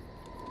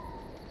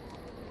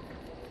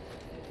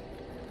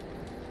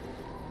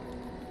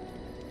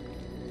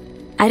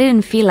 I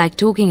didn't feel like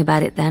talking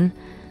about it then,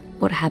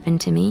 what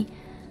happened to me.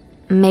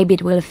 Maybe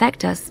it will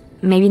affect us,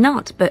 maybe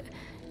not, but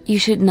you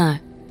should know.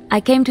 I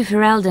came to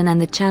Ferelden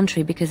and the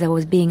Chantry because I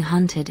was being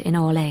hunted in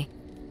Orlais.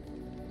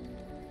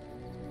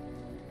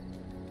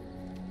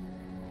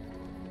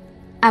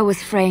 I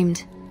was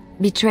framed,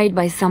 betrayed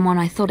by someone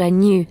I thought I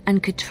knew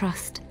and could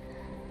trust.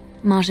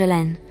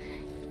 Marjolaine.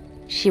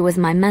 She was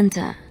my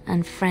mentor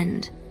and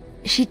friend.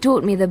 She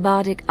taught me the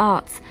bardic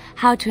arts,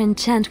 how to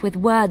enchant with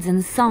words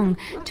and song,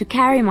 to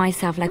carry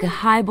myself like a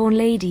highborn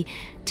lady,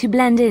 to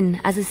blend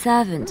in as a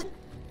servant.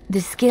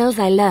 The skills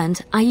I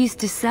learned, I used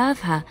to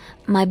serve her,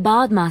 my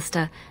bard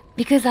master,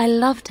 because I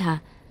loved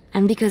her.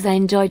 and because I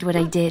enjoyed what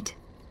I did.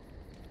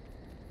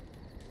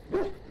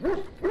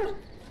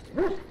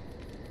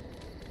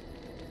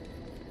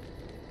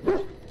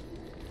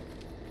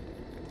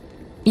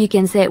 You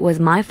can say it was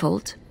my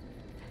fault.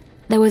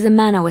 There was a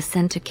man I was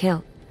sent to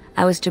kill.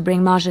 I was to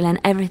bring Marjolaine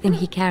everything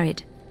he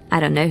carried. I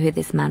don't know who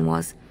this man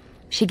was.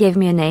 She gave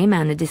me a name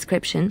and a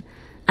description,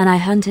 and I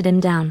hunted him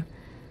down.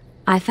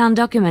 I found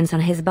documents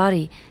on his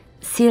body,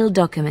 sealed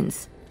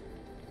documents.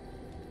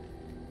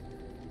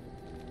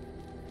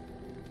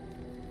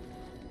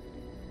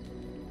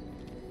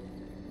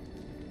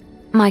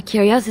 My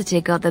curiosity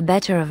got the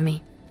better of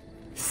me.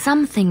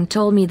 Something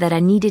told me that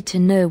I needed to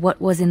know what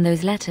was in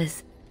those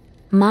letters.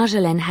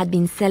 Marjolaine had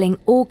been selling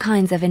all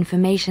kinds of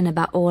information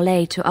about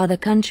Orlais to other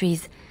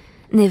countries,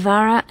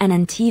 Nevara and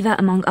Antiva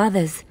among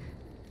others.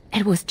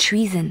 It was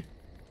treason.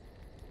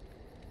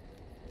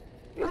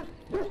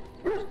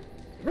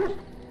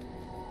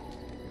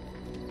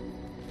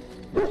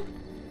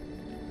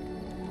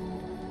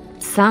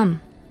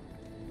 Some.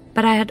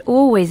 But I had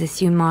always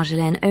assumed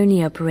Marjolaine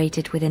only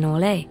operated within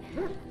Orlais.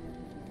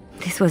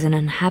 This was an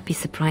unhappy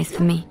surprise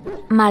for me.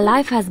 My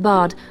life as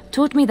Bard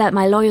taught me that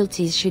my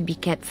loyalties should be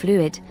kept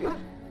fluid.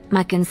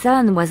 My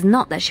concern was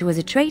not that she was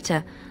a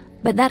traitor,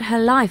 but that her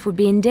life would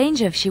be in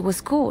danger if she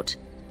was caught.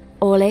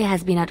 Orlais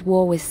has been at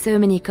war with so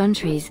many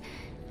countries.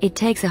 It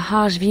takes a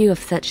harsh view of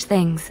such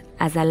things,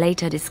 as I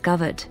later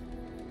discovered.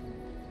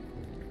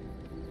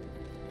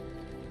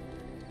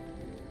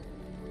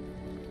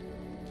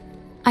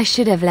 I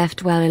should have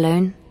left well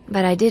alone,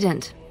 but I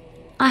didn't.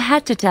 I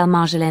had to tell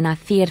Marjolaine I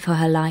feared for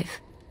her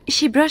life.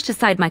 She brushed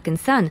aside my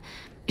concern.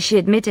 She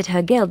admitted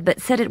her guilt,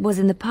 but said it was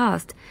in the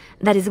past.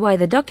 That is why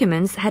the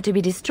documents had to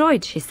be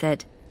destroyed, she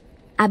said.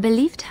 I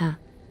believed her.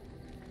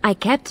 I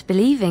kept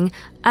believing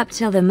up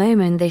till the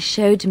moment they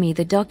showed me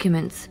the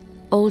documents,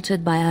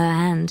 altered by her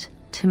hand,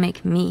 to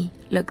make me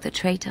look the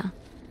traitor.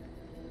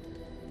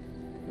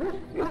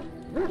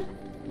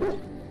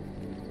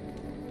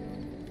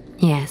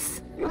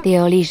 Yes, the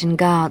Orlesian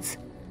guards.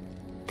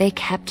 They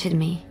captured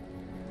me.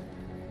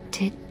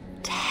 Did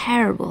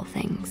terrible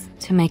things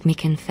to make me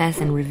confess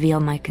and reveal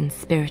my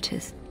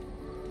conspirators.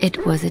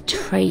 It was a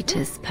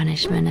traitor's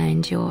punishment I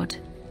endured.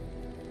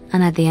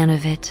 And at the end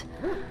of it,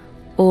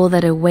 all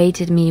that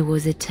awaited me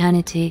was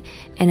eternity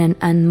in an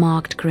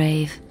unmarked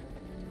grave.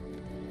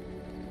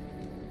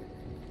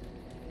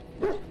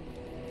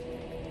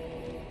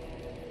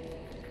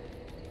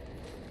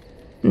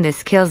 The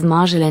skills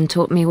Marjolaine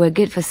taught me were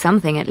good for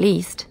something at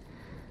least.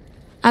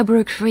 I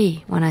broke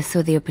free when I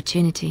saw the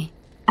opportunity.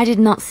 I did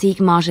not seek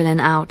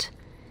Marjolaine out.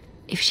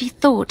 If she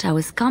thought I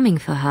was coming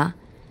for her,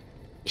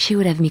 she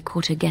would have me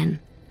caught again.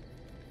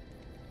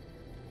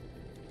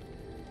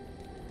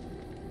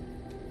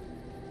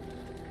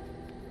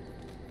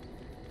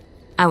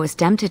 I was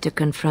tempted to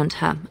confront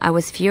her. I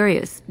was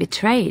furious,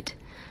 betrayed.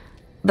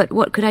 But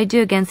what could I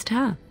do against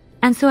her?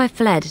 And so I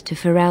fled to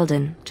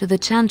Ferelden, to the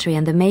Chantry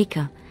and the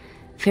Maker.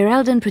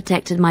 Ferelden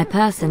protected my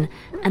person,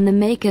 and the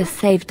Maker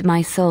saved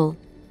my soul.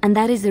 And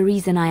that is the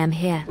reason I am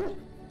here.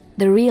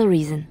 The real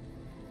reason.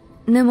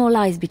 No more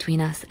lies between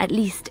us, at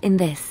least in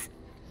this.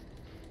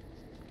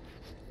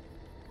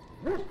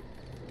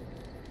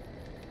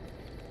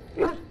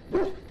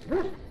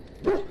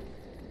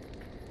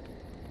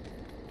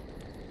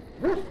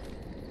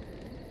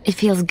 It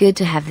feels good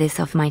to have this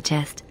off my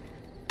chest.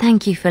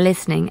 Thank you for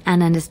listening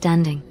and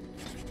understanding.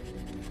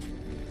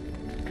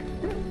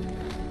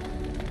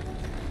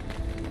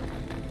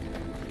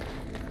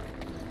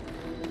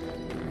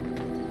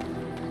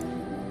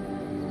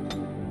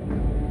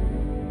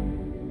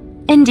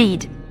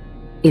 Indeed.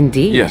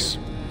 Indeed? Yes.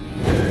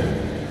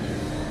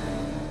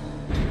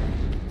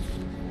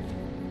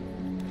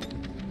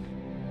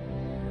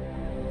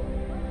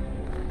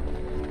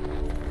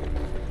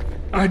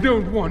 I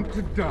don't want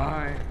to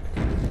die.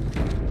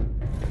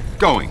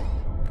 Going.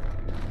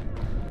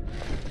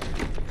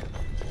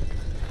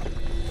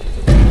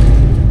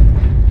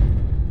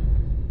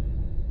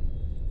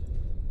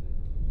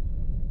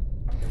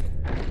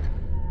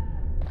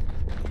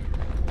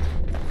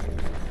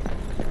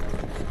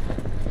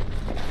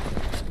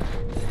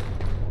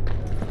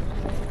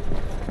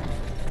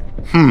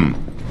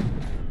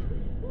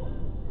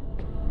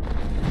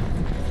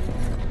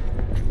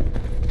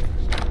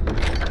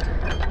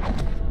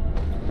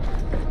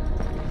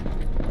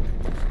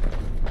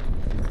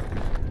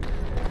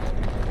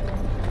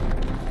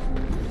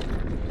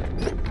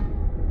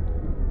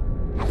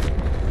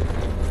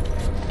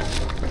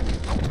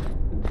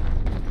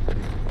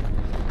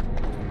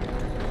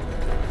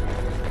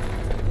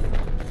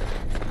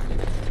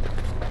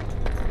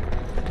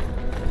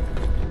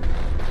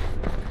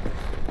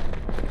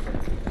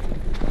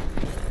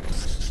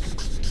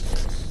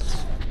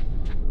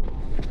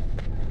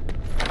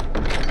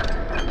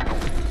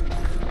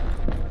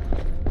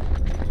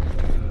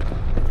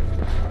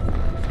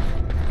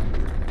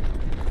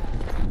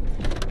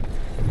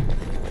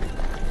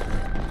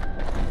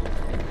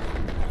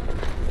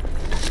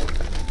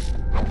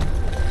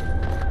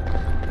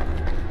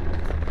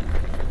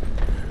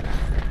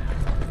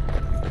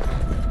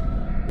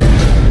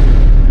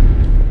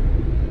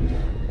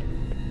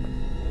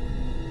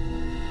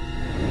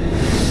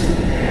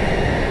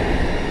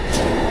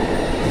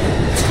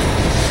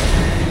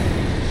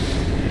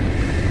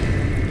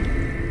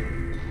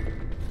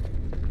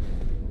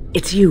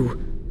 It's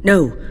you.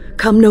 No,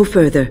 come no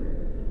further.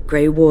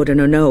 Grey Warden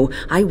or no,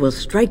 I will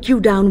strike you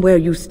down where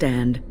you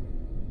stand.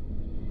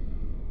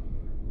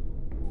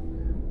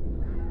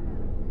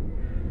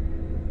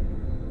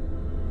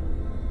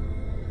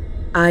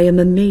 I am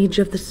a mage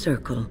of the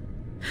Circle.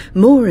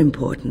 More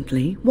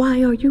importantly,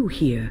 why are you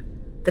here?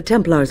 The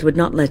Templars would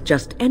not let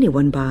just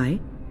anyone by.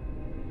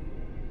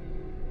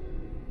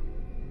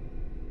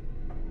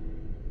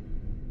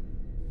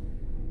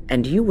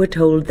 And you were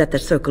told that the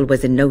Circle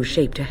was in no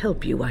shape to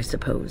help you, I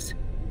suppose.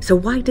 So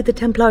why did the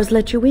Templars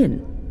let you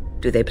in?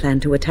 Do they plan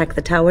to attack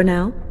the tower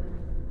now?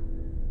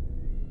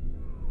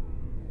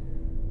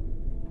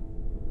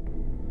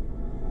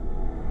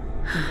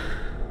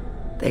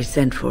 They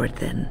sent for it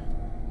then.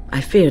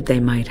 I feared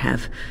they might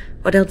have.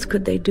 What else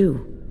could they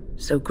do?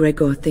 So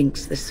Gregor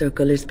thinks the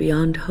Circle is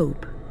beyond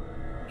hope.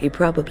 He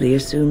probably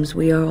assumes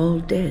we are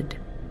all dead.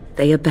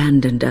 They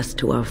abandoned us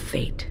to our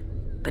fate.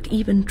 But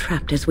even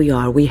trapped as we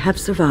are, we have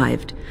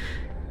survived.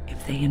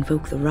 If they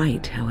invoke the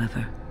right,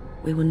 however,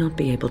 we will not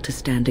be able to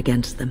stand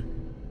against them.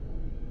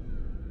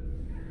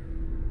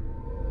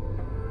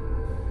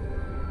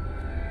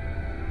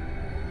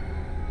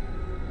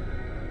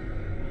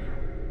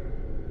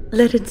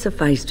 Let it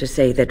suffice to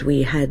say that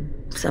we had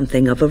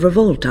something of a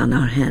revolt on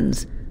our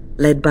hands,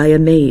 led by a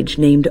mage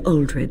named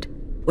Uldred.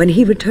 When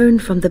he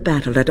returned from the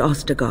battle at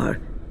Ostagar,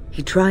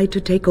 he tried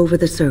to take over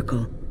the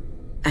Circle.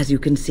 As you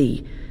can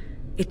see,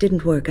 it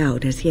didn't work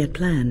out as he had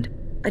planned.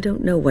 I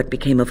don't know what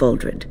became of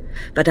Uldred,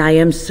 but I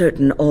am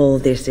certain all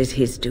this is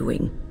his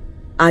doing.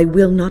 I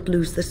will not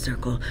lose the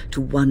Circle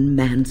to one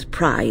man's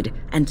pride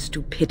and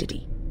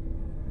stupidity.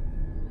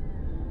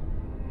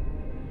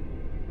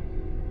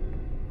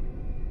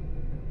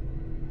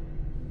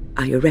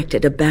 I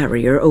erected a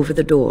barrier over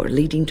the door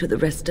leading to the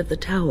rest of the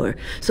tower,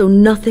 so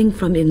nothing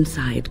from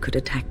inside could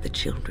attack the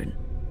children.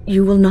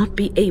 You will not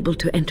be able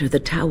to enter the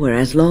tower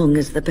as long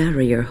as the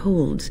barrier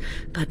holds,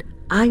 but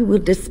I will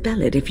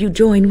dispel it if you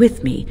join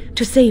with me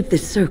to save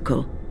this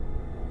Circle.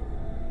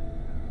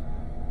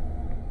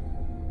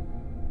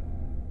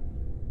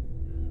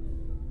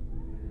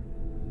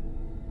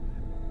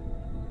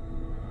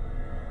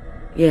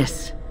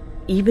 Yes,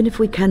 even if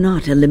we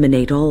cannot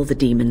eliminate all the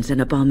demons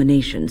and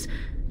abominations,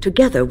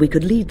 together we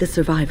could lead the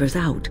survivors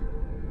out.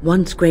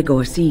 Once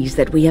Gregor sees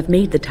that we have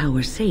made the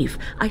tower safe,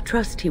 I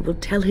trust he will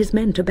tell his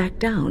men to back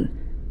down.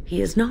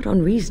 He is not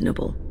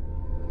unreasonable.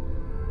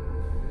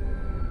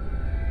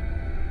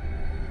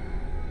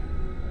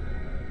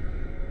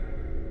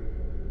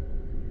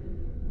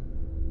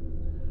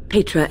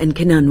 Petra and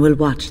Kinan will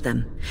watch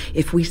them.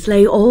 If we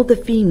slay all the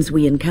fiends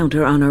we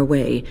encounter on our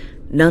way,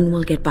 none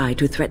will get by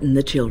to threaten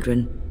the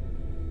children.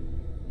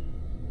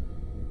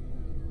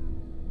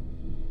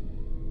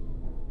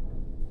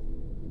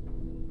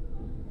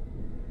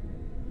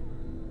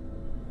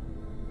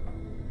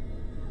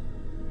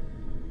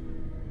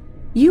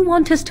 You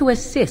want us to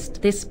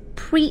assist this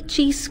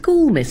preachy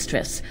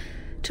schoolmistress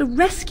to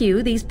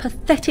rescue these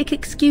pathetic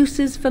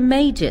excuses for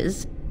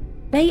mages?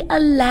 They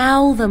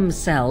allow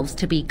themselves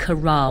to be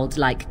corralled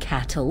like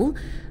cattle,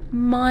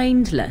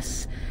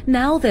 mindless.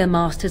 Now their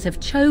masters have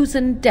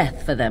chosen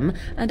death for them,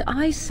 and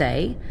I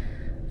say,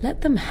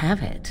 let them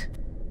have it.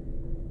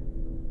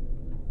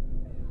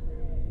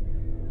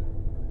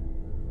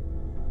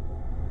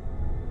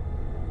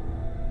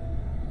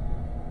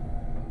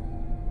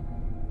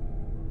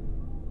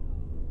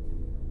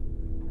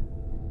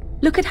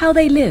 Look at how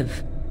they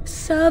live.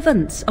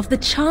 Servants of the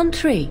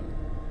Chantry.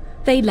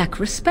 They lack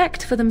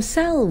respect for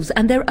themselves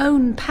and their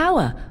own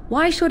power.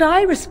 Why should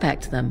I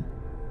respect them?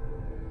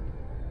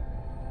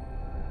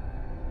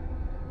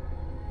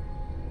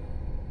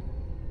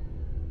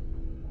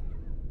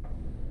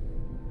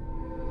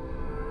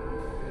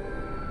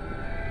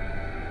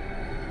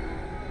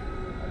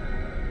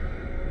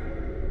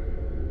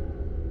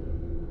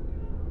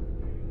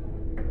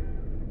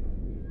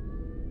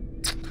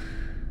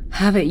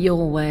 Have it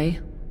your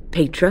way.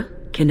 Petra,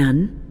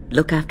 Kinan,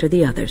 look after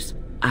the others.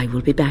 I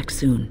will be back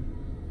soon.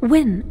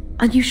 When?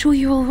 Are you sure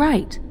you're all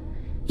right?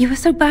 You were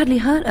so badly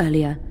hurt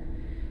earlier.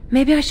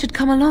 Maybe I should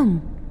come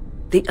along.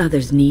 The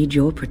others need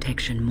your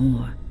protection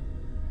more.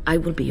 I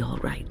will be all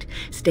right.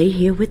 Stay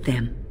here with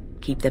them.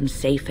 Keep them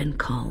safe and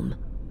calm.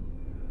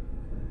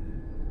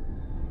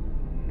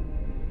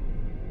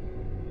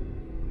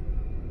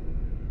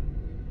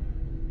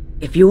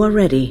 If you are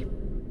ready,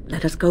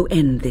 let us go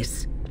end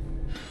this.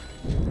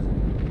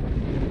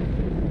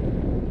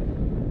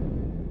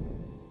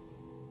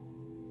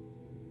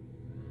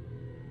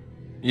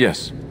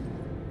 Yes.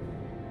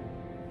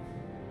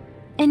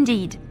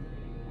 Indeed.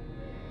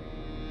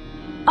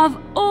 Of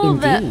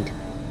all Indeed.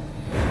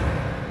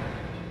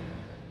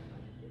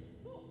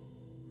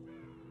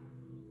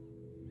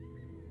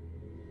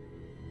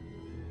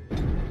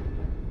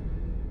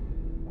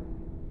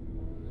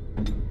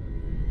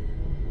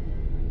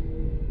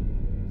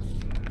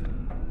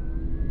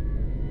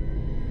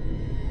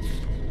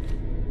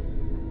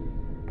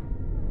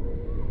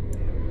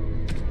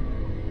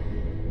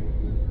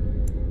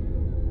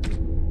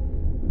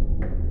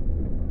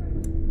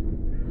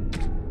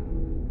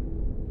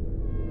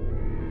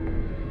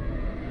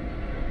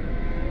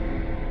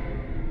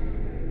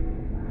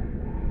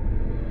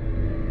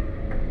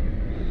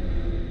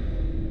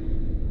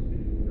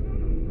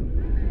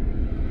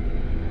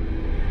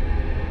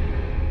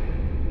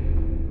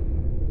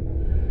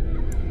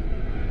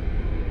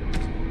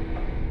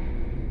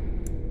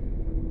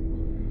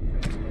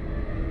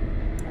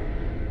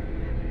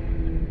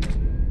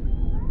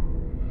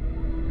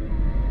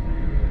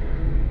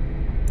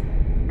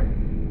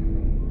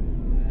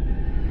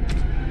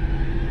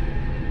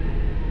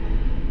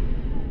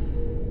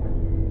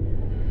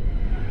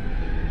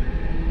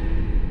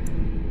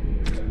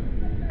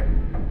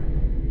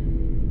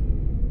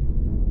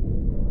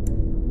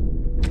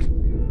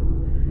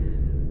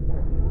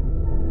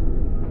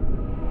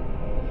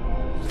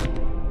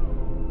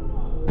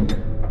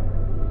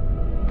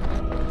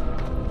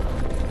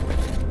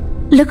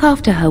 Look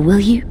after her, will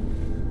you?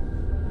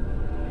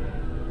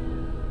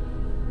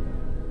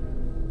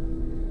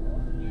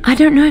 I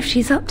don't know if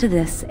she's up to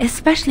this,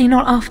 especially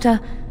not after...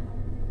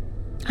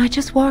 I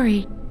just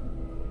worry.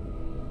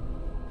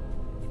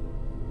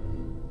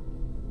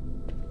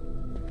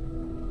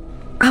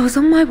 I was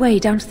on my way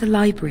down to the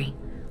library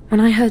when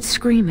I heard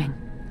screaming,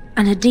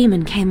 and a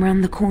demon came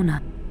around the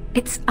corner.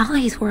 Its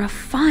eyes were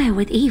afire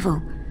with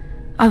evil.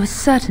 I was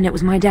certain it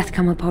was my death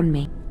come upon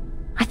me.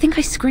 I think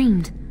I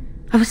screamed.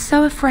 I was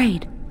so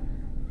afraid.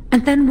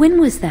 And then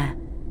Wynne was there,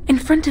 in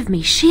front of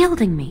me,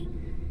 shielding me.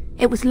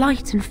 It was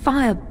light and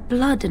fire,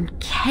 blood and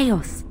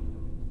chaos.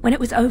 When it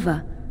was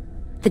over,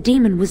 the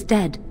demon was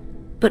dead,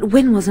 but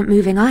Wynne wasn't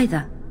moving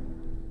either.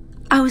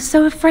 I was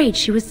so afraid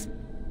she was...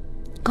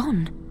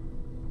 gone.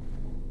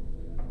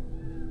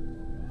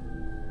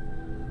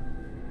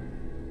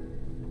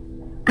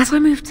 As I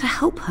moved to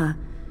help her,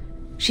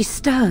 she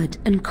stirred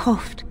and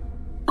coughed.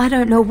 I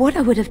don't know what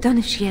I would have done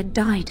if she had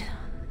died.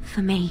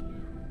 For me.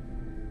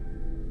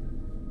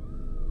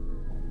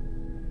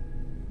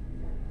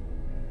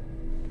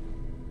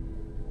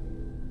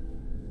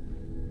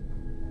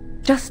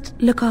 Just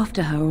look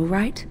after her, all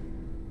right?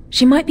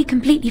 She might be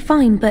completely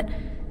fine, but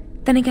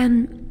then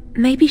again,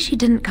 maybe she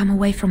didn't come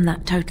away from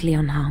that totally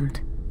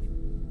unharmed.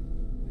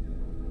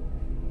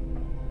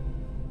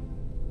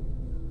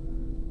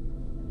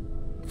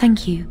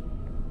 Thank you.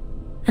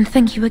 And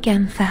thank you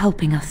again for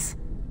helping us.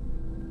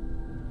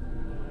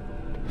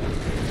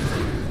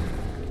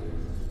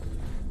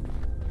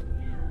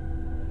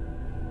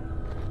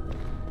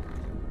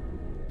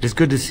 It is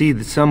good to see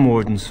that some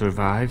wardens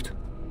survived.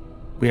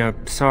 We are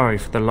sorry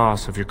for the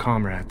loss of your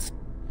comrades.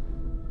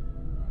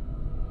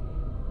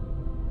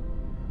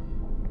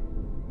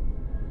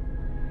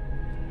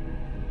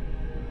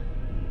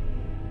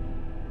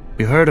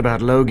 We heard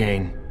about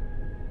Loghain.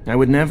 I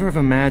would never have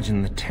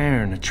imagined the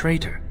Terran a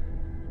traitor.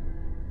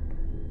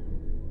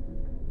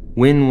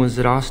 Wynne was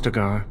at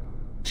Ostagar.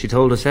 She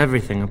told us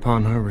everything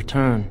upon her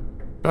return.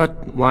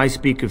 But why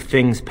speak of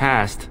things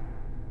past?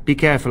 Be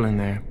careful in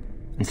there,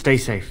 and stay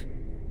safe.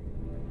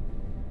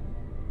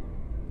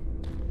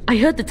 I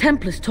heard the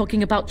Templars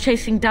talking about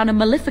chasing down a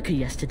Malefica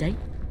yesterday.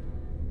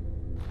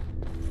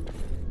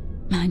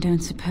 I don't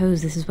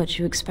suppose this is what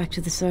you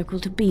expected the Circle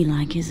to be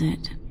like, is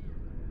it?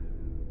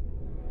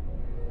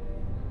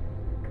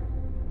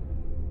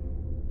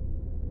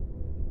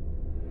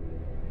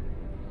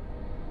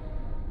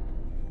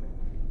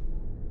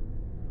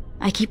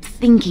 I keep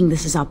thinking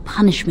this is our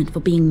punishment for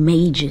being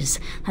mages.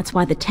 That's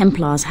why the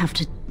Templars have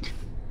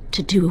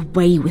to do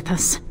away with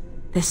us.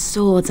 Their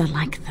swords are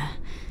like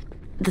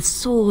the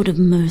sword of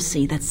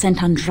mercy that sent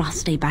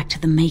Andraste back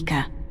to the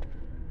Maker.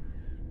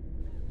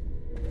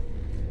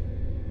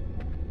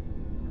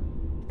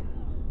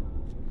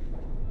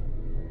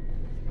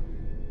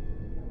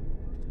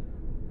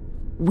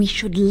 We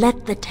should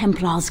let the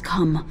Templars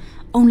come.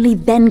 Only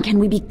then can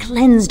we be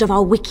cleansed of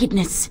our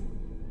wickedness.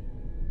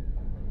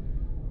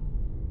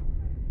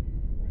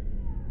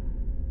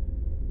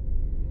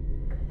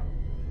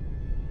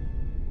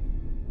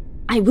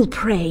 I will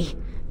pray.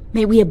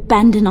 May we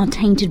abandon our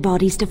tainted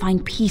bodies to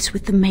find peace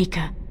with the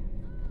Maker.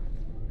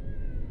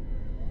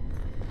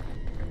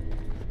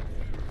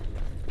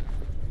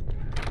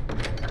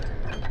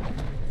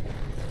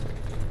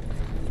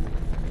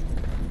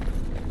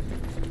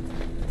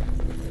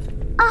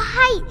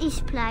 I hate this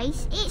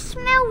place. It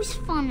smells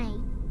funny.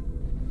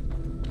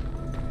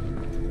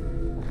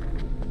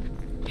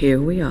 Here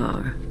we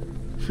are.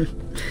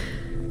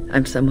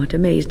 I'm somewhat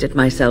amazed at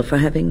myself for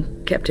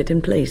having kept it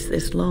in place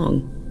this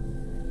long.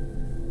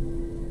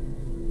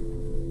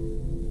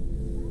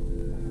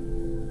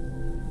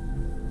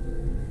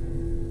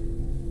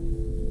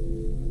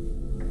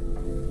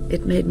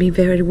 It made me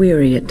very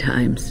weary at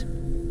times,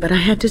 but I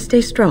had to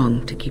stay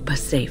strong to keep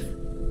us safe.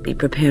 Be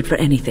prepared for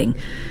anything.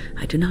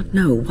 I do not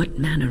know what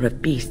manner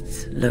of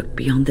beasts lurk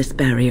beyond this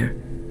barrier.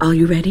 Are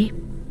you ready?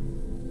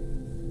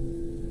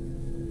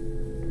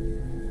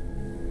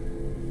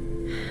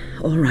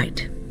 All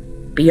right.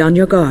 Be on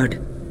your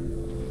guard.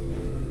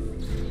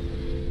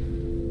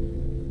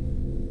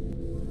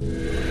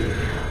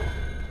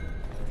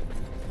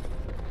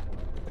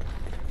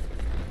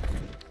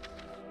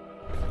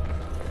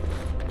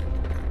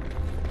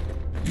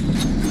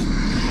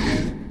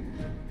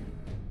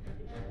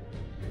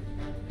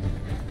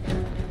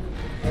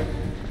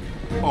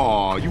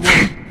 Aw, you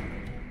won't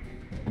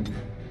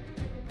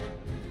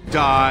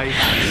die.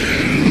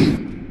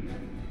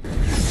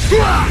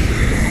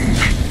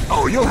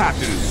 Oh, you'll have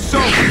to do so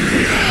much.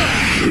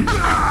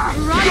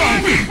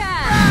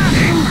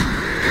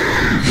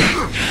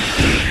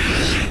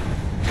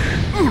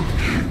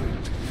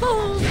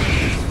 Fools!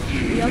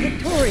 We are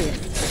victorious.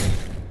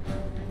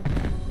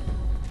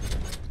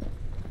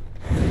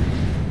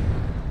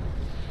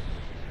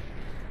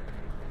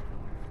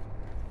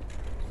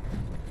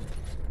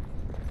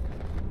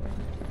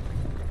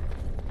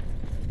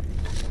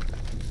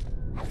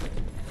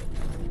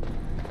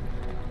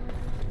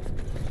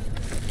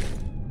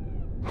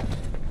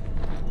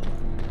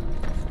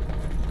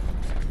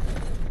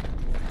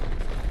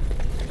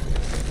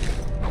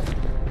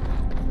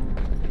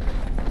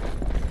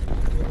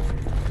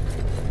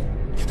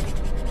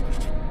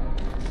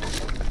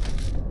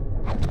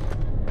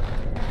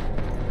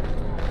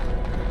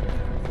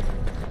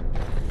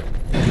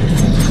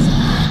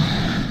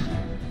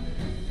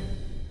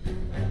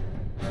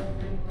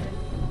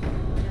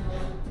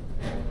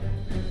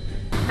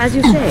 As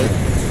you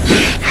say.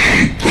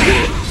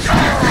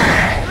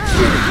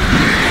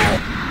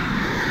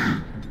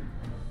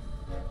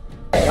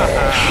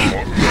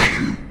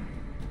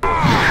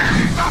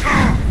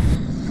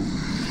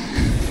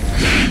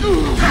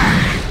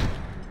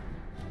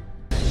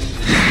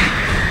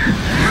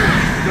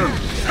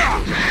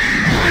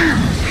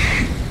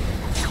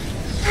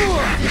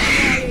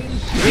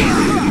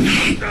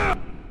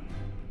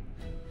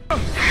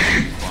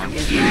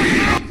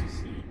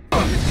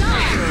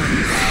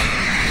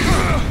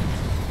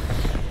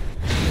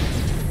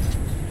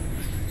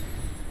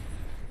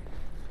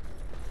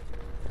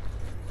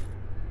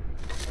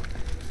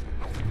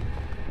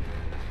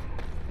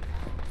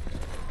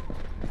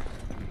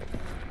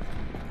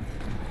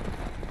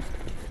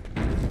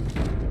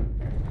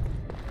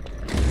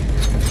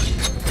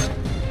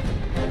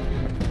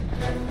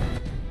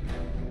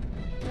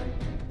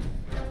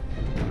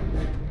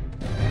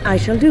 I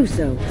shall do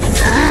so.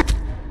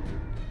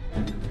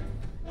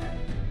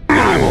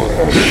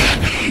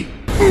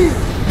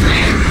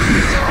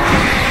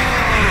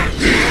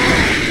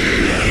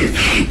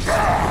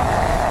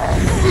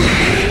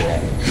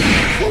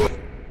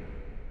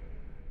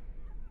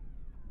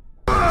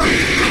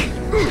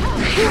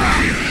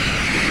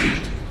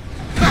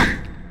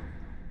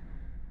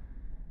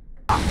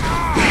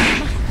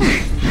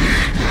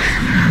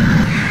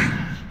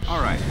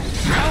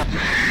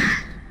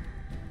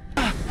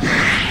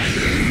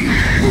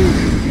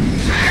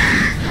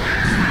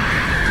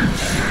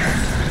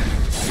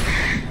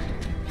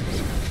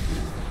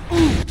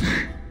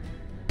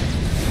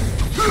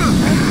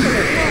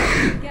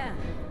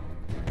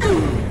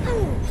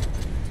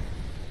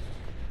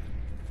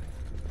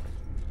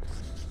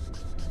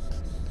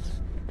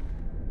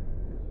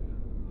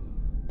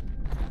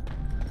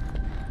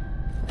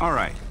 All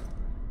right.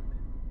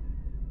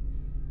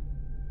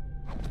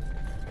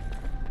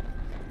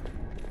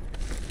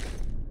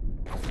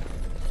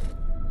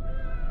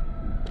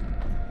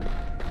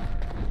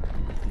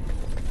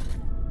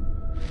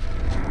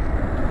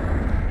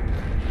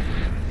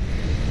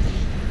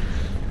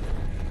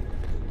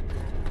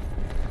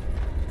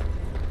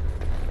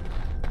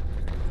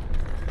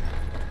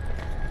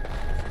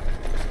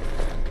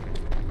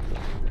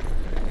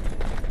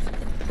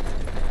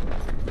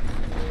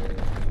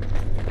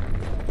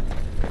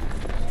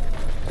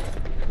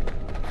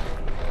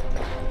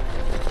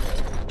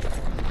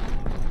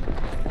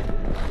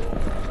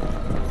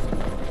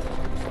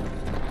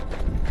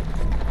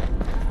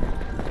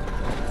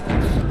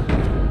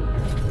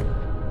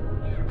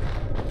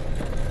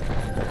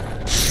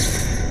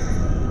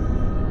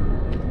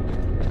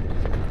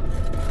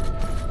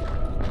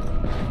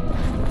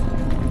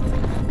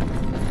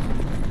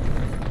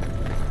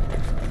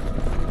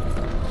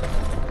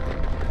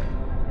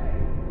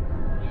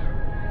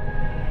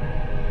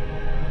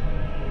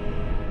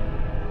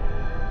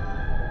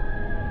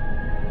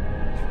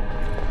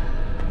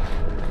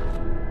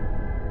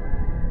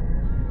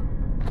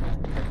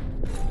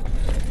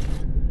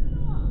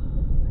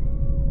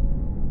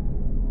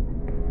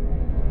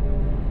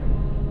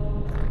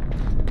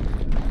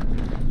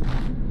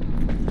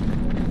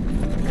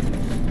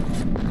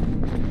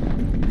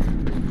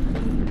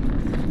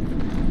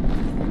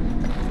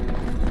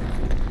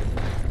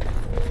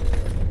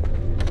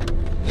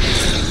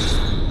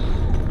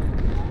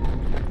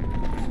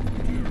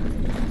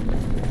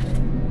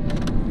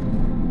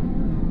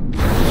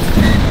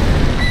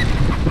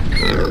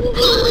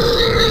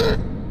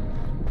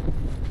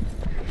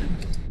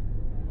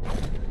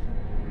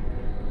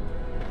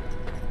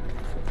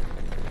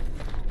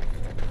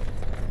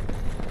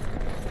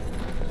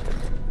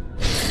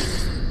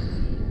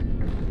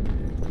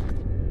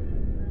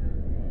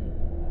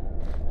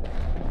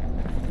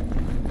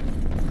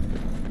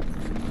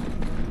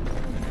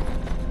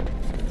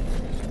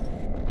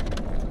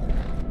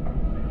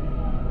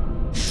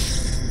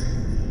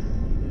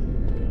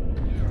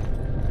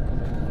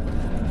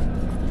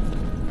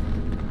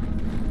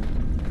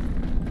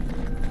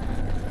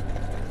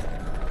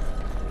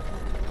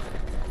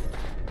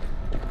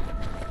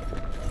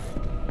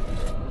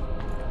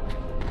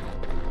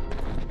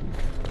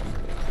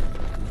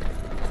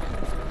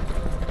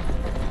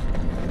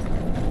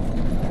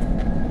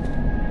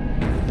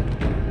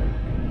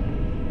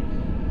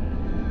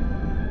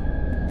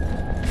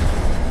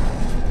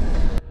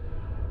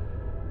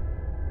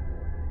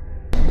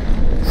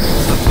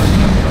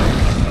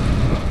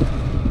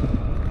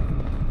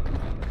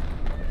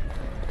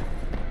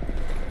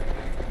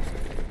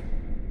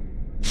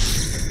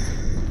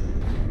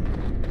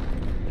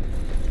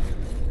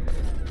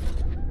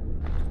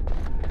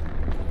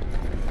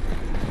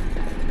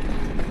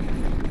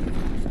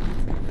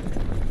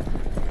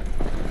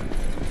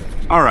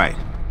 All right.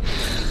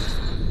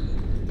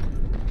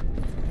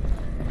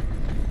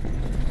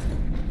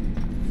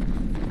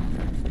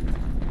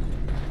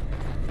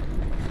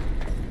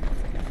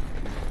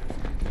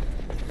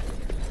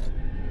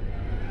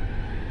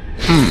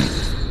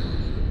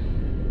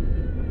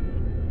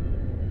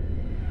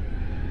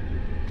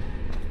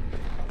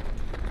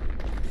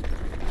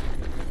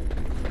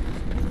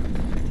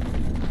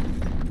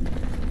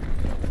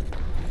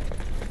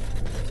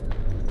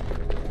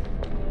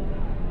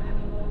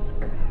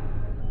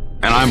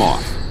 I'm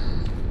off.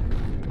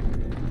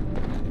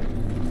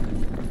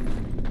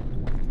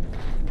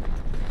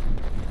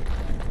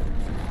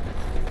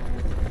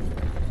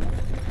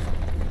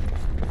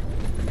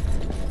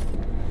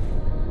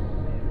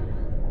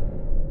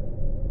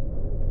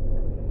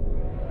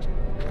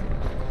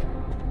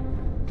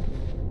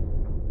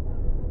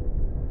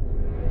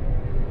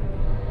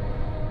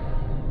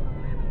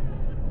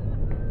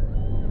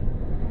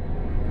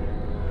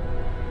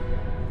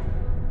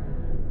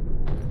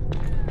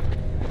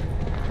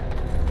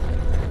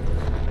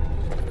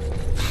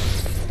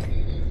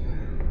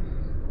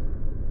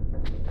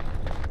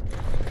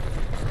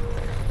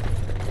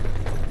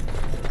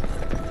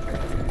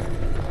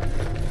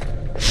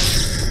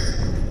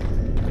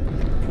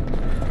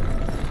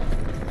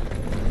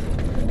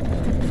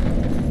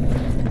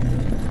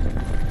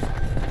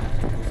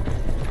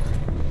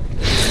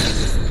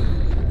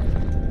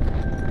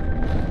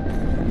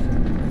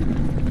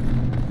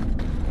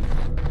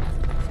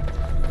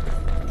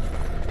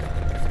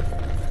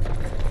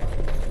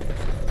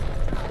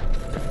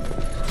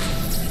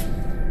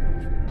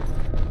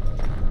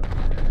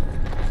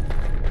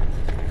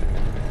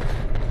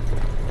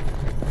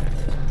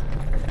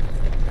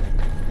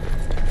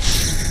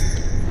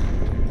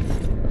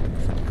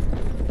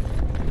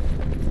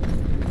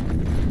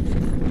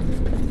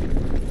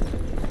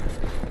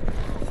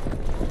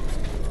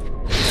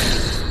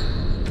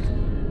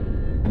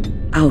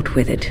 Out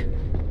with it.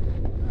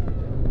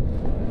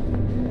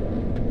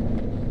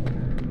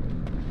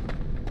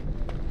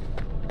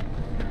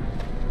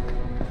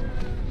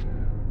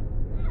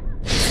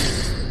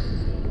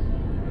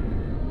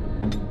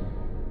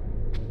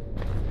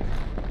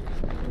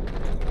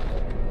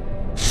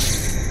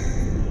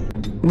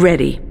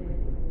 Ready.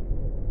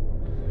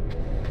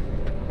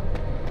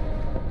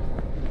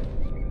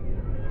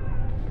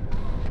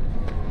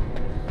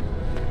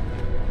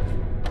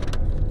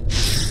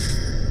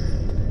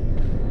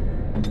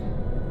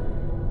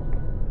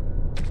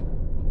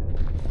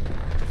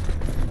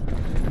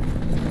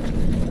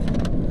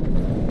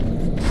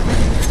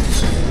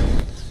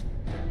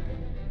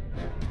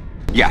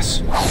 Yes.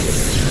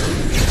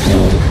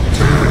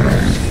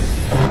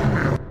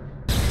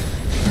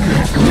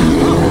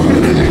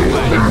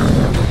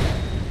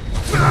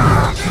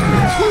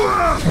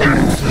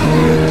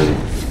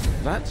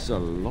 That's a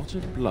lot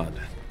of blood.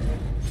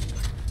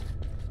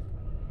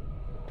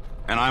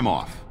 And I'm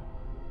off.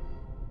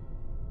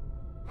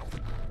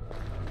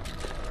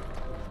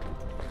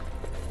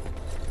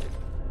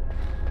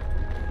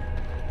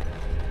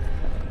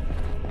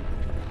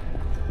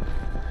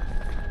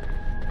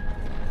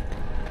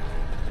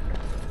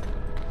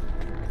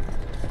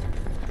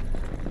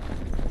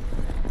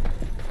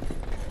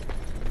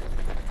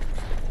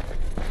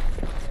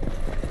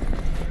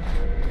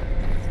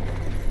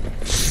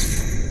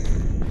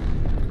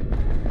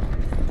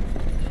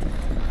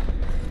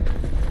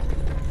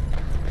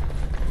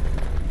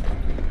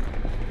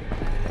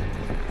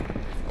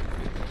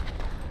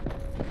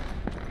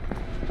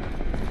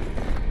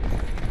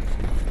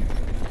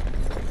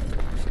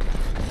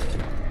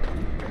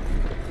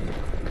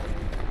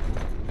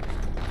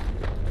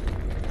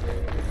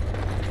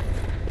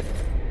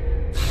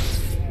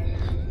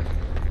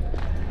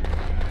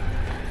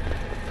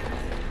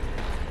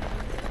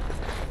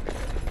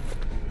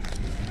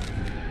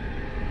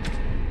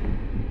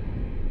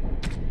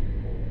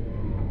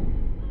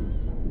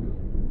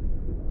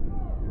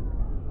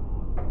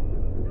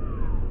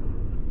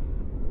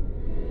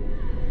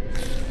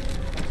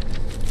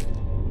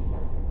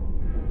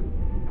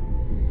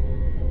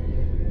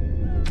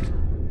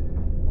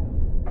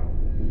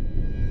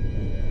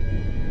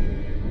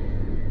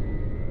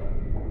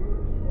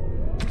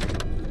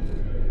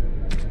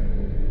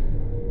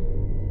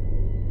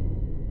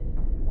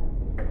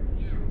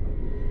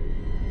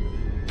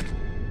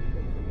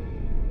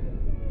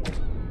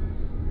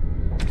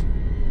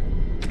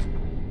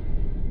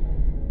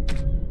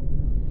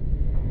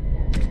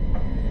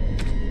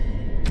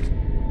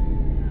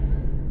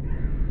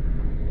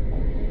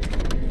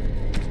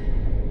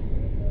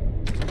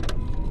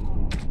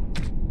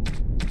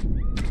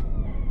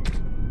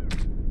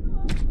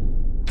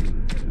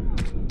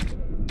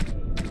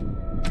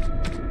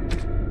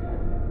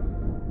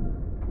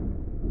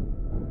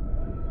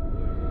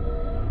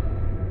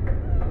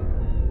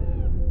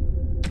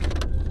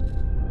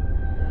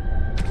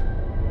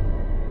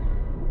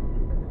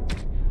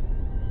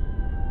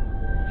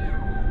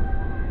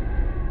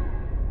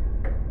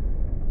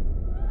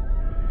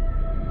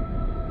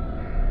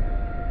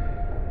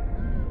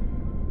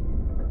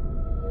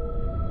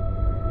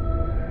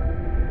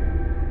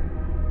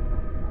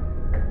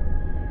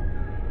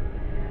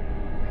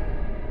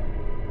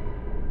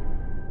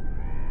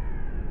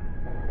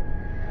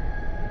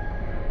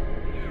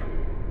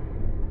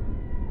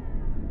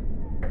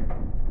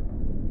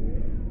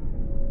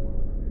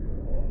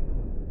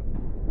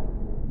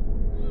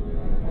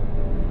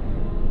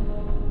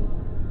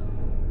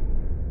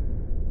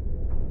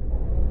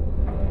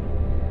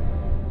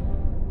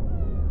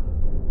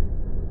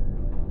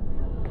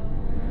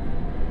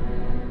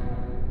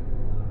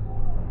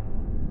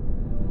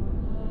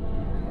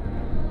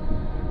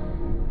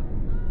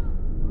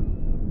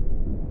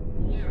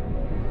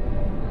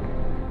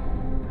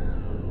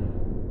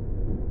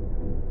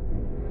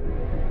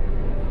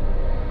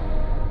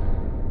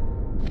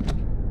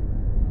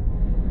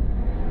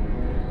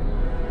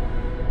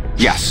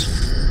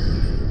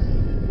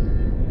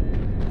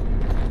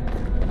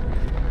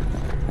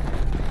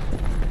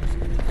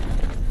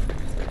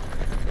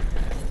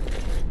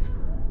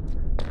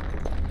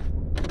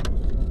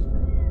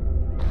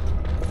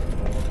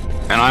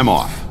 I'm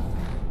off.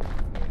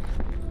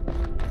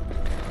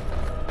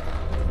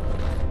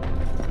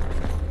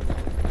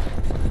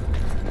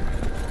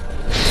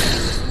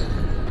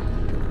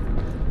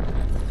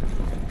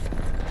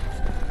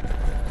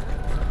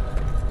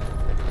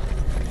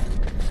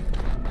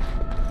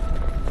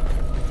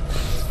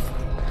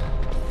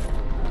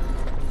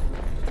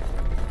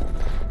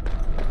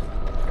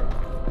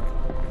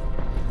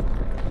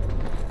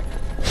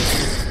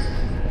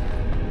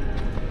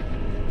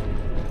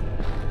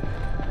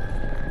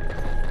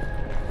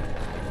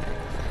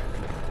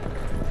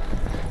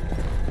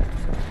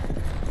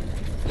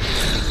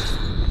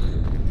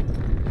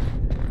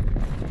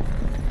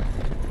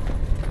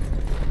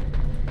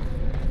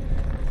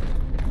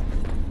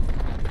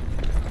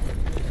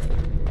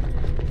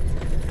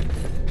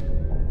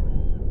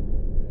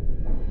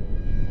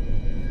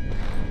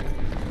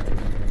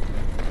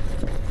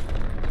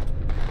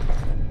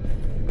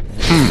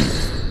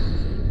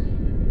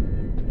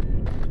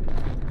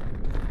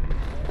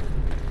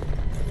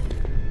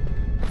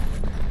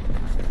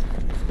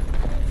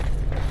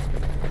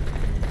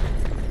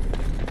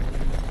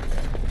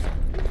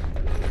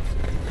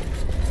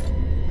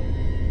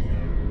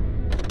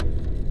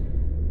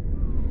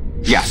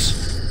 Yes.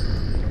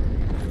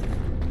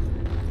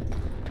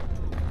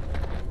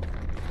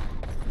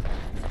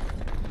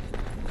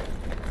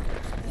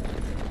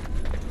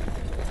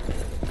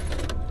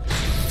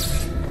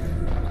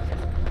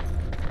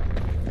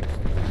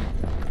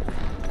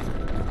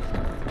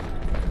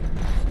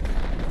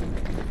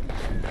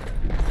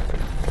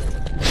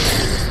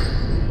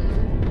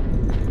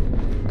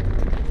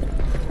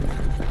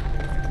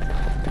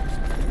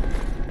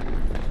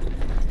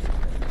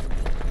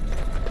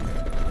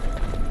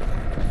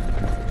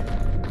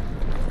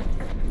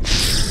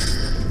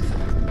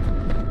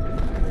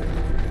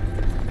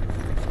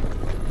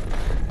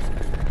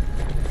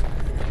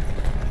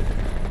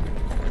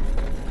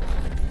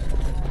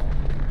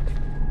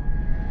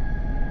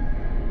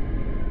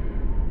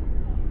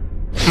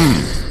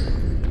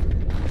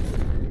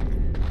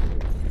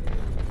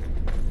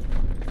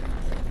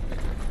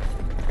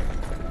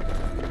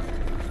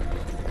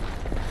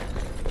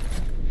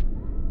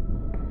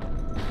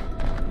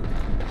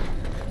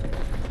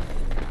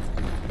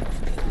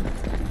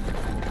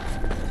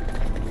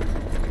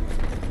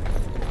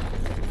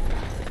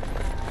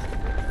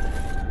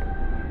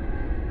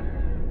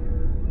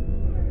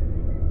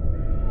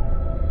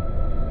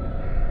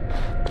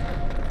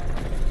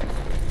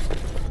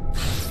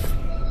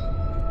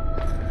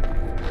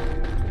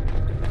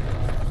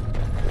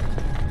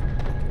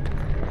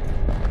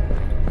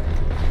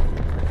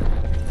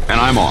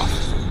 I'm off.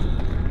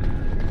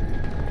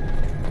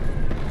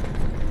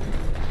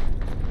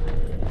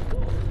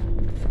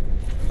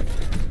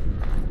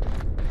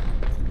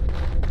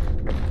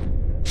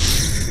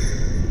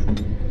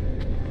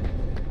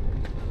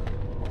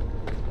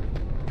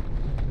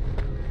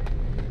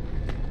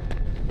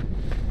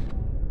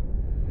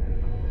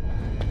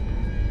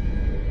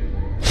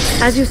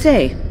 As you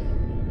say.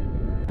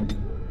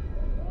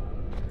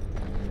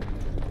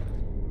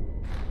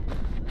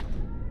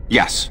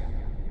 Yes.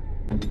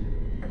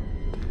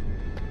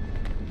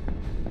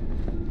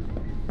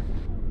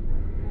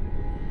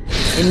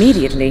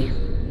 Immediately.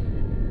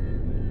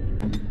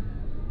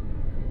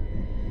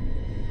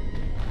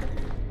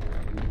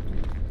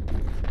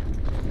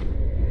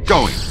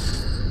 Going.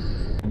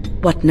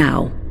 What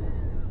now?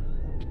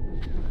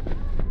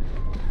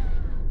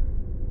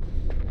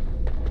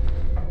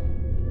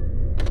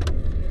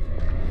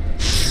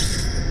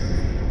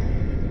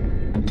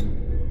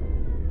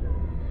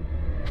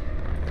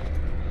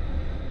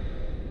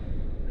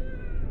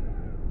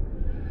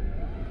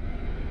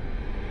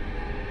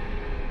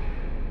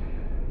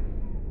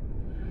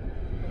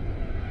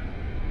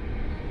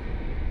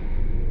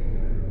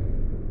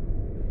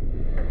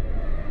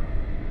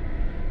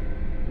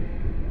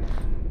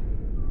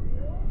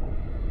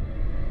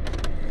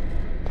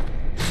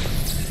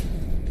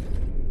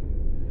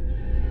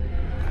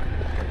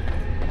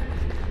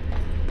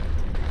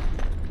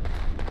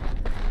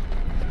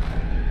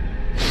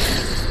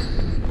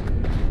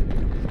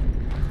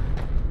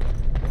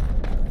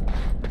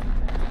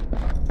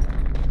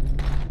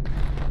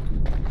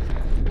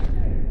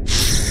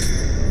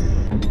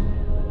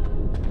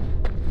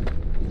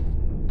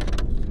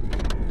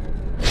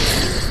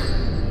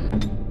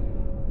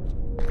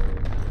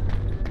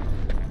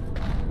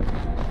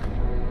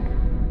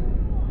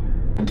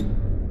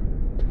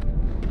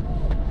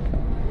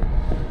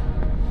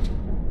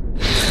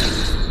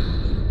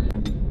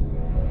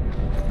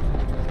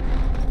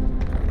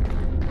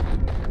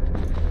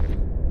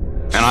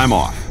 And I'm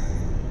off.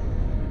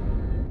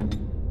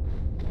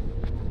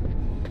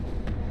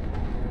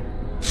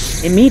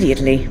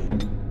 Immediately.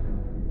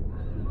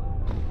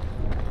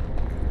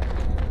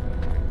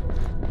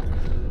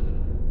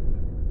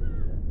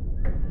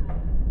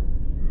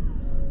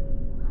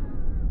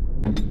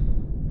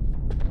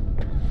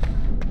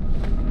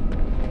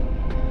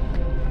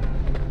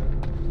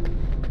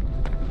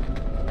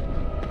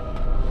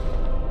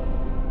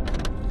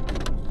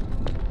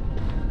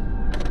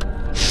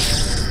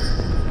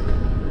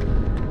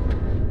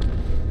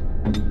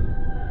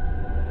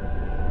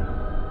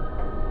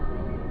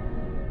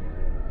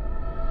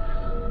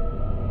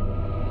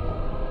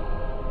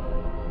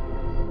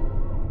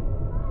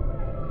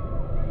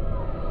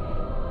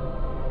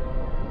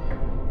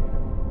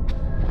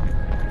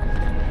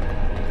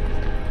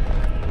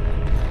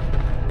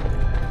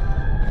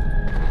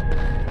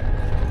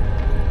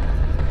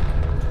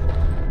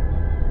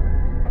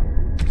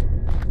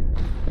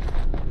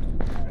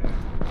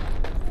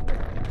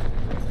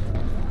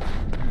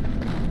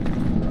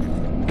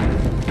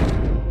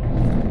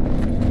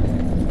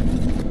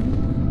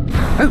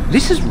 Oh,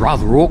 this is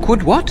rather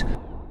awkward, what?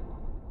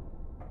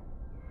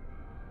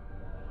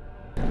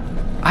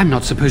 I'm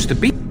not supposed to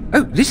be...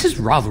 Oh, this is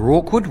rather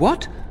awkward,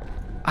 what?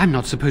 I'm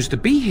not supposed to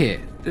be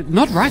here.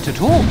 Not right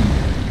at all.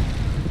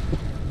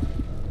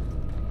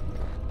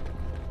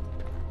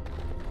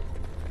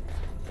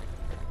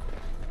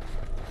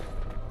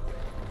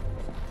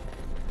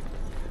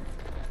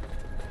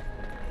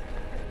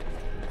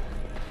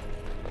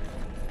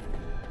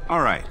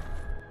 All right.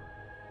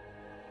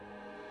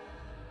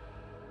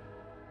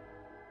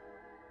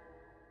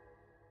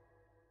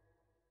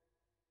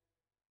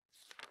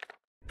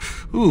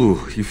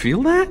 Ooh, you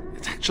feel that?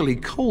 It's actually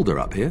colder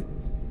up here.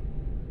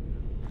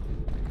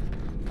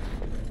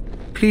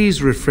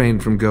 Please refrain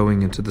from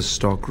going into the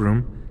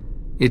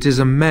stockroom. It is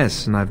a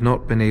mess, and I've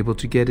not been able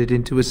to get it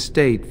into a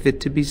state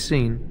fit to be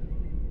seen.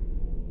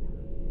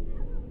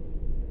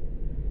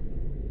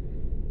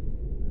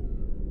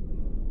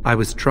 I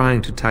was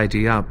trying to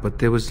tidy up, but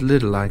there was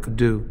little I could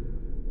do.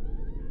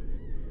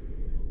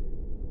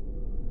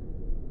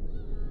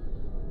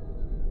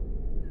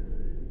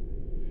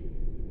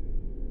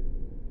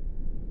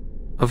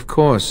 Of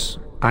course,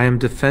 I am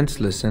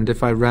defenseless, and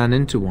if I ran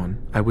into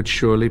one, I would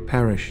surely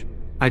perish.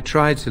 I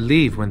tried to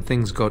leave when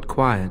things got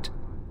quiet.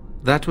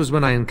 That was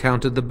when I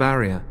encountered the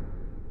barrier.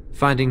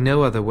 Finding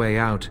no other way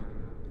out,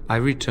 I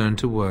returned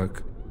to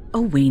work.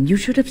 Oh, Wayne, you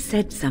should have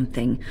said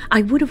something.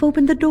 I would have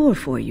opened the door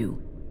for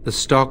you. The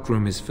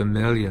stockroom is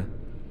familiar.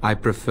 I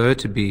prefer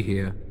to be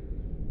here.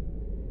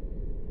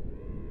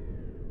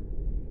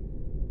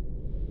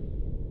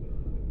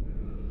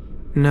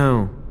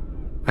 No.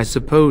 I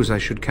suppose I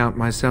should count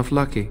myself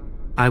lucky.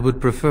 I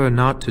would prefer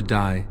not to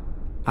die.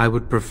 I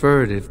would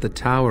prefer it if the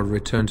tower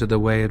returned to the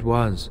way it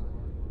was.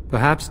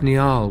 Perhaps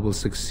Niall will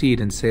succeed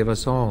and save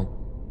us all.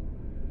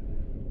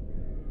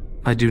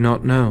 I do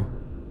not know,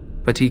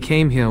 but he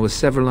came here with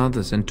several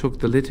others and took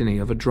the litany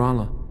of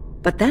Adralla.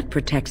 But that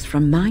protects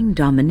from mind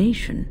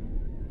domination.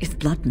 Is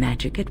blood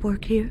magic at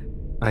work here?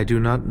 I do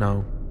not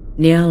know.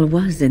 Niall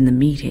was in the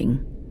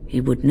meeting. He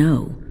would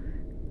know.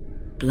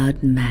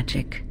 Blood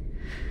magic.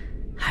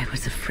 I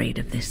was afraid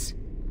of this.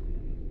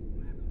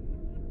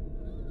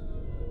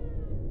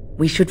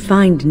 We should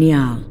find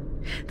Niall.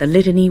 The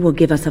litany will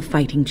give us a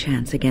fighting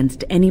chance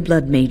against any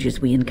blood mages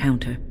we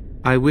encounter.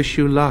 I wish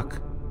you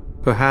luck.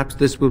 Perhaps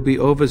this will be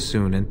over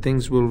soon and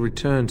things will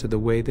return to the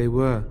way they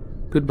were.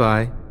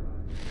 Goodbye.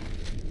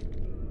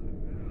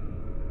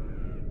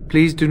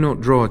 Please do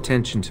not draw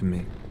attention to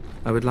me.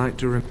 I would like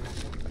to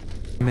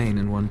remain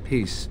in one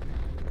piece.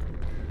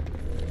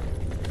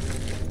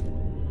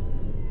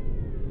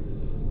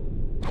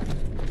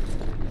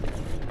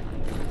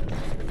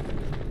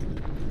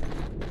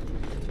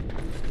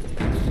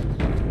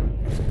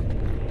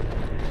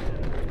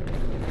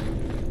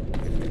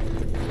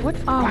 What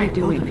are we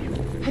doing?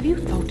 Have you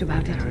thought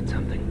about it? I heard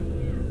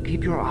something.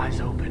 Keep your eyes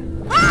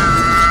open.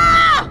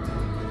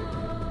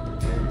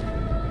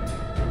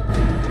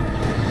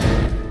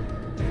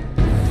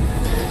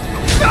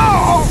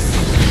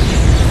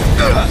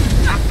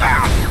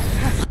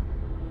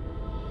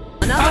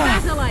 Another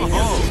Basilite!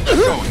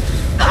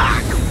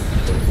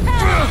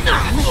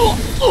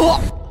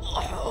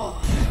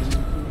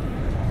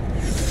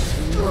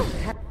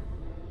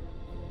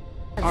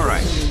 All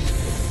right.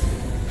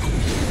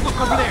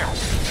 Look over there.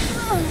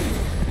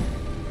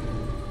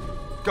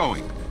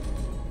 Going.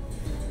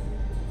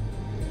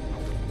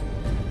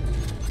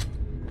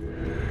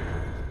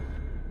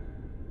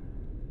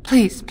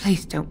 Please,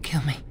 please don't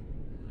kill me.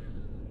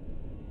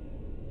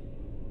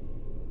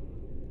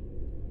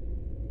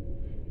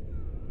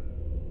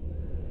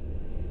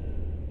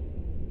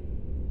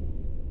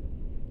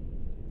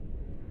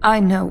 I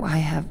know I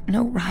have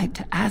no right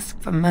to ask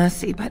for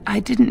mercy, but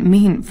I didn't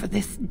mean for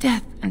this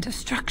death and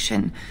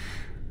destruction.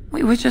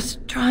 We were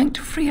just trying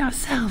to free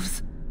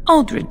ourselves.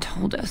 Aldred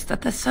told us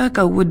that the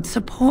Circle would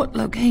support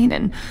Loghain,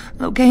 and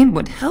Loghain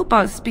would help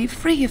us be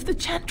free of the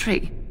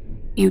Chantry.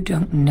 You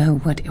don't know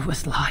what it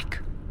was like.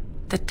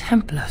 The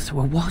Templars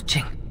were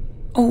watching.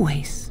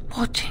 Always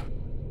watching.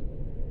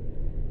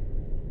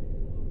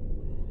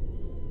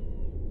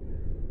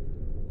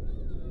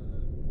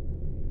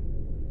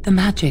 The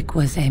magic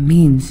was a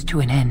means to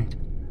an end.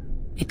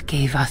 It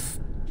gave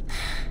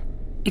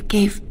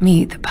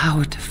me the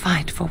power to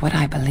fight for what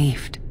I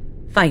believed.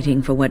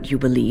 Fighting for what you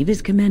believe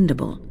is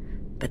commendable,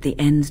 but the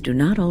ends do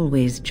not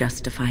always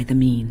justify the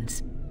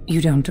means.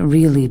 You don't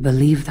really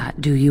believe that,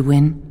 do you,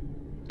 Wynne?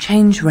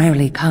 Change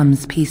rarely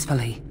comes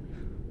peacefully.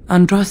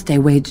 Andraste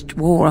waged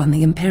war on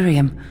the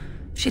Imperium.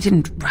 She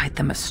didn't write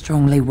them a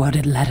strongly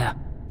worded letter.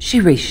 She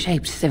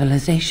reshaped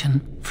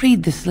civilization,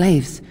 freed the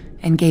slaves,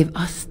 and gave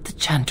us the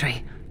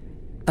Chantry.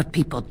 But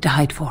people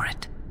died for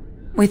it.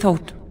 We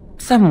thought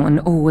someone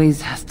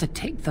always has to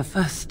take the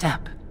first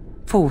step.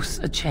 Force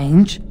a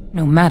change,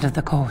 no matter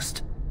the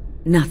cost.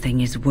 Nothing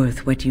is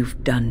worth what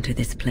you've done to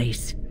this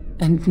place.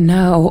 And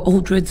now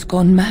Aldred's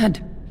gone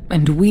mad,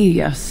 and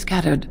we are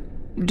scattered,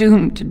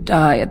 doomed to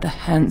die at the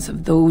hands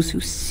of those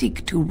who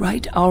seek to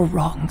right our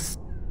wrongs.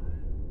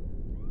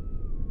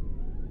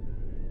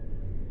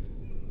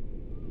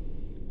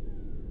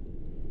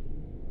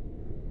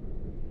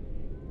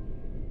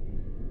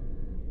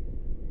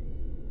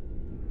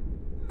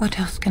 What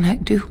else can I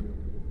do?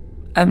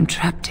 I'm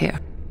trapped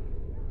here.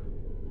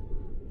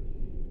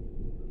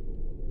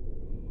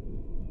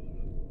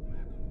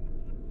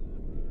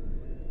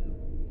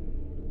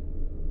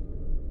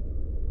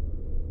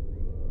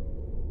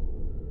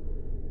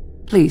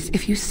 Please,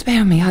 if you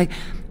spare me, I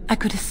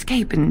could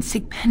escape and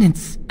seek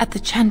penance at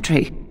the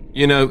chantry.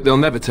 You know, they'll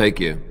never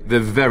take you. They're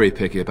very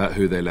picky about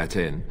who they let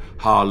in.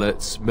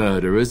 Harlots,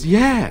 murderers,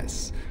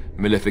 yes.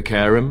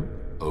 Maleficarum,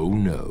 oh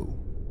no.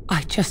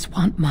 I just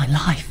want my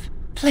life.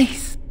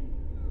 Please.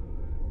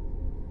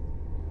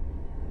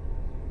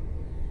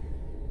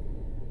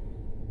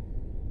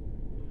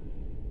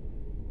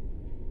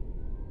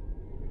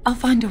 I'll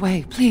find a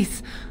way,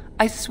 please.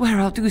 I swear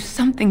I'll do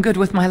something good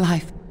with my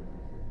life.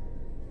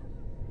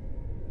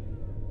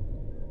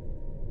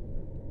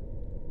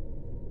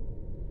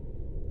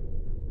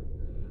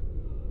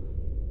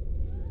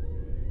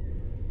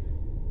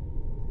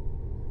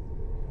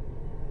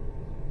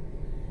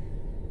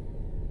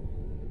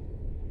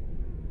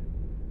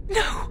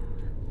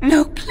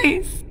 No,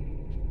 please.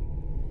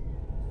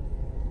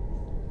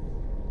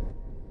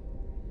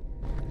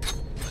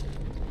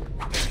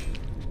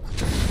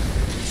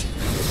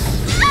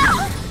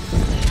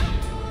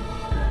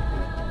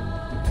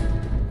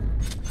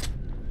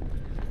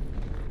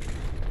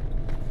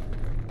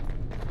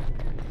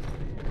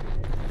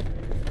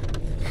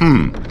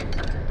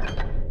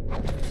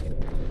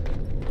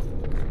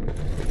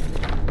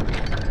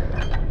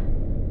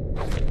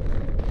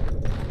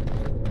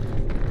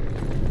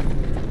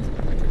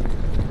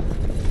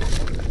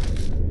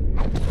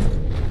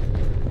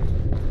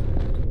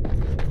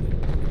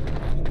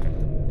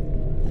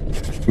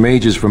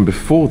 Mages from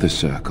before the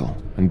Circle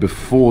and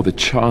before the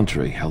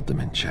Chantry held them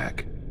in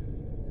check.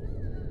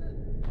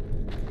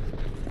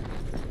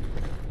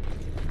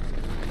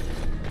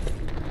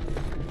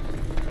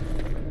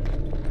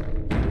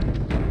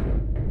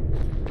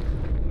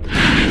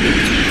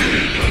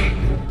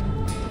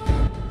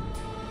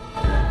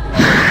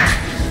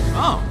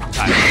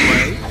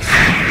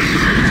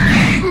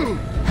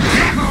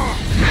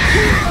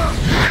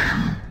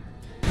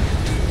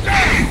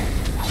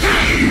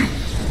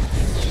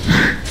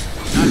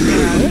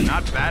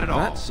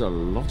 That's a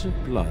lot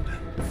of blood.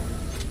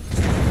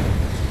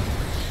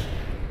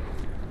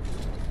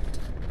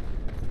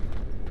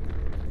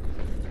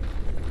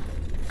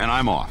 And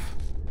I'm off.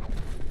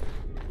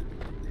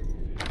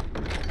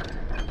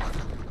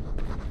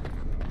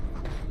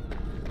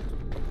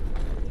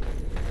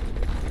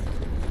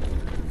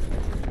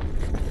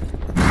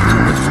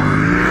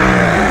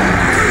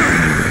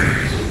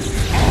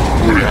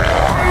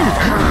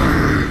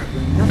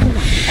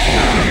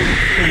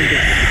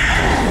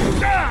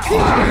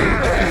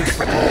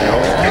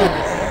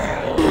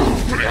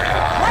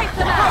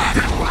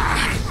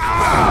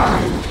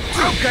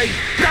 Okay,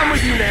 done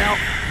with you now.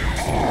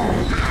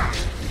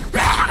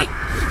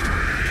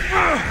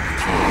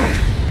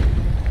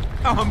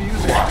 Oh,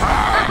 music.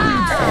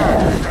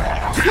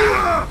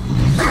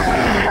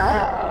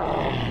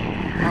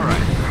 All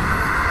right.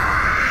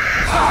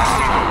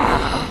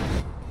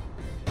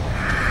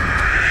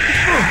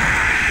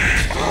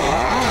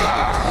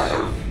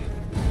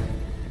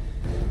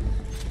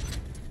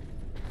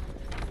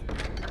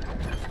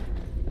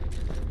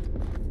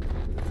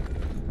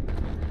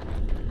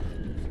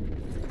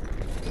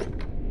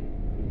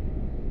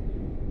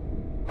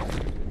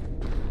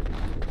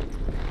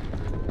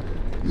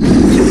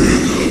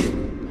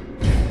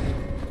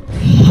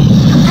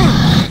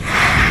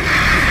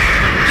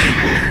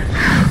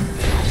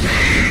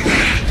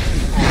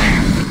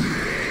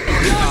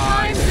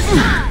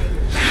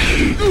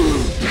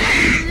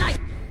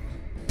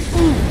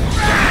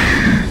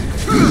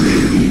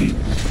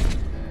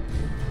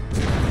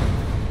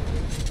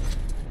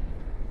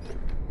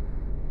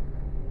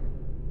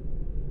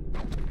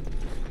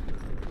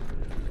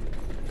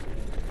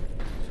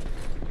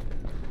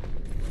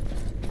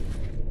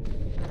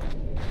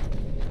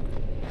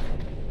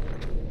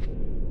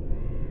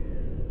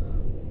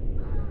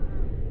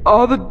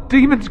 Are the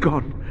demons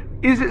gone?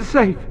 Is it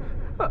safe?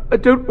 I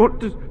don't want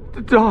to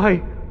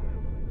die.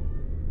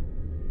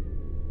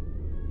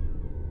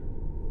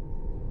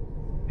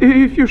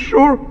 If you're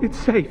sure it's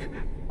safe,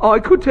 I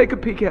could take a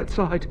peek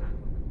outside.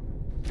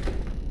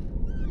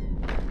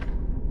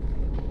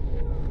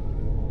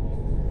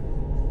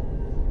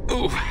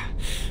 Oh.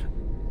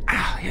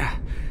 Ah, yeah.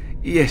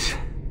 Yes.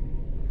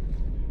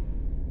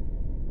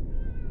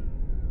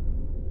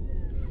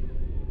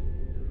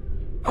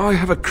 I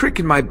have a crick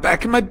in my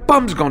back and my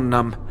bum's gone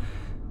numb.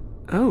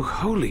 Oh,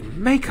 holy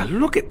maker,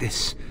 look at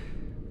this.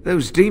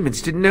 Those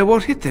demons didn't know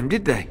what hit them,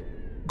 did they?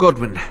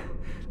 Godwin,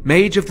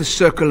 Mage of the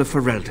Circle of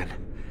Ferelden,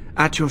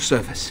 at your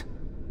service.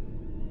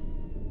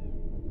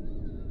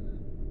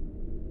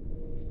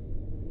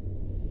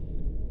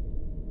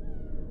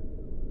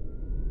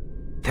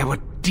 There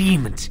were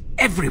demons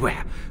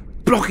everywhere,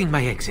 blocking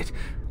my exit.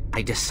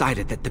 I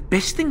decided that the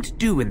best thing to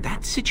do in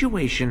that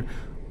situation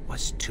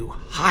was to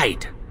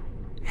hide.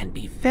 And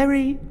be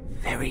very,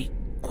 very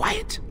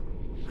quiet.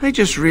 I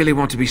just really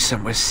want to be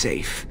somewhere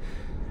safe.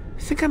 I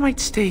think I might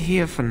stay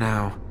here for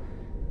now.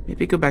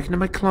 Maybe go back into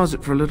my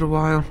closet for a little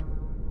while.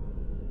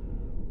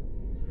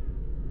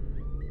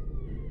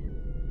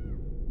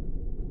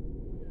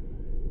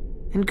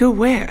 And go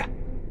where?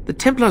 The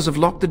Templars have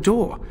locked the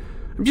door.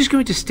 I'm just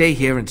going to stay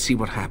here and see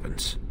what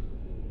happens.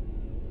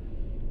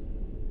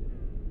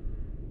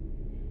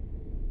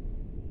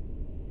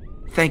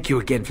 Thank you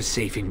again for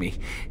saving me.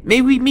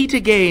 May we meet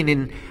again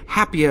in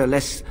happier,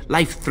 less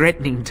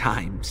life-threatening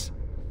times.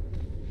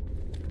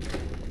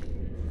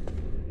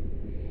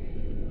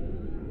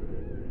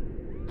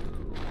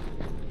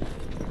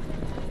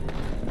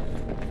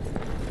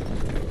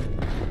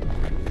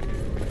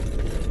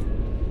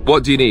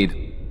 What do you need?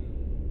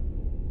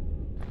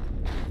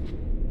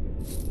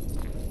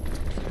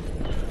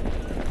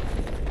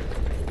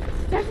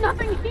 There's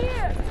nothing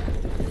here!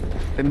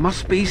 There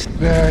must be...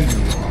 There you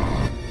are.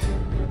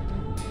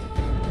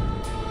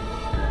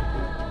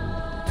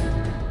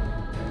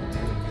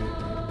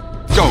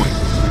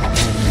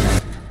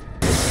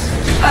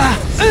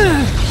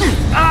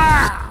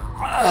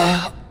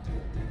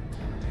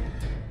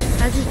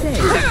 As you say.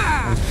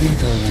 I think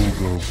I will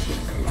go.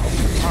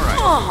 Alright.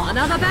 Oh,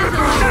 another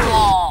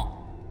battle!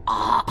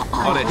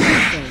 On it.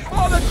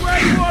 For the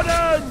Grey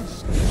Wardens!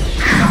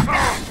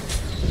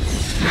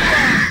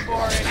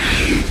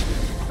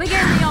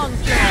 Begin the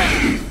onslaught!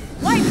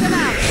 Wipe them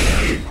out!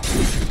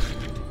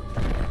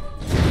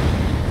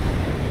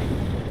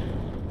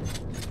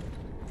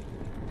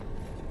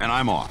 And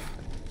I'm off.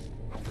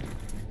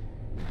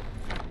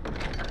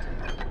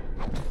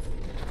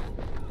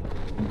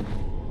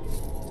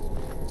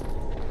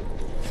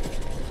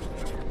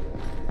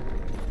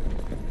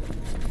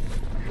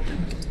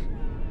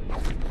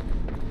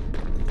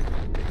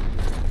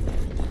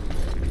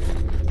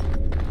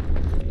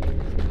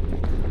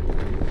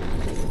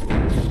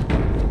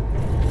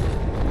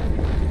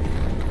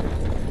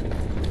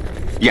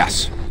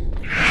 Yes.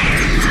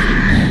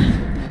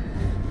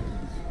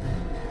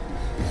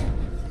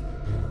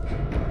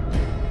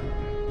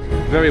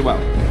 Very well.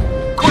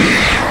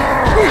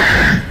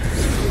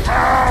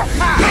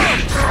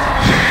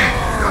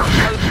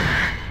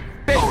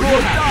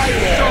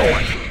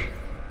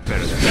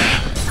 Better than that.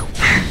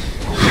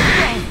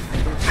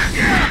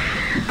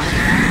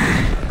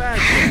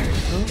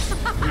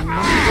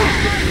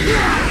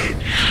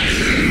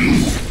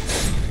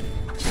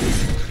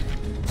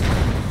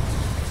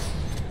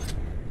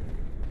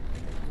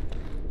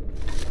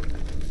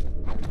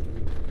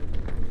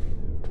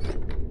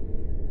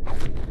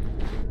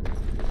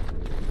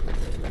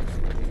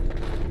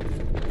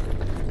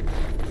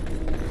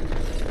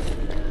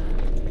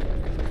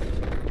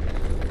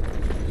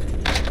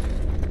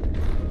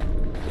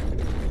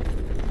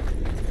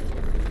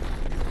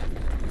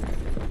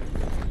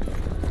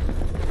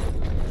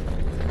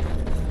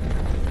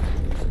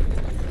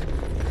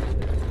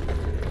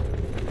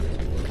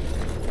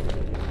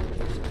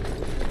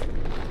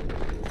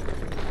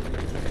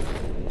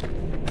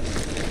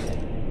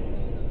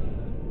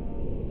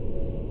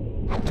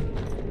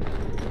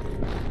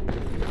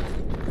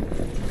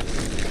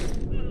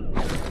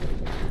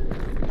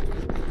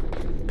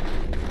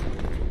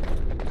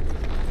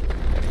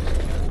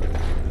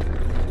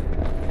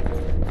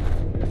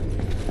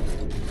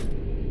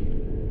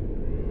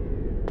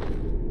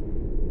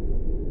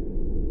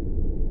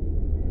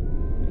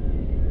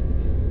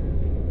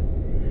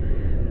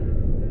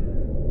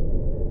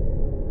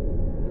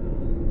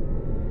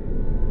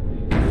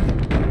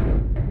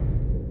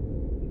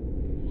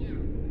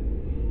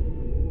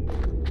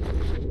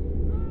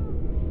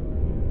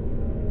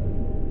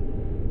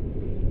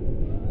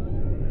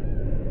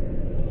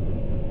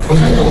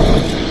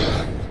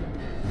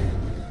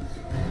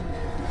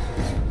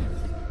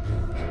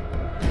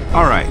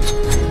 All right.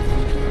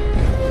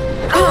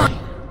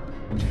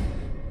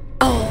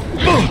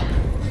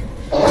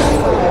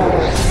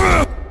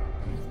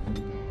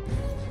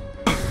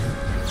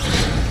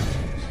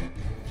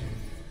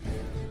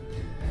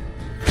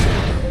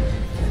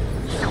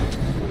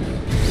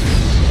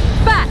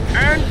 Back!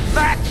 And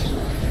that!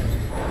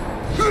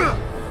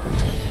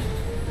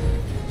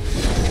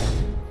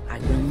 I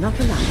will not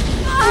allow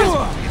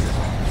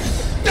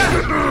it.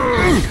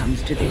 It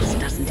comes to this,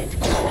 doesn't it?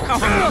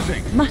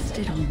 Must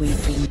it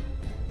always be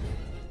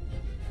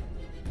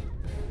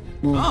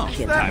more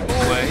killing? That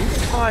boy,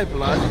 my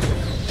blood.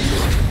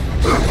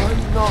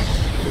 I'm not.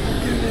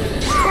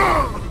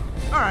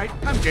 All right,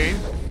 I'm game.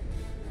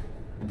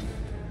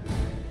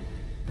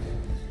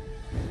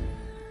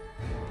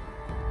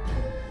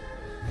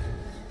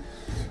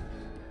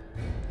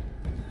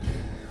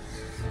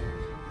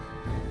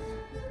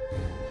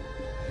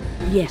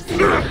 Yes.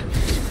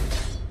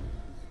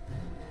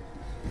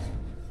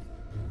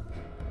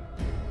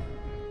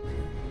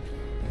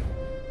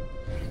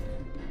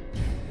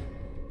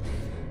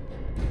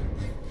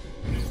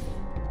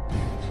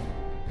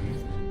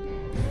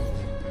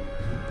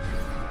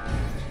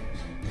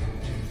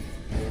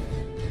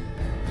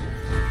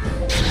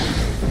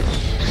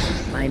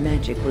 My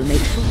magic will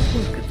make short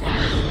work of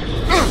them.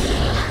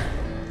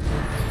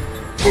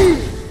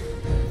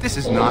 This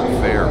is not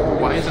fair.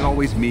 Why is it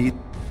always me?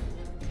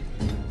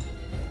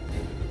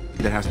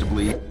 that has to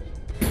bleed.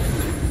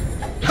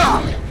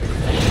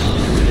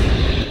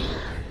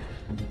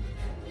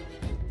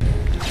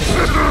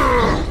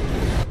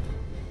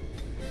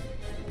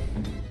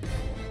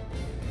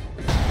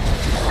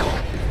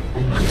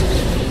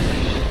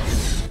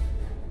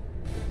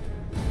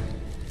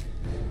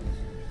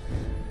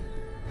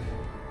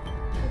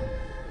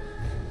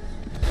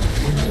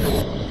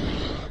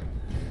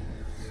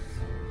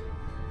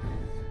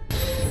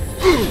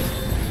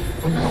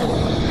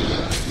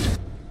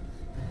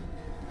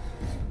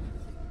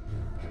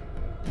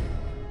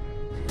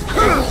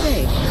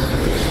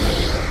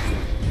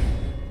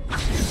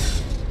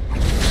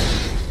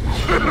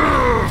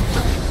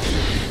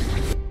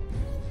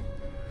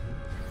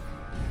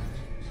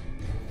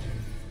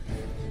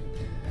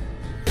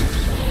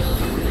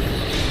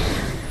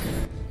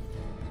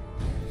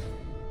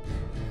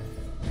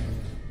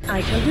 I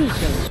shall do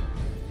so.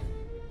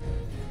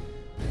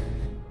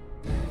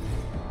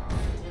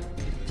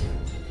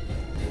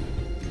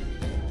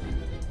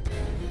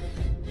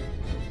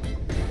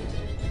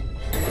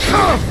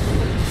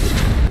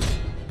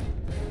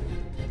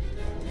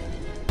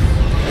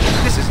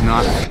 This is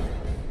not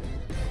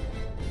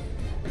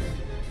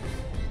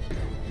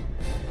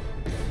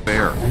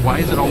fair. Why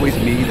is it always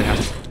me that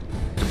has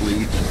to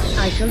bleed?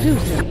 I shall do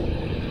so.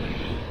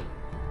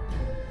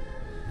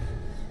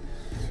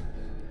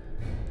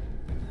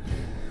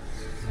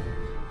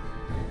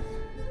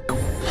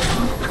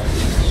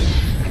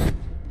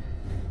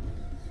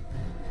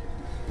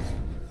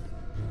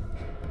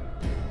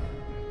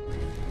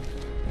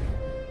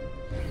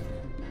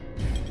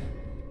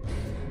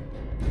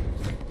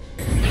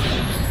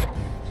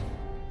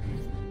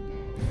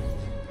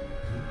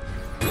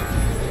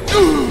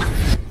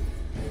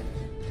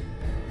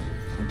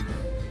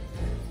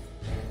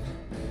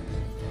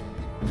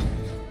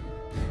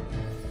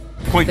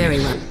 Point. Very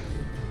well.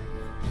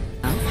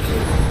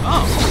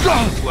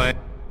 Oh, way.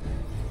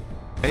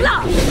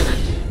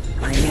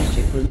 My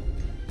magic will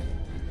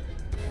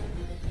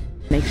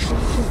make sure.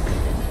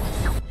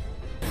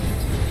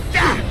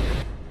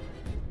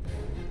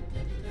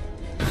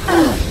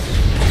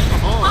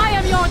 I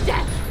am your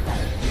death!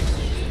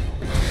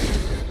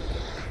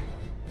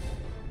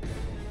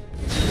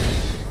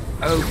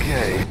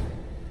 Okay.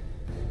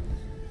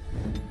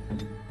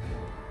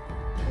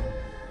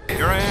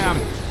 Here I am.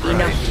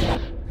 Enough.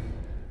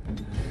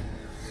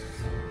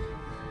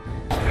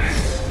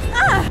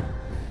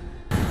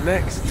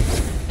 Next.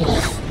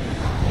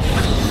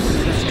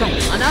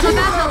 Another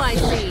battle, I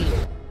see.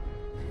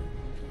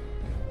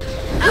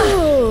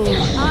 Oh,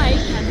 I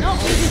cannot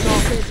be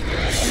exhausted.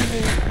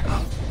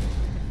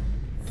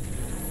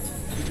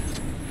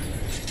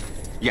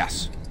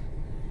 Yes.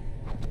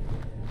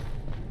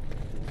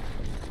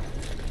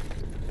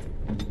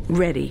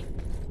 Ready.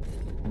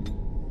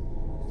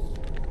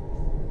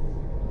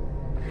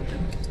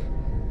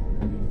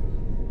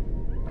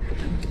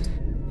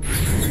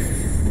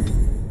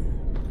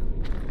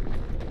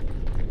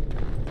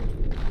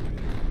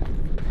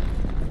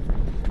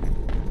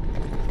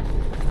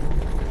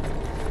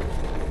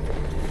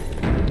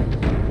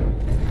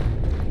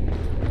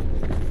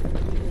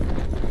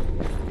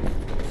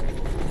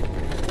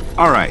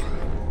 All right.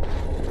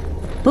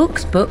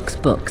 Books, books,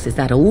 books. Is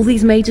that all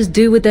these mages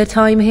do with their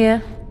time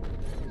here?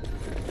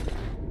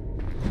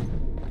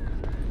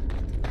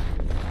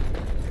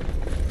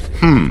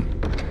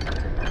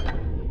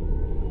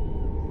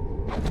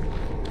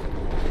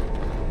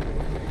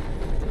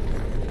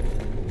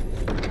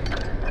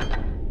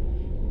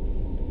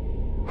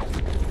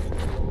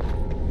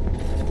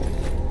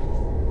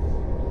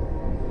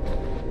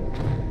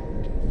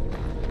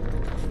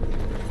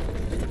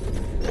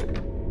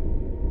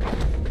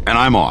 And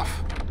I'm off.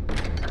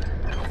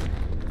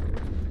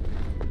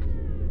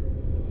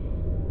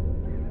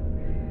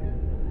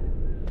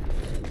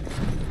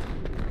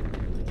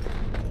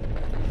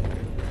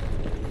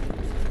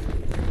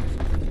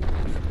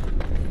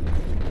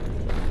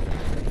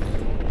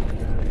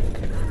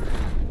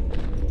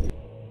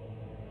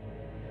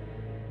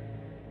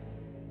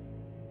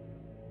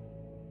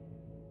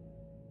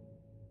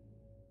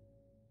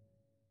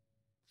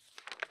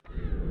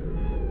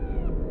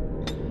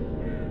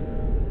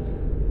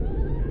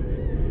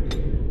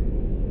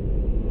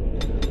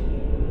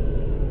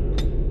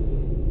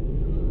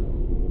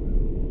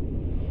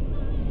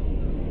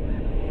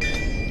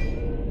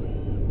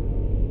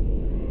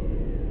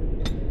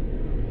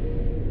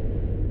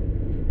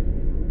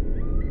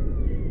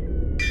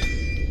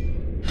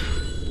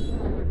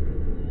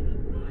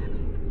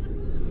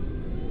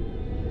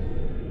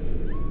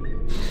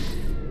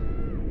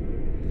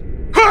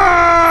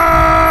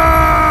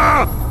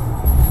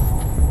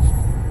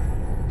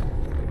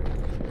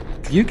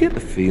 Do you get the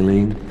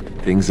feeling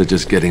things are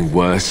just getting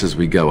worse as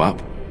we go up?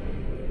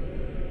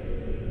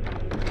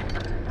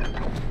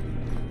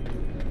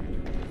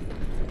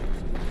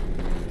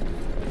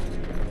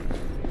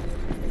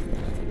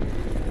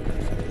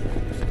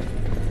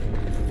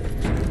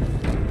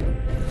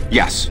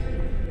 Yes.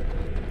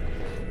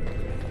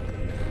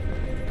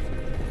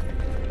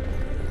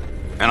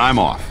 And I'm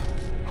off.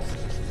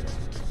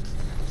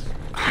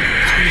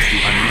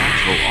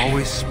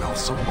 always smell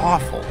so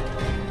awful?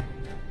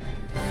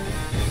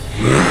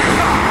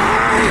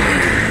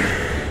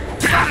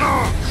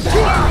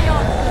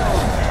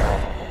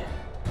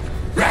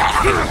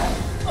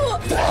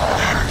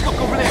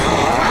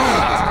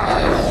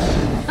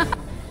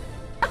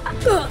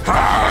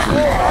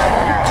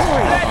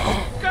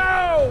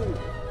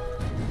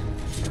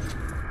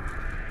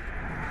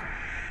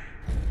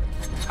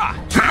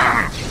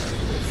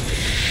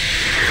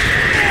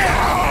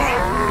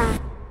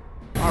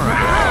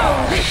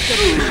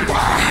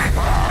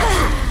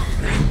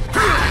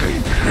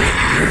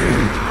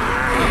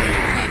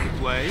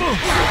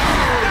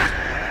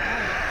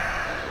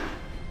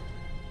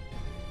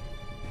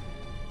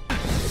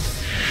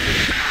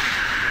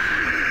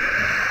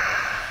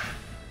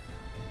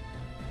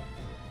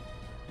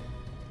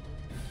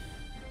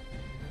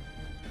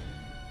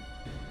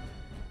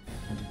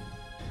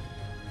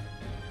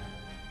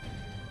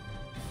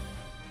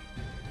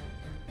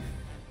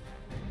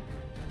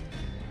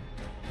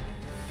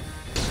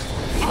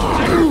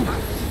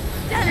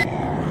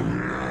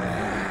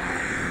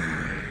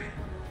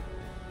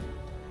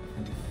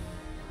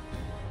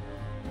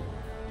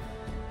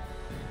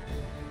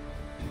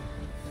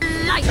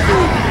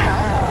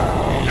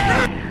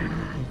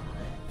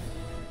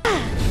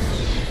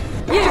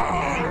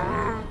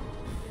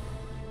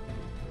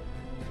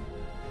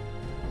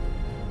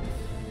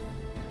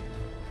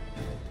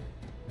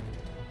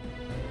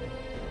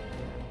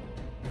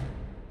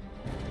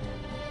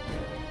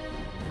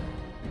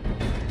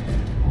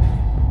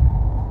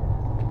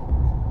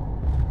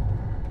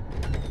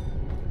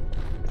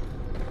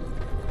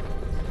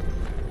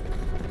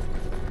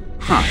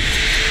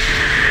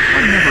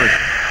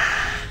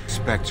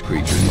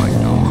 Creatures like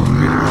gnomes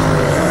really.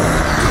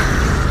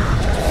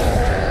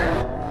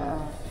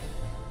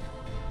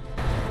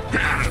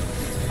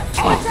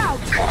 Watch out!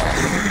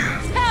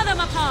 Tear them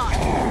apart!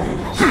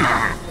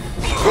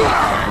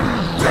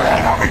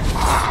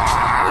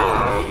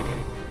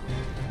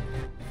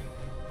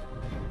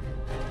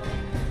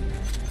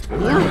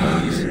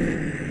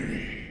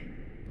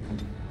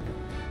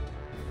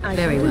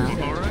 Very well.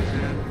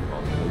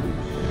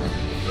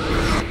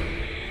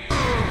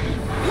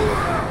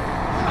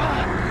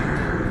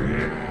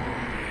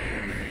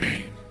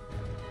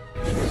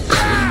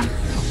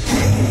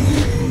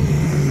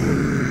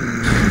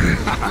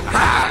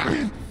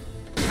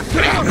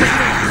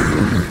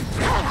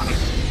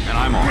 And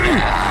I'm on.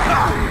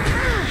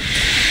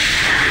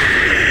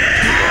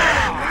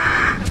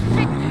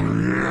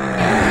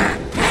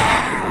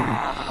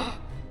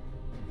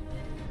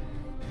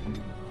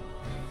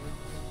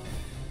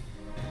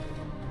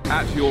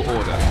 At your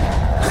order.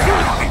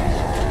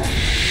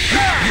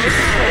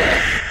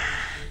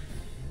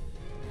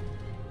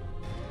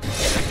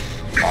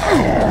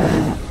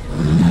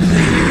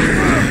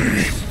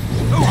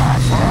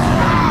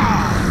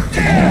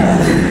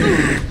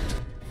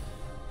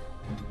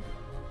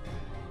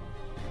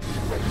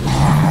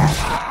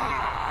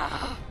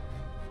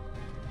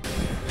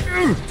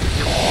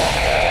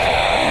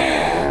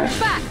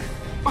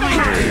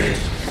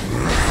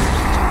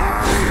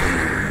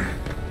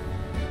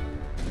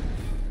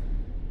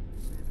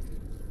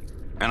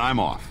 And I'm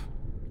off.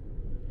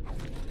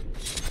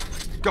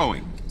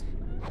 Going.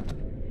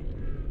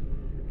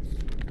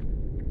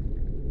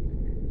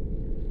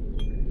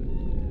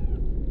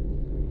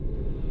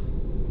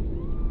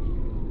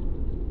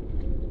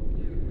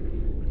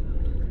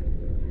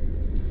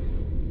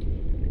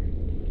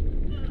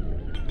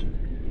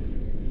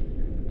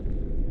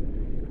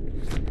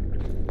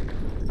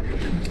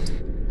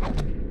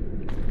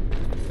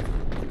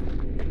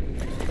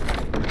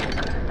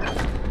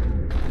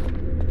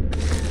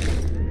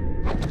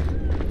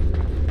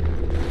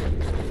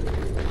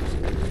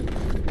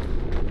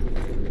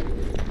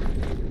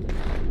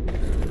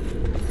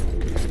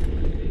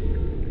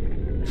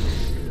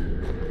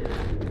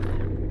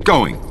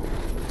 Going.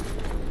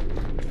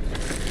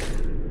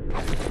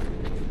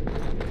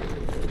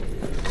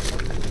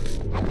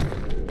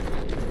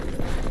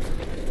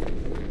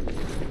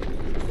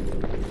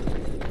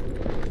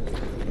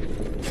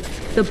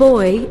 The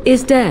boy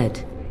is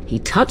dead. He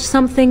touched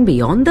something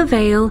beyond the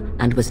veil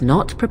and was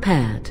not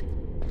prepared.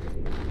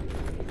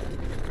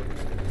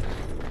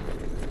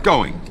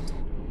 Going.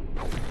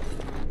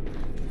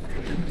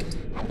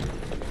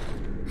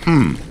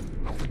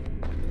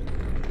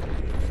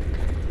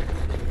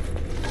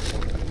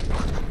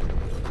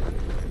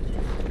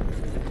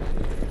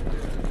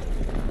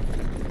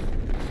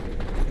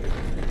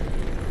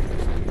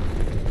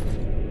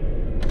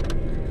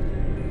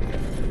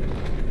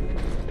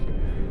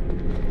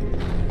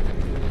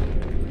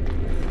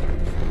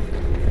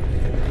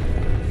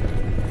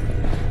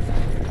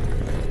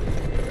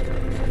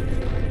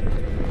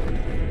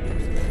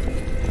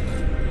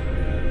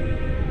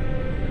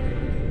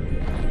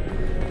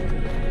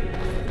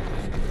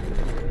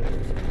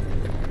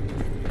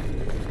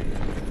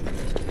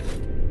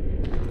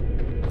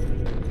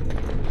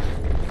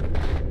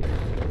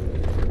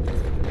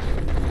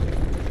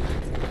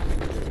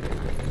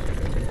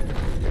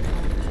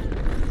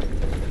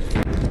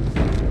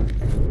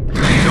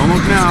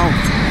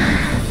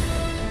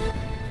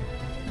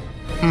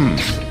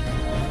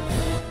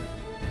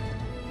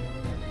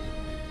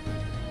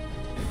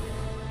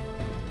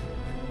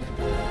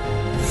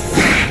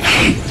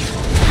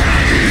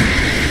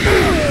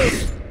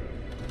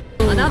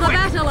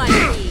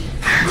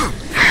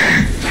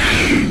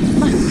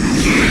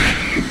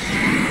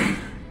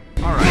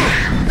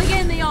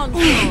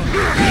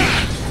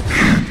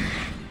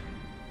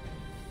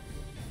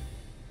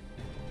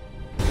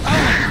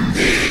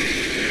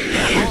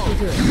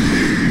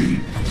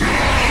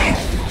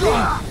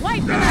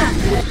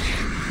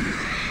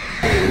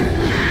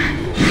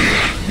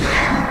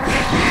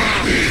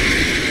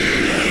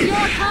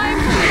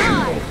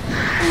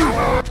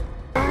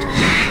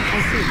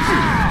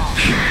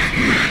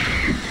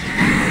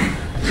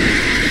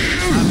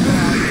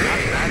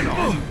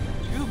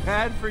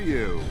 for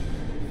you.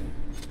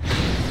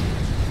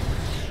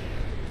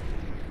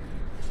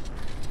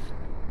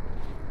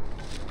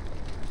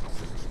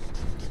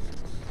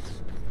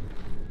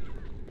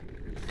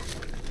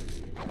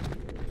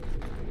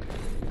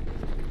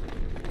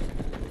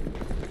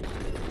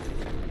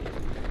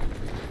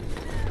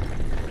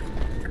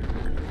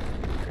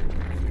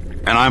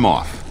 And I'm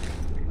off.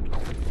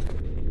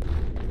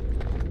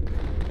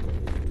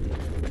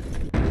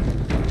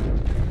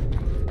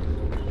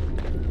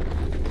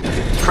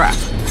 Crap.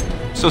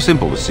 So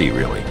simple to see,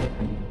 really.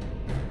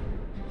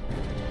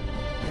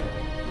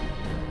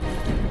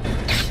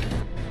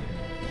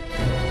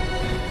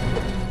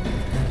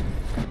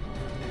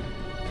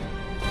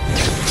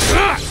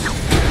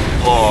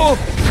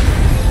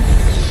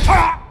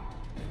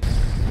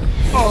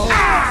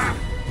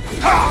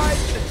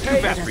 Too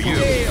fast for you.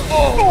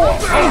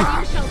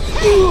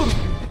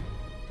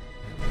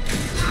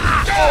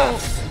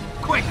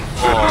 Quick!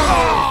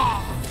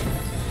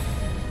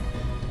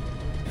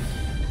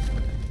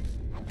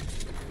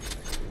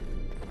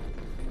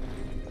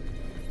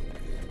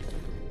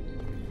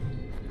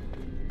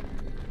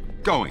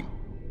 Going.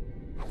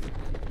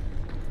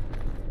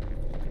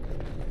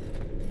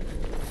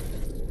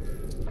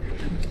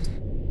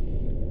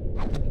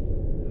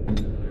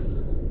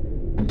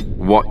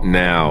 What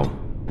now?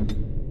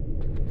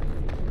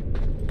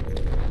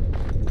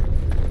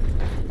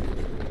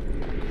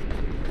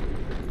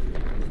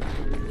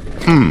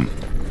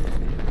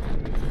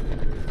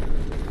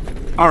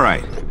 All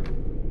right.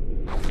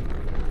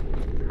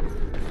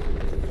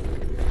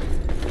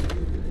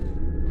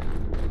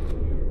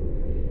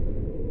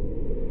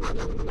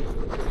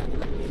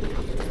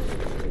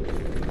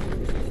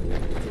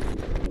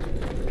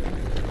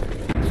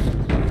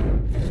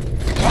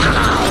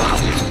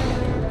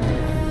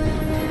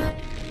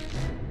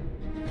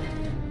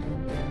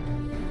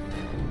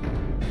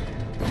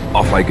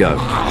 Off I go.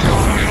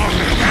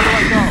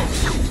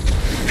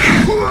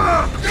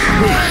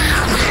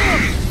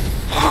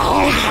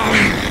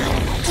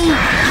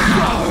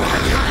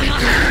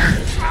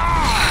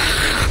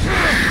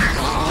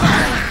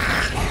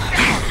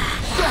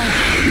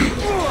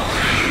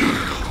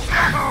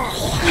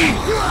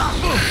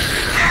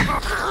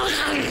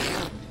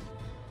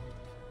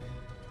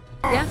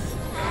 Yes?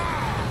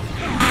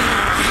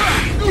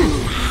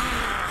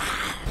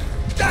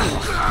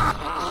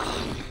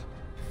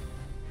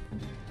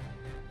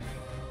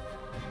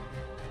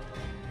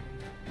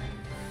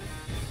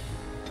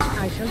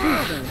 I shall do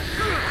so.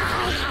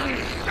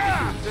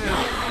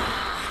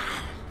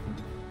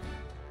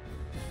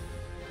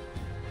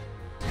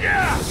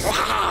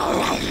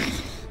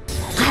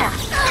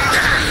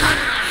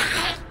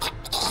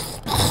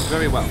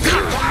 Very well.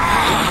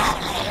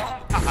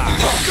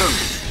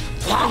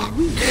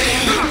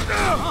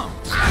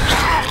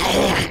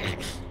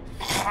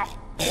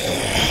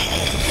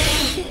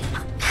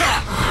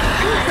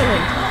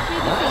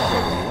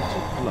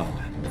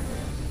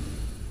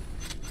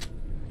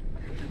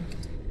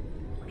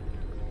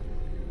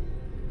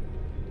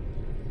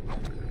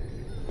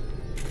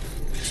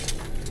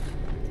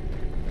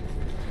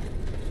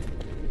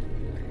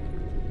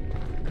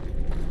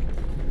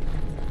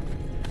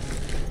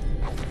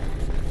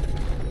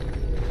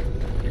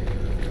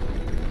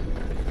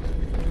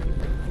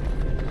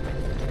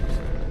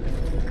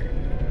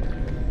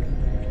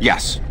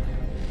 Yes.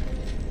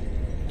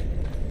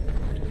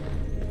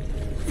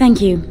 Thank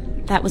you.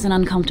 That was an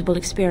uncomfortable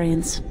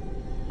experience.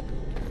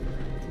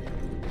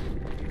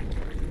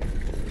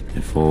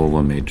 If all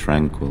were made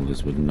tranquil,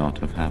 this would not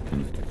have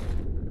happened.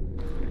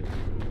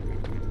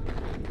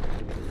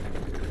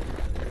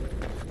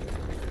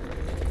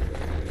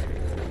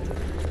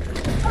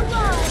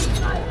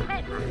 Arise, my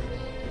pet!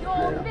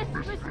 Your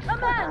mistress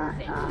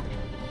commands it!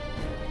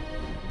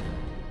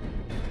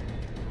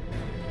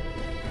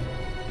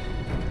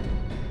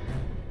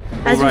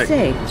 As you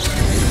say.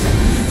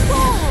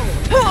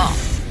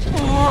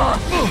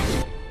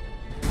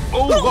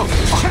 Oh, look!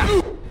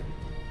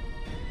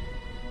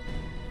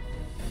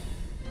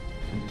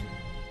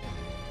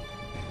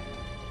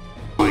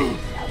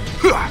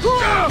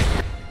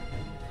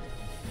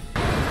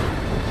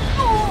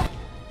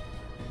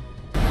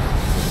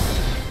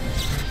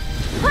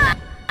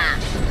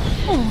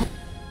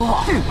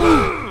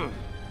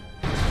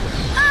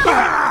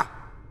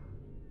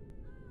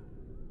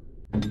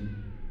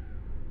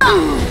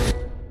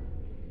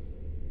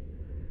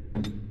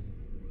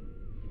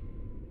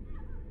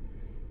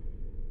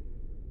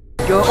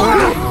 Your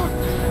order.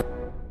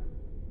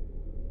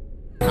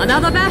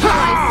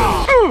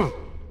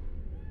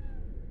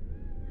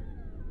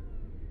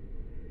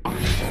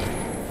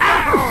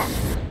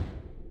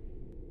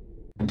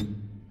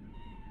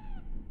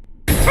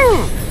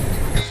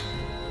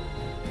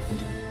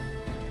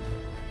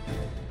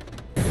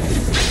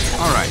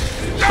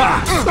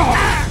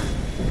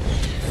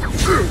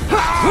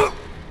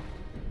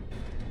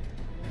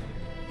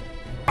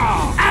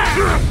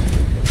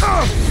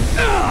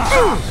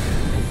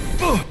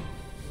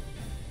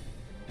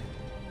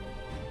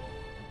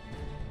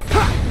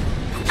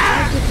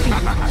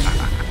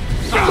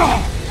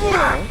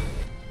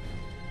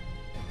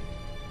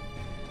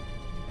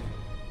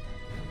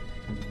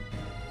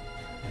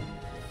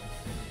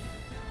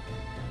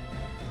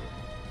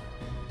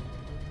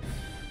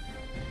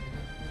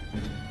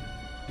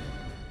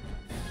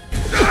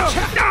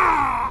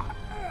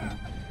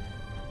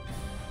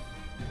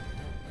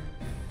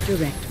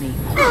 direct me.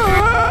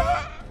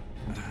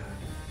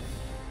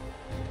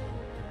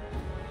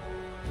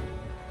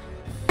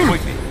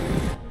 Point me.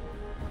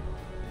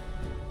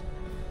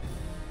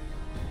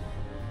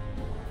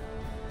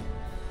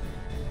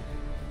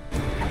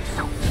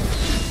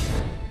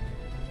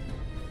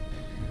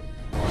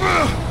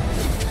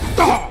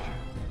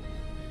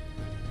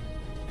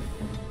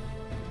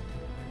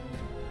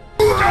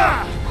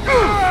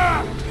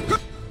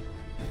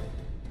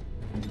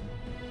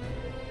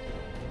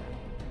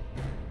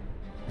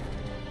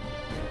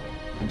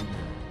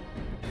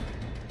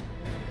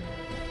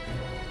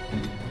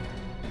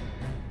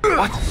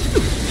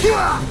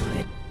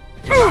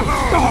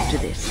 After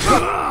this.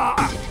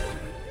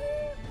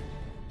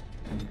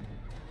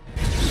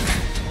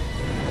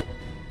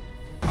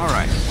 All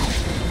right.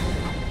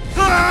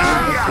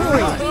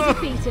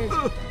 Be defeated.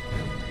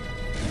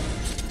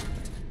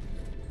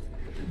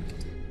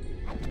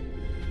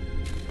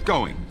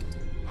 Going.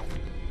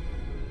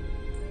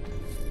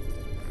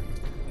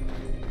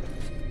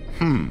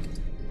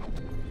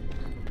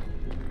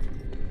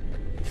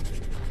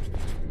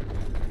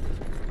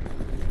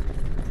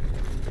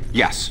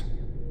 Yes.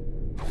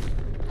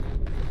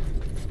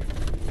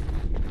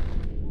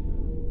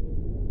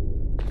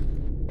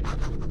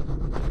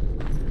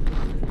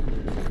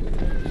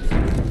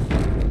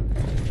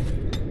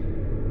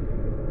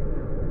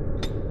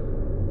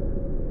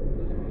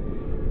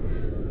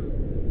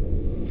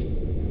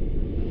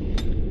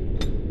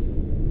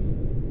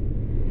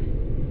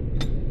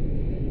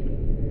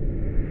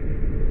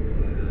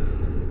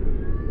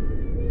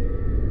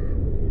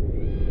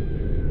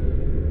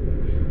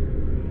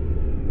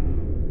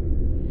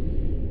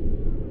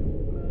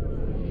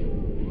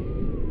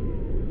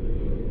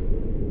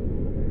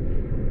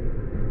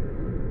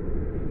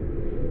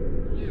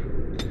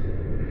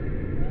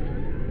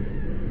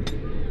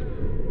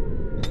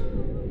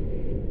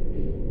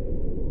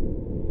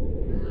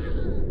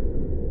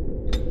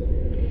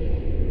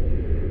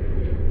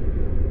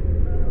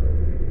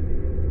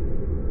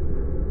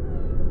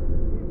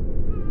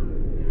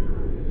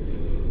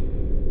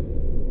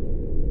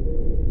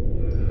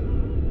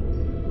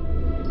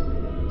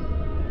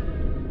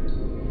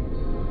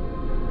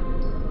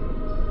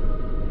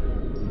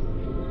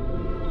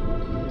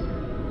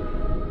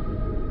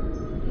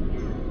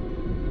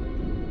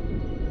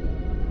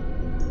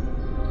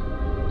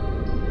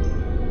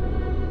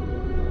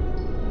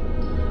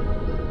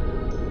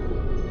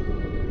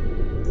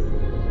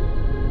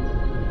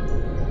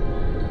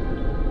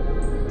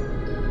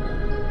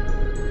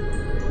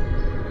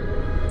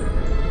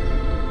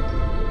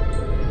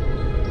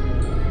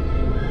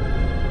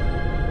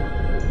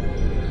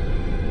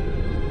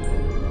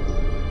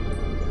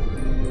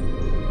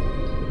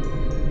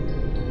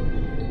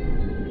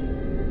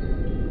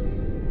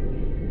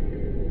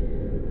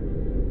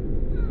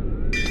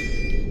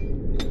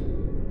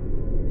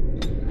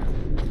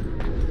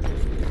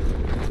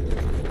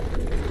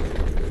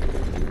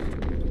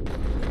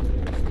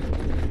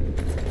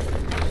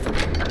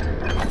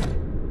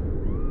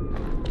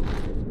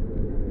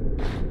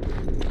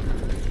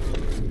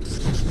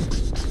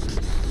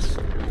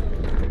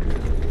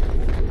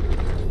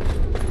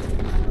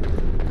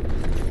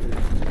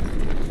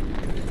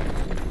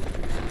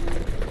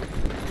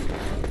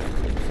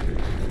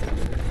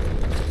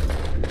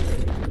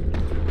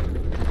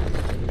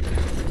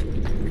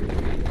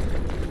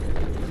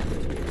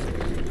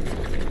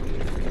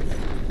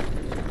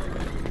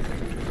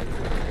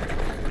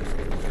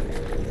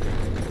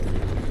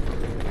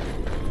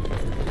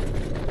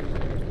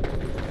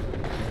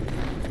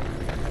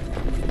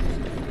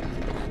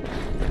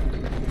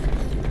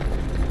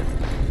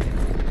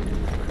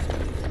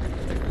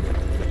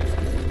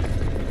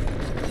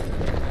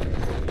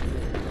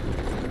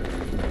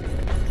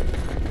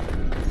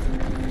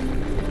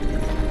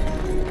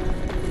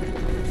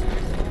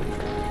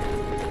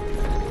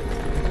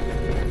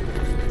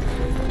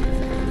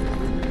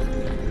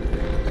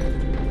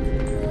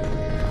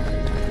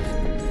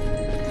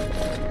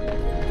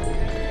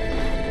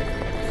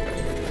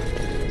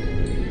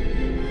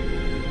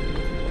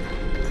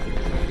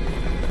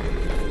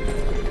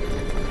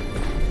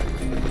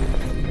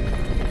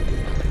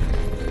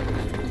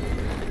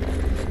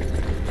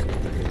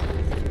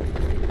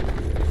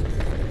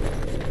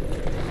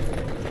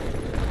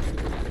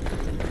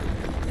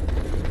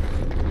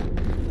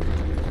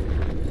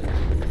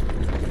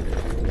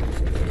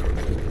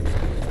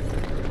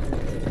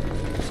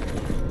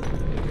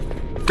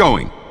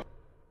 Going.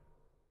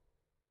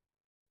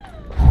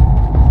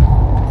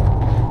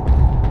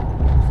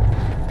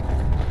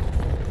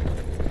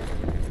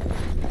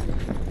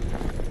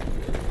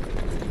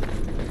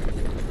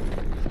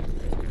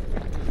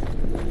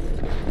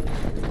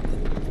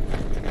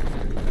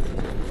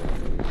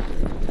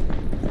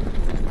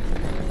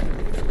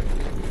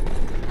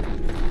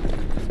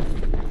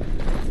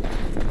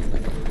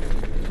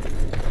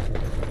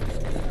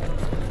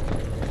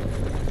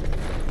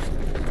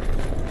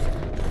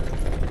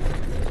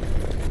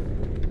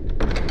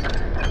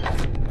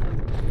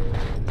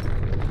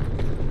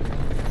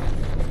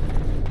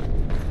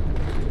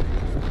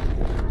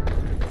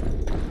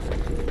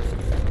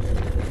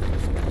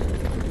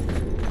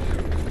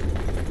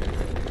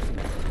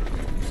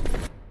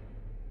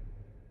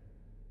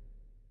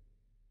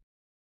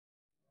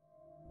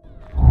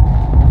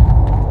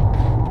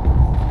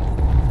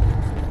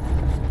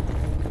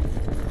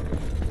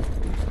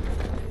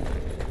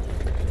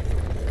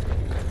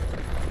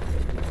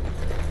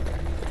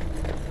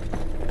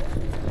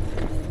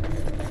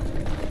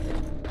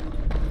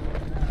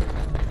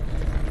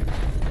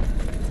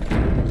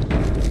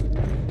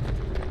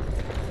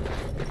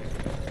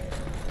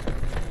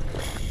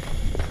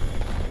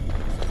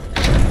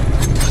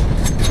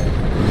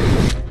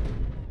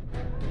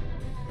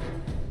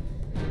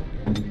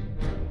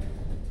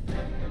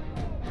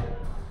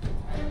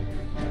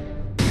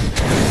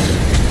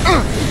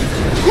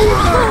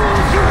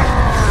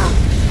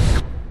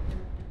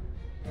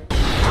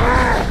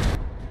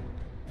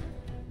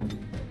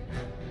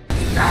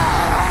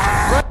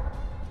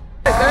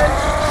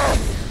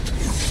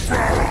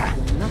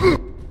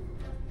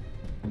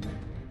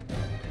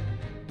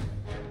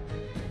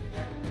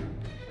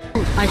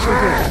 I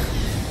shall do it.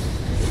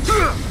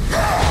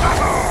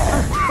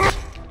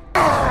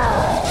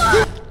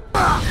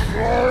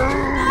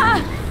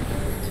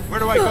 Where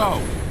do I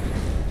go?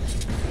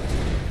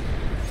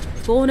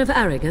 Born of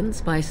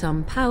arrogance by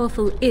some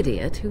powerful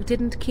idiot who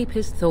didn't keep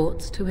his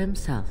thoughts to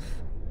himself.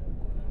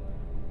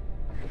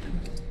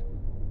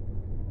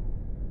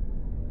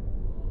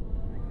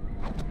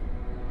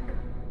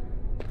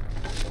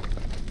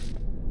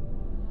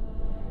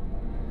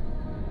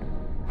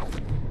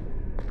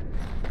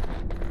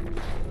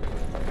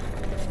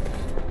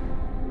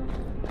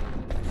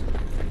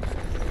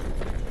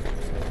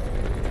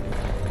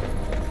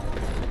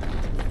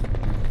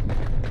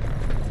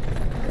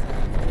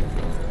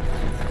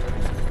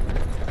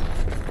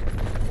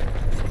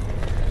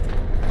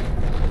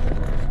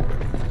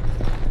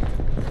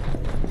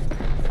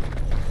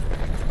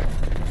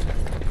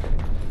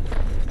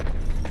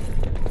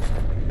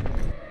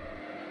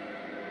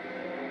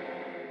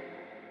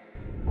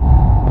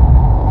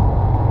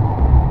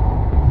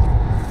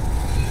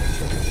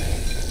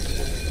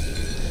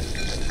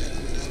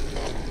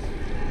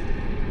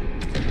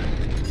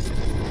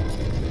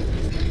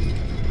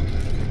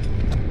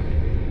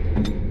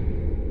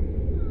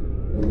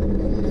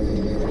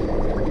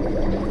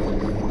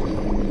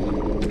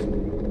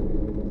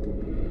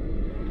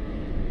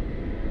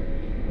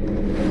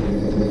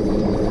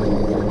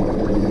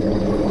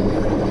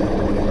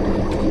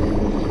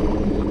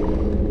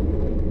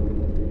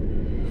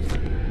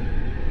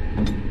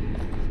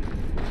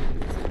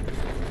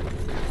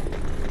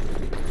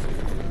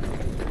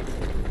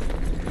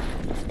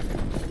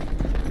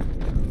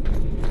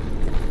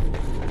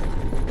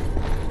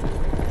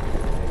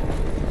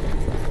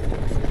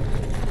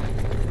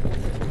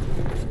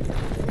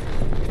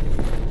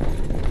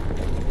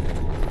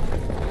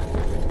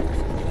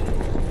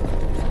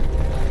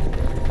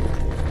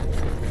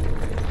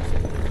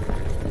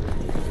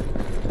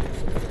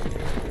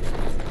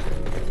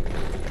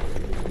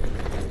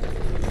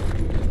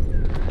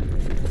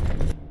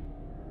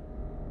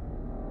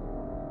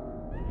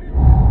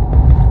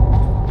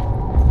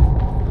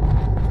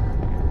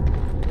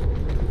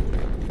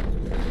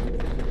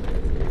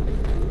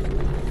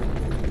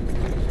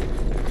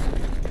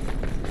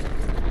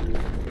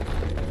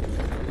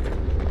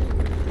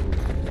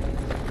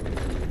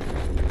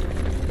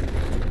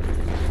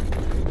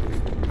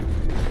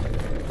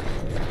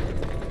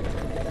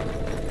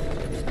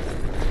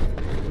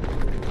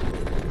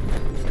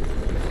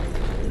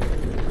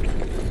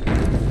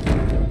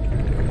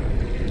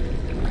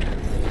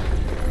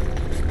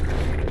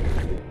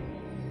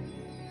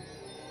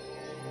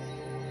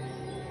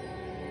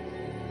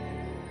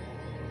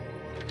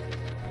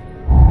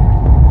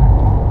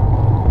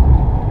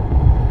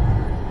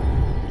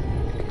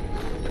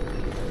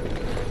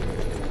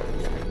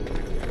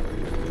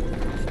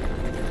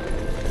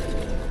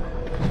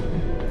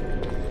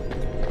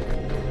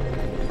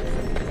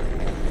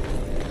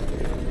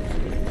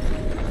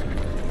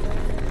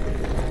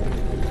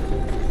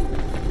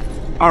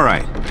 All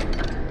right.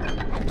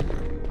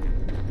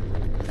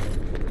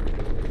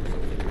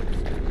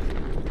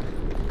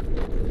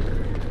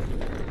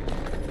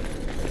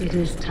 It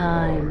is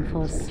time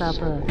for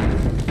supper.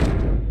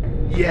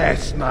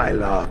 Yes, my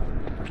love.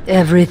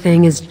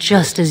 Everything is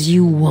just as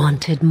you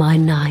wanted, my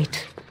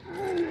knight.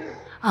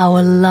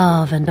 Our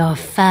love and our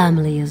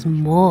family is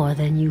more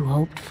than you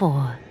hoped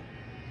for.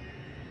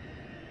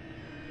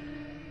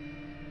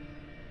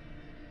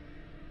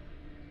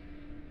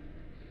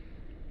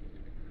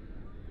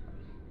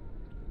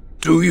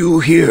 Do you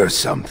hear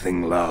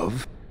something,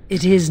 love?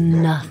 It is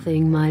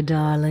nothing, my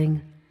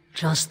darling.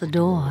 Just the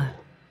door.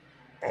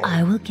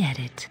 I will get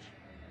it.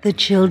 The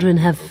children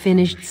have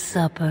finished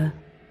supper.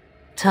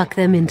 Tuck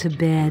them into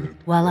bed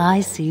while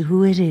I see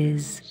who it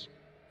is.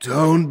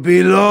 Don't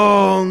be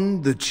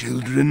long. The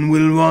children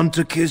will want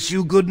to kiss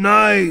you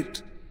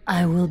goodnight.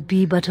 I will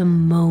be but a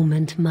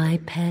moment, my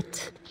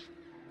pet.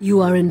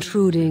 You are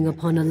intruding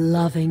upon a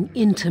loving,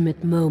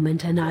 intimate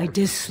moment, and I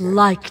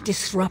dislike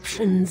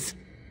disruptions.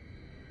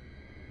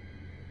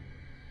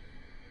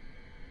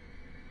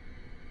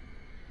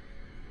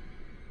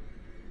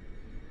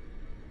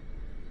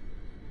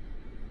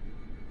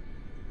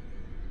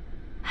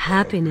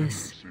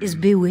 Happiness is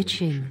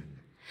bewitching.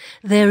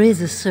 There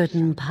is a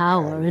certain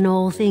power in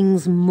all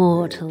things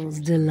mortals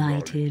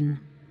delight in.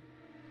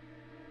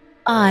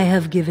 I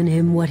have given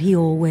him what he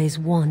always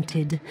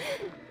wanted.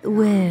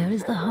 Where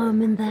is the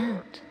harm in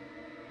that?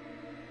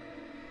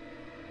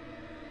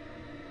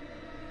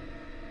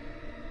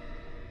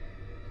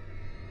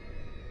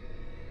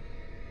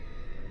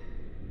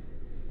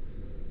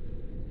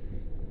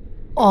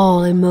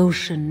 All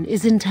emotion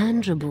is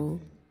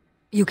intangible.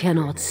 You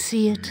cannot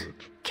see it,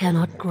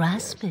 cannot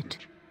grasp it.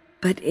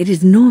 But it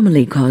is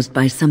normally caused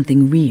by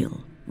something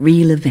real.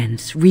 Real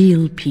events,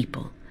 real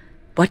people.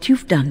 What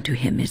you've done to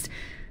him is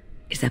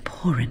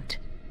abhorrent.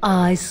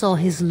 I saw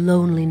his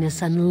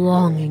loneliness and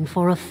longing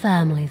for a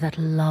family that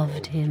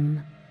loved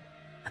him.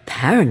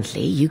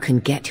 Apparently you can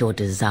get your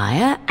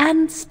desire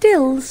and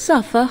still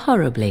suffer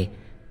horribly.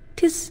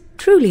 'Tis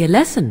truly a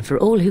lesson for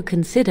all who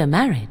consider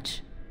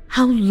marriage.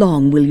 How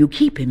long will you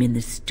keep him in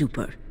this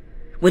stupor?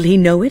 Will he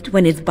know it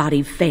when his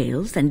body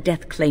fails and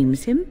death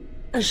claims him?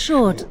 A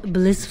short,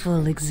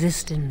 blissful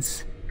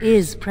existence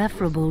is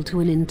preferable to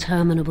an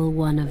interminable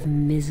one of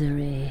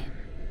misery.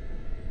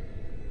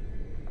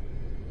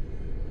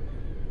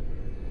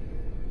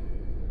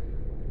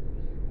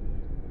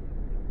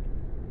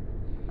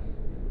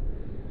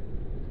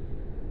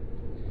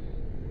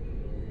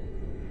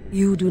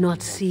 You do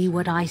not see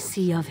what I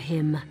see of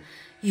him.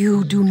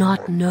 You do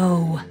not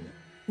know.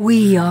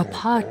 We are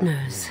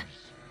partners.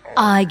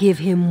 I give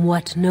him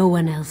what no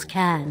one else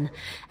can,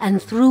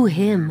 and through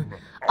him,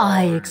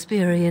 I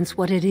experience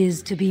what it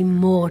is to be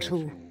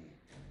mortal.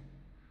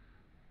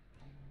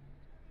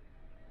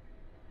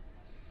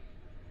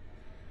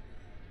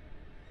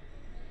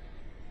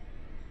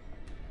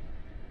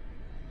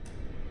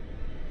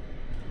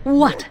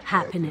 What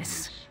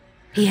happiness!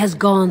 He has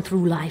gone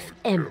through life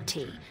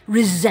empty,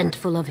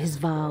 resentful of his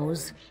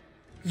vows.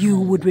 You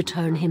would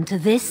return him to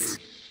this?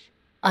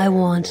 I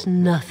want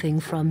nothing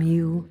from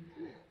you.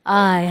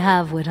 I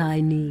have what I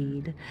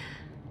need.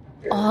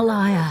 All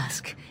I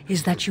ask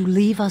is that you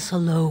leave us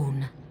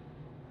alone.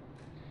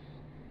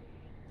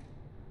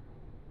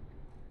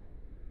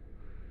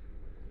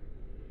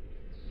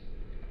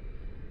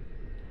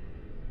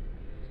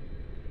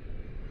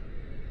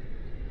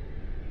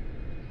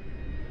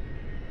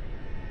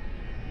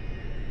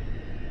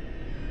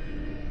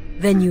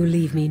 Then you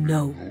leave me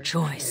no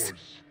choice.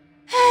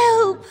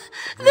 Help!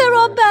 There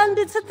are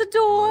bandits at the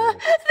door!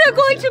 They're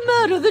going to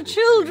murder the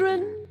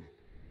children!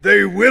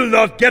 They will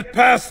not get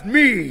past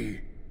me!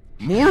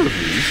 More of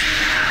these?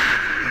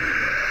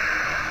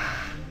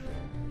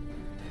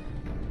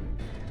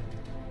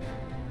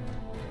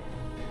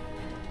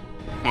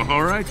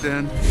 All right,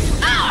 then.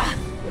 Ah!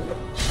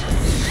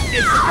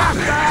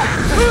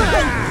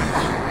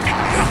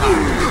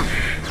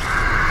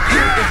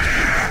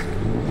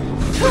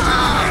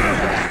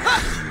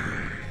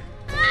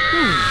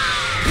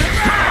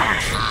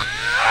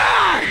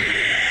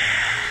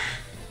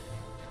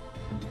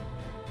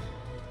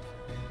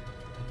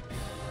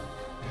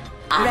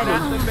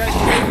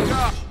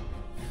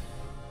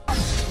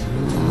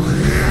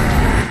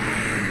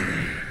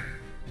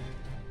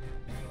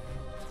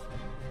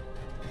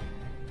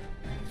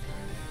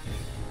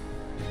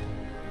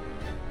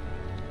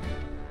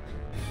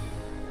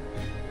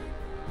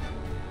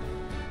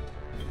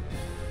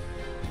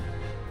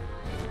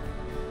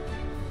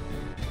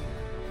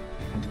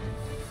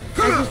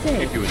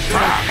 If you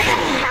insist.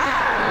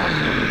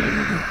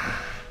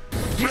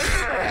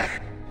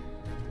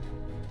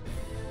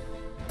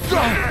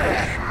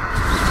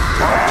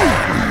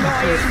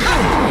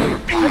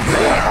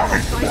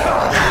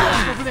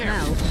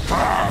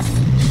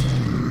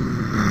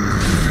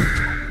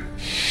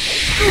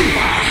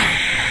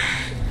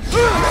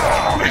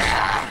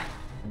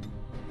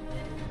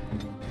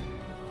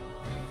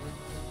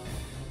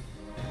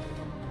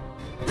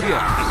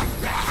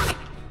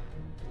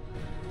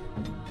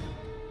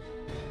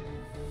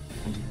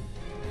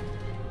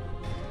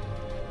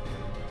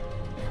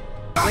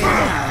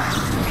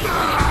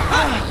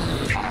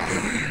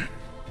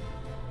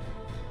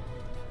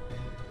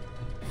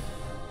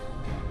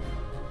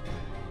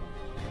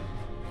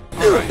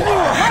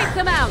 Wipe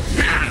them out!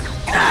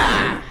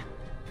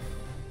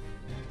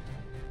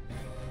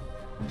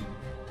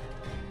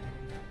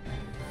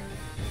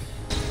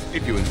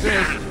 If you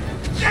insist.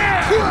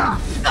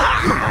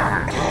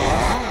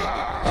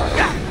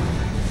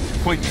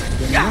 Point.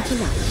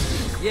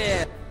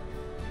 Yeah.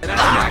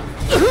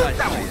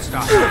 That won't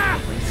stop.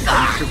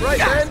 Right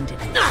then.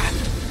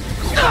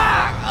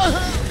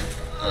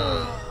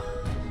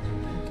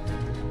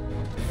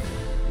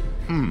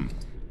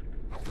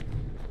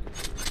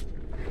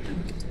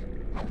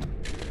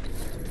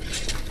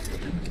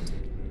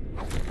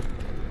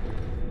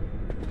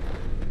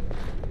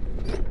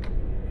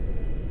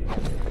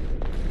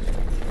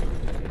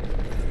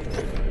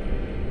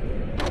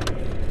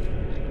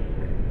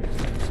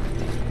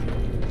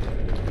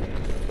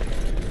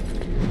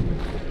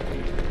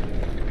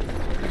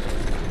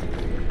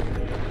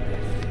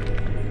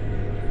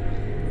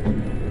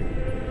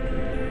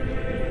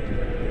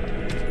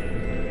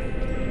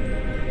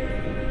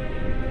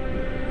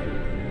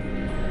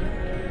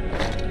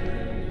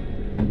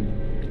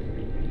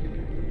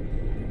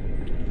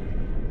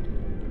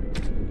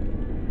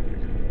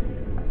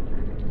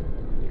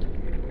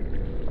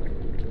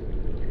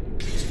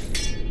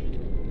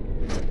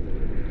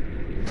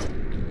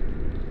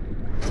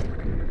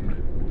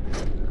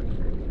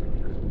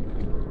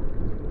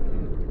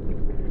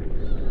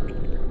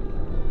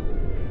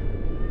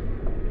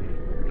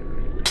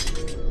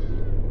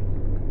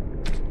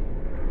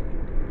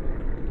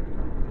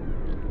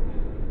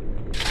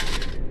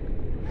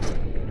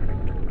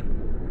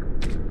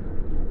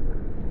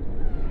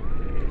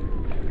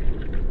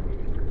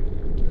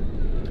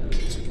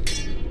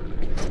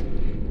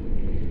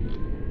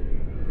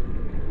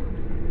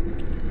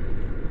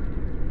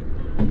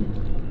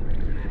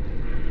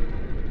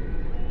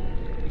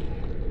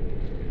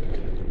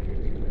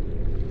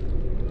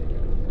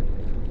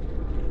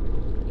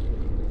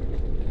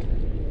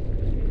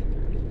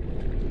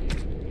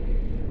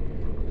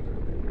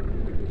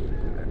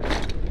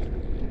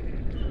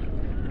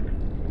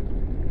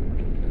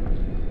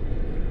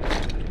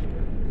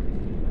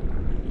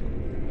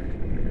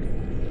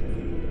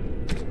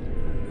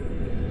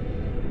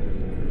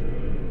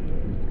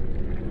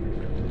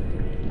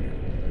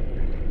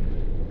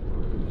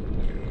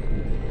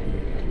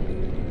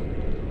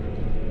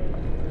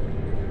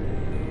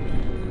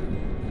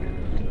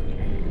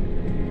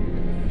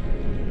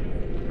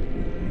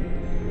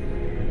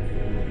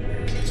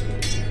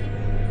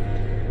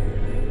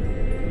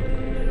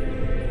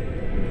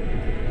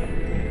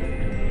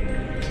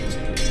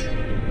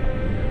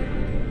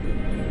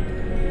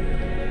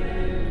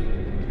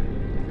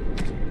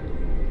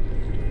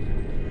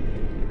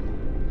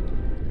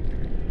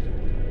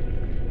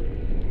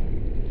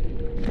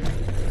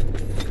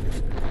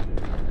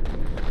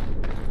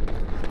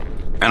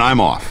 I'm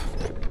off.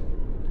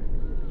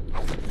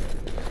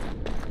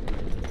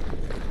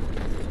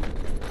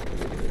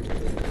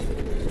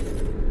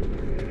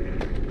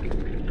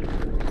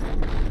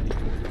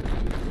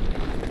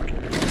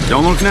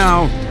 Don't look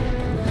now.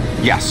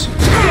 Yes.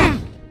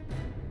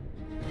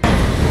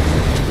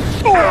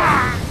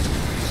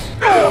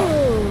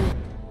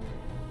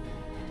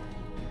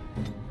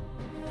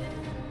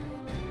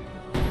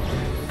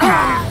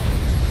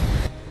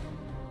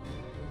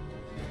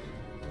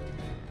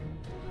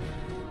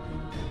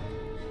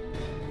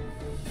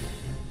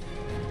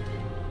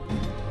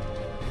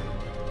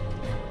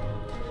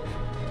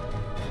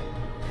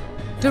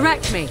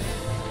 Direct me.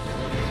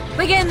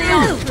 Begin the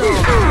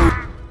onslaught.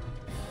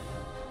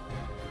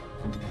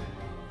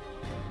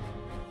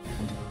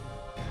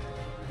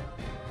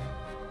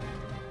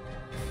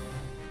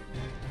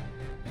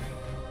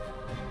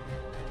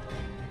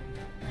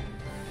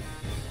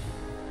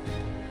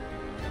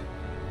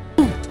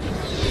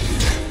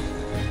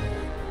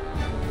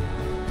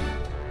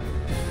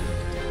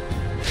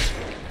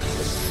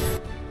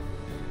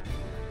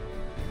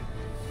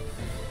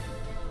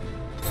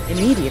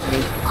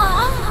 Immediately.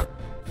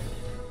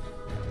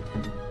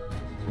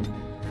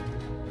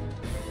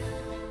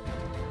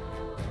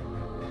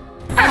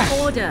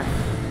 Order.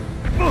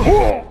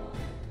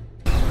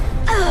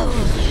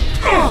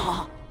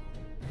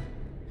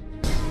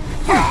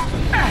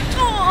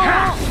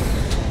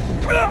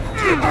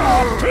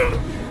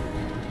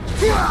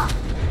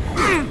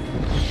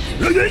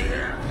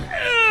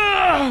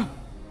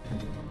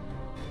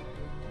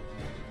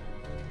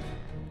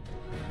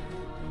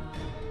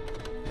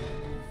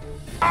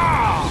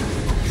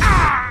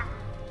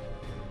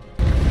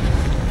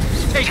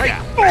 Take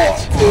that.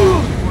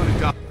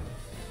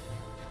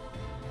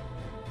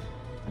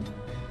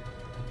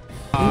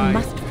 We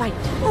must fight.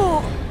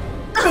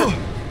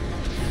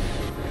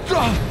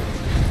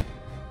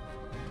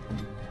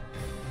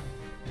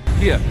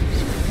 Here.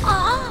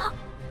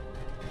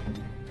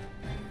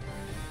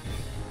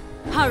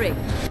 Hurry.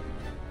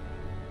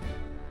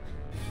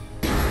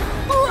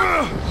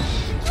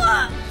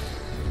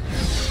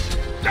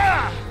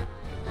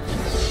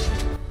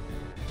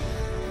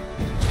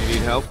 You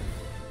need help?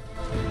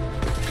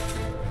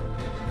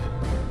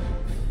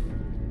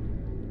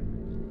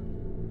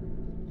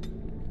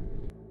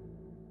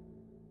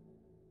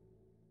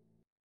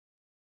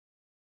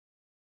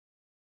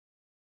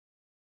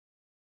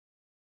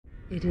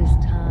 It is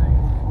time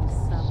for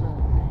supper.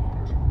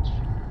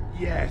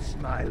 Yes,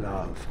 my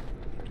love.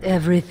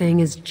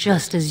 Everything is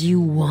just as you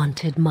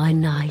wanted, my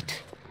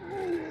knight.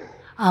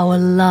 Our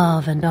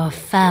love and our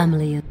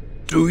family.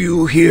 Do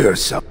you hear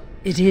something?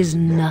 It is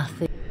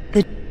nothing.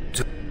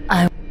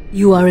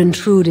 You are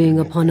intruding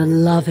upon a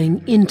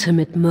loving,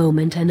 intimate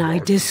moment, and I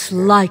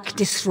dislike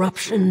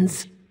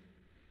disruptions.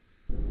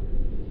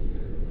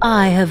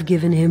 I have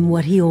given him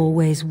what he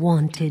always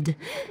wanted.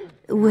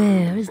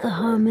 Where is the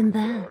harm in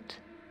that?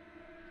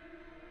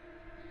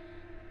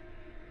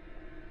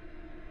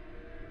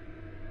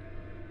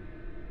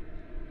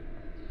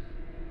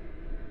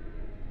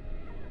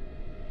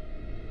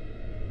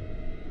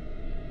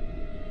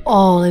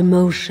 All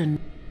emotion.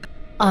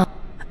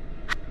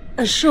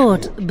 A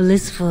short,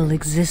 blissful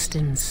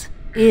existence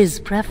is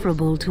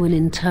preferable to an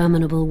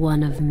interminable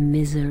one of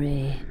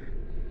misery.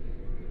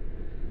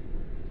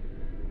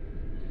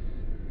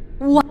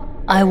 What?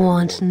 I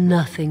want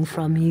nothing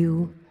from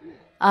you.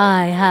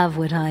 I have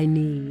what I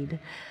need.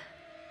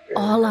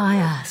 All I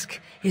ask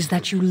is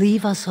that you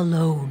leave us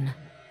alone.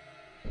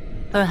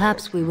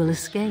 Perhaps we will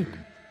escape.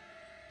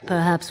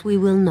 Perhaps we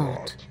will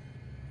not.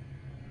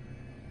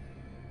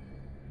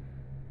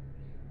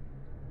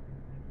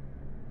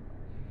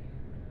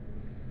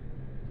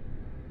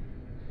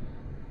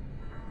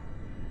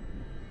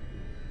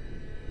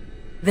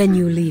 Then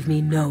you leave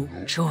me no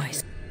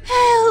choice.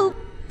 Help!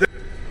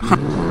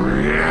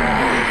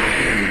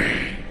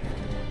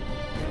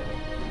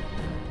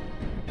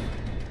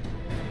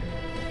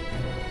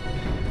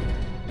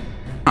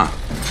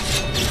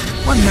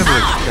 One never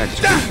expects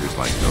creatures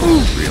like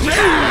those, really.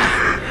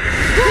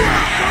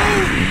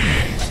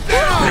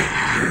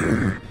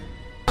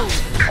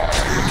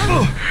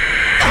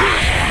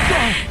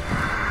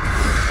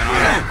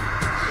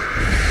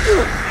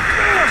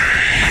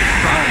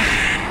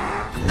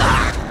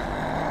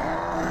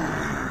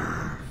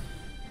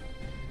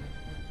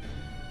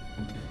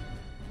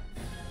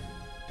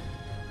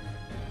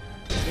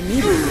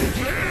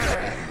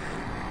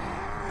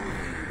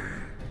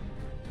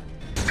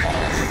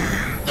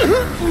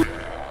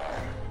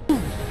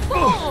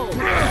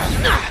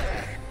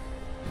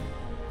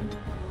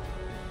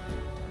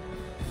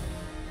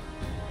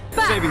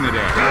 Saving the day.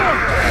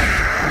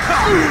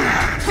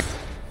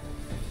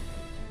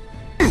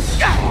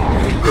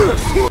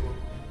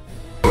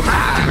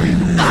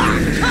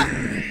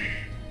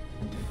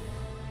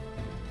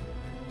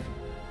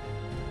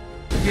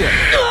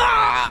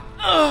 Yeah.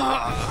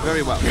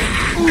 Very well.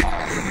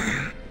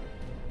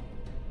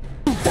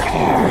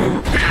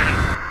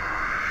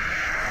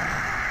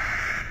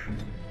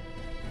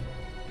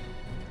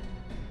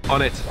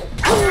 On it.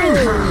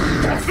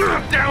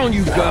 Down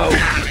you go!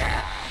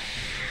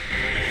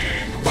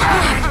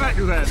 How about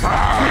you then?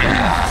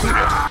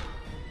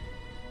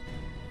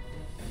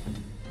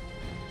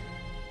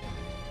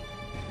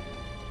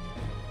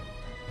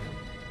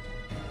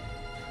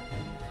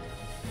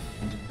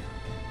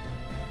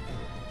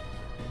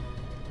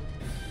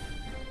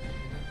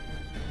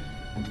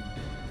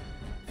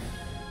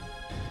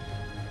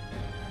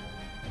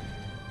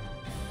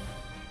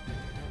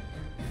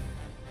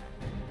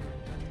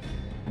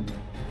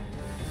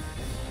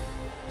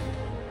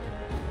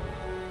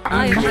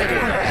 I am ready.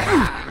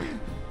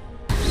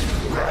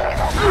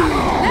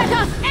 Let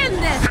us end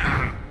this!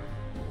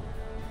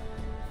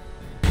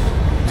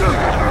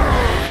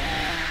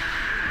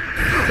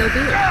 So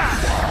be it.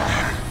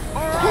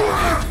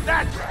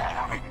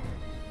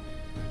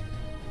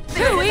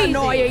 Too easy.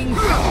 Annoying.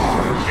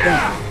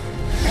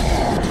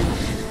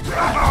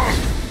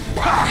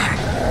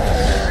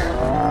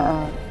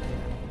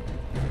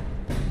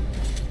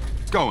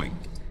 Going.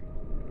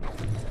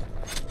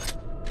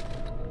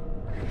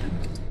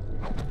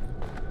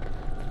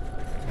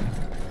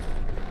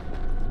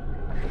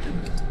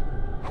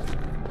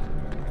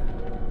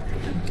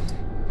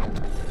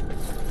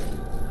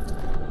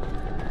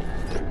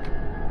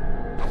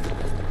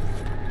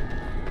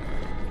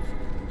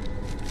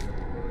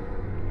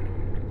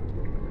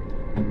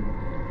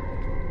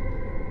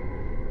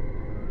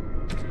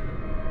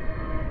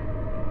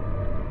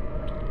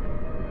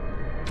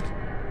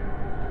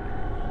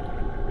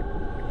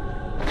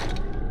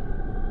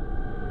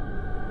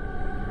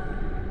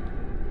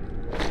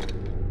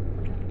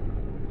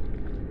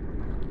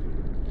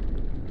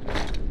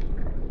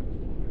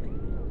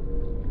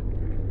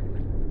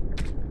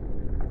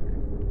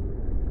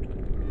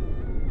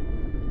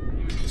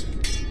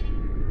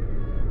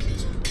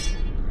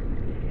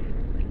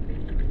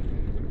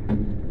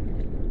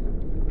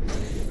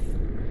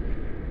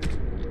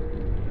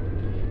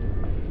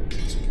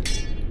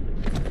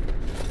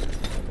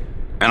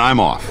 And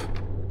I'm off.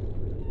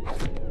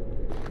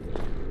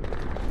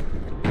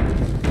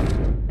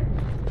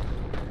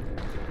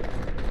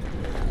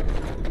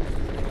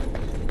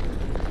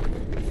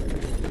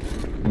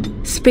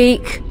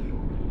 Speak.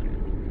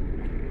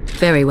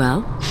 Very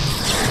well.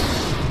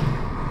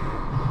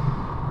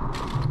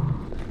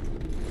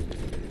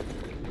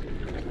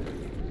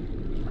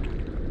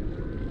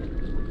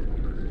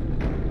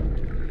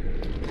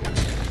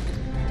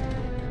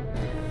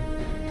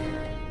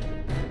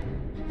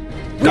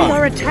 We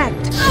are attacked.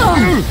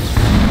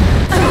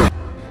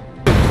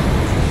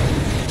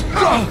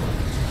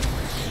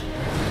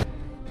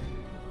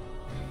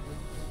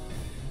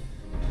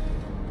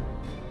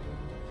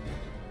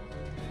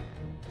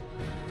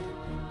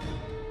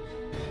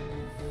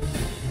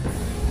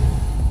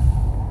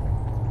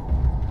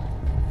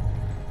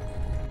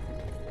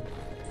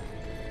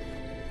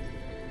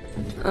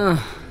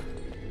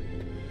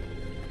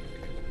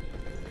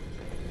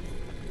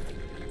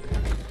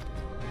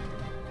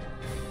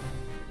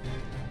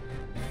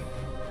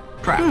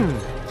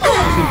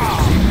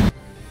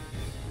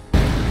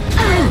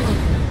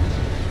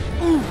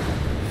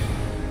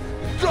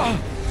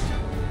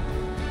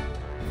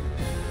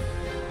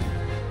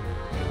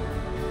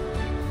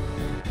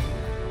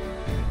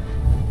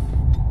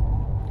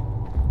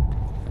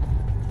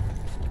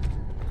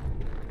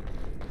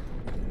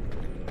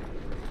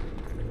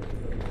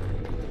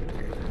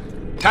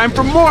 Time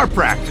for more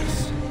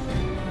practice.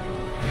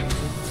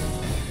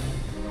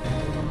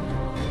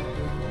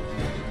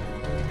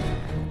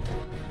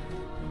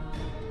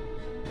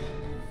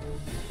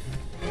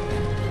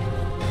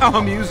 How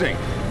amusing.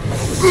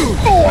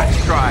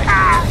 Let's try.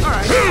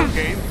 Alright,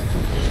 game.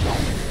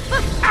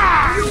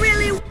 You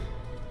really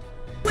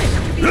wish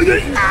to be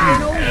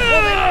an old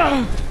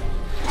woman?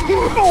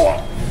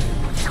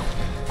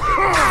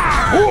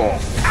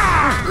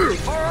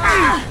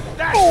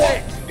 That's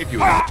it. If you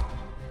want.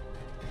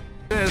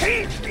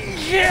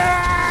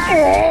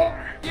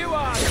 You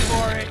asked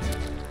for it.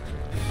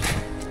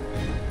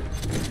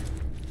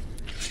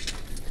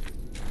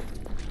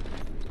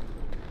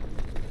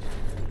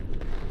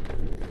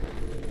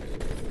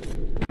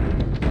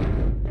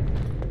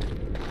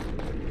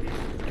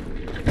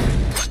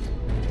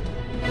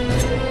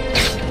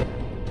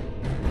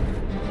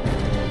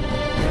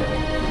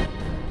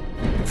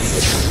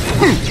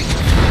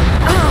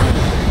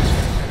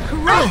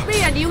 Corrupt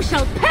me and you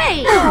shall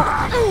pay!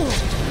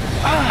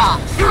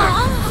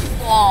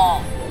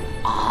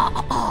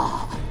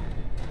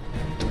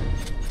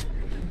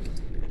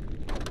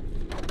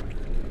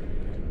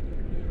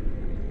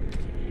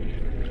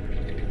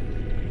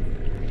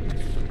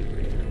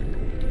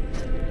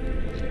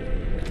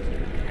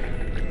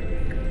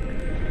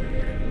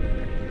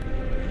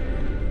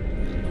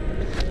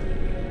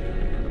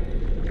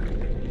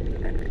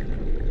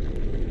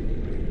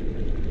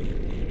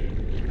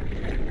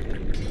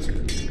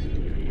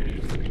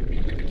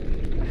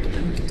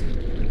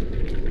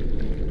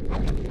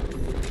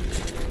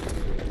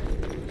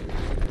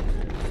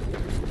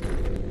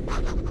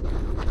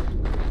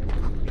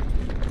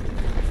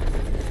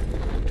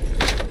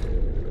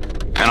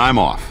 And I'm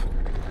off.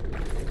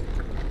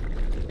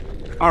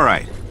 All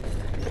right.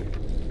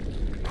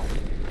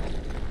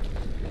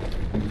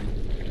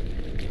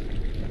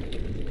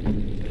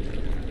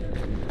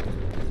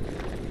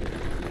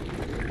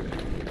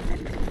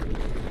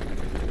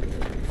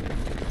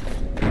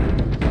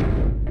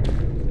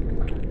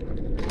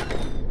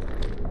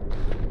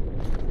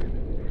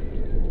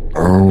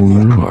 Oh,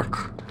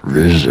 look,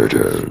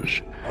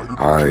 visitors.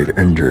 I'd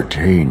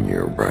entertain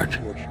you, but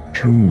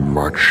too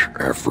much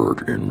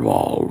effort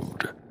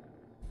involved.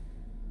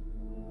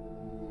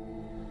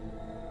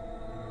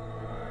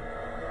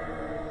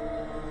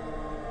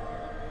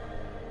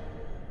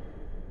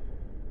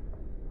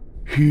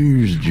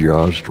 He's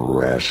just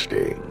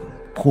resting.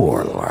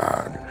 Poor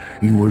lad.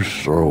 He was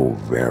so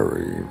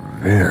very,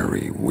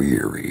 very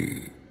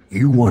weary.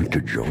 You want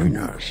to join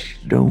us,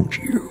 don't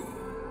you?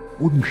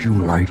 Wouldn't you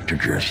like to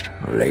just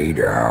lay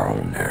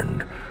down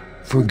and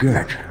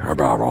forget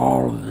about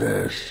all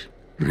this?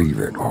 Leave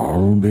it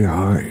all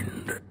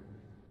behind.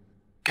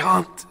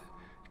 Can't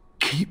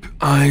keep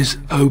eyes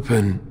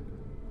open.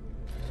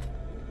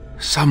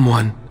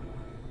 Someone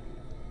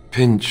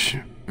pinch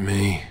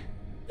me.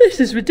 This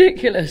is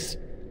ridiculous.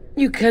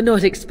 You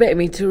cannot expect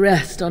me to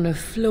rest on a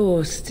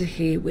floor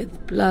sticky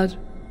with blood.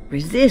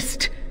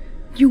 Resist.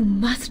 You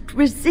must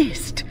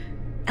resist.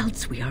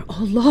 Else we are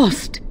all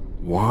lost.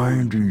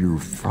 Why do you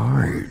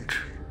fight?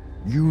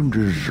 You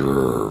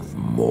deserve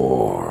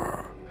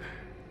more.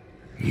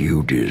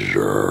 You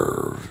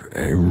deserve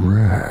a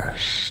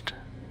rest.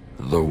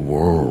 The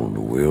world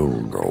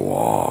will go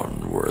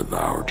on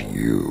without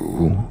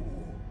you.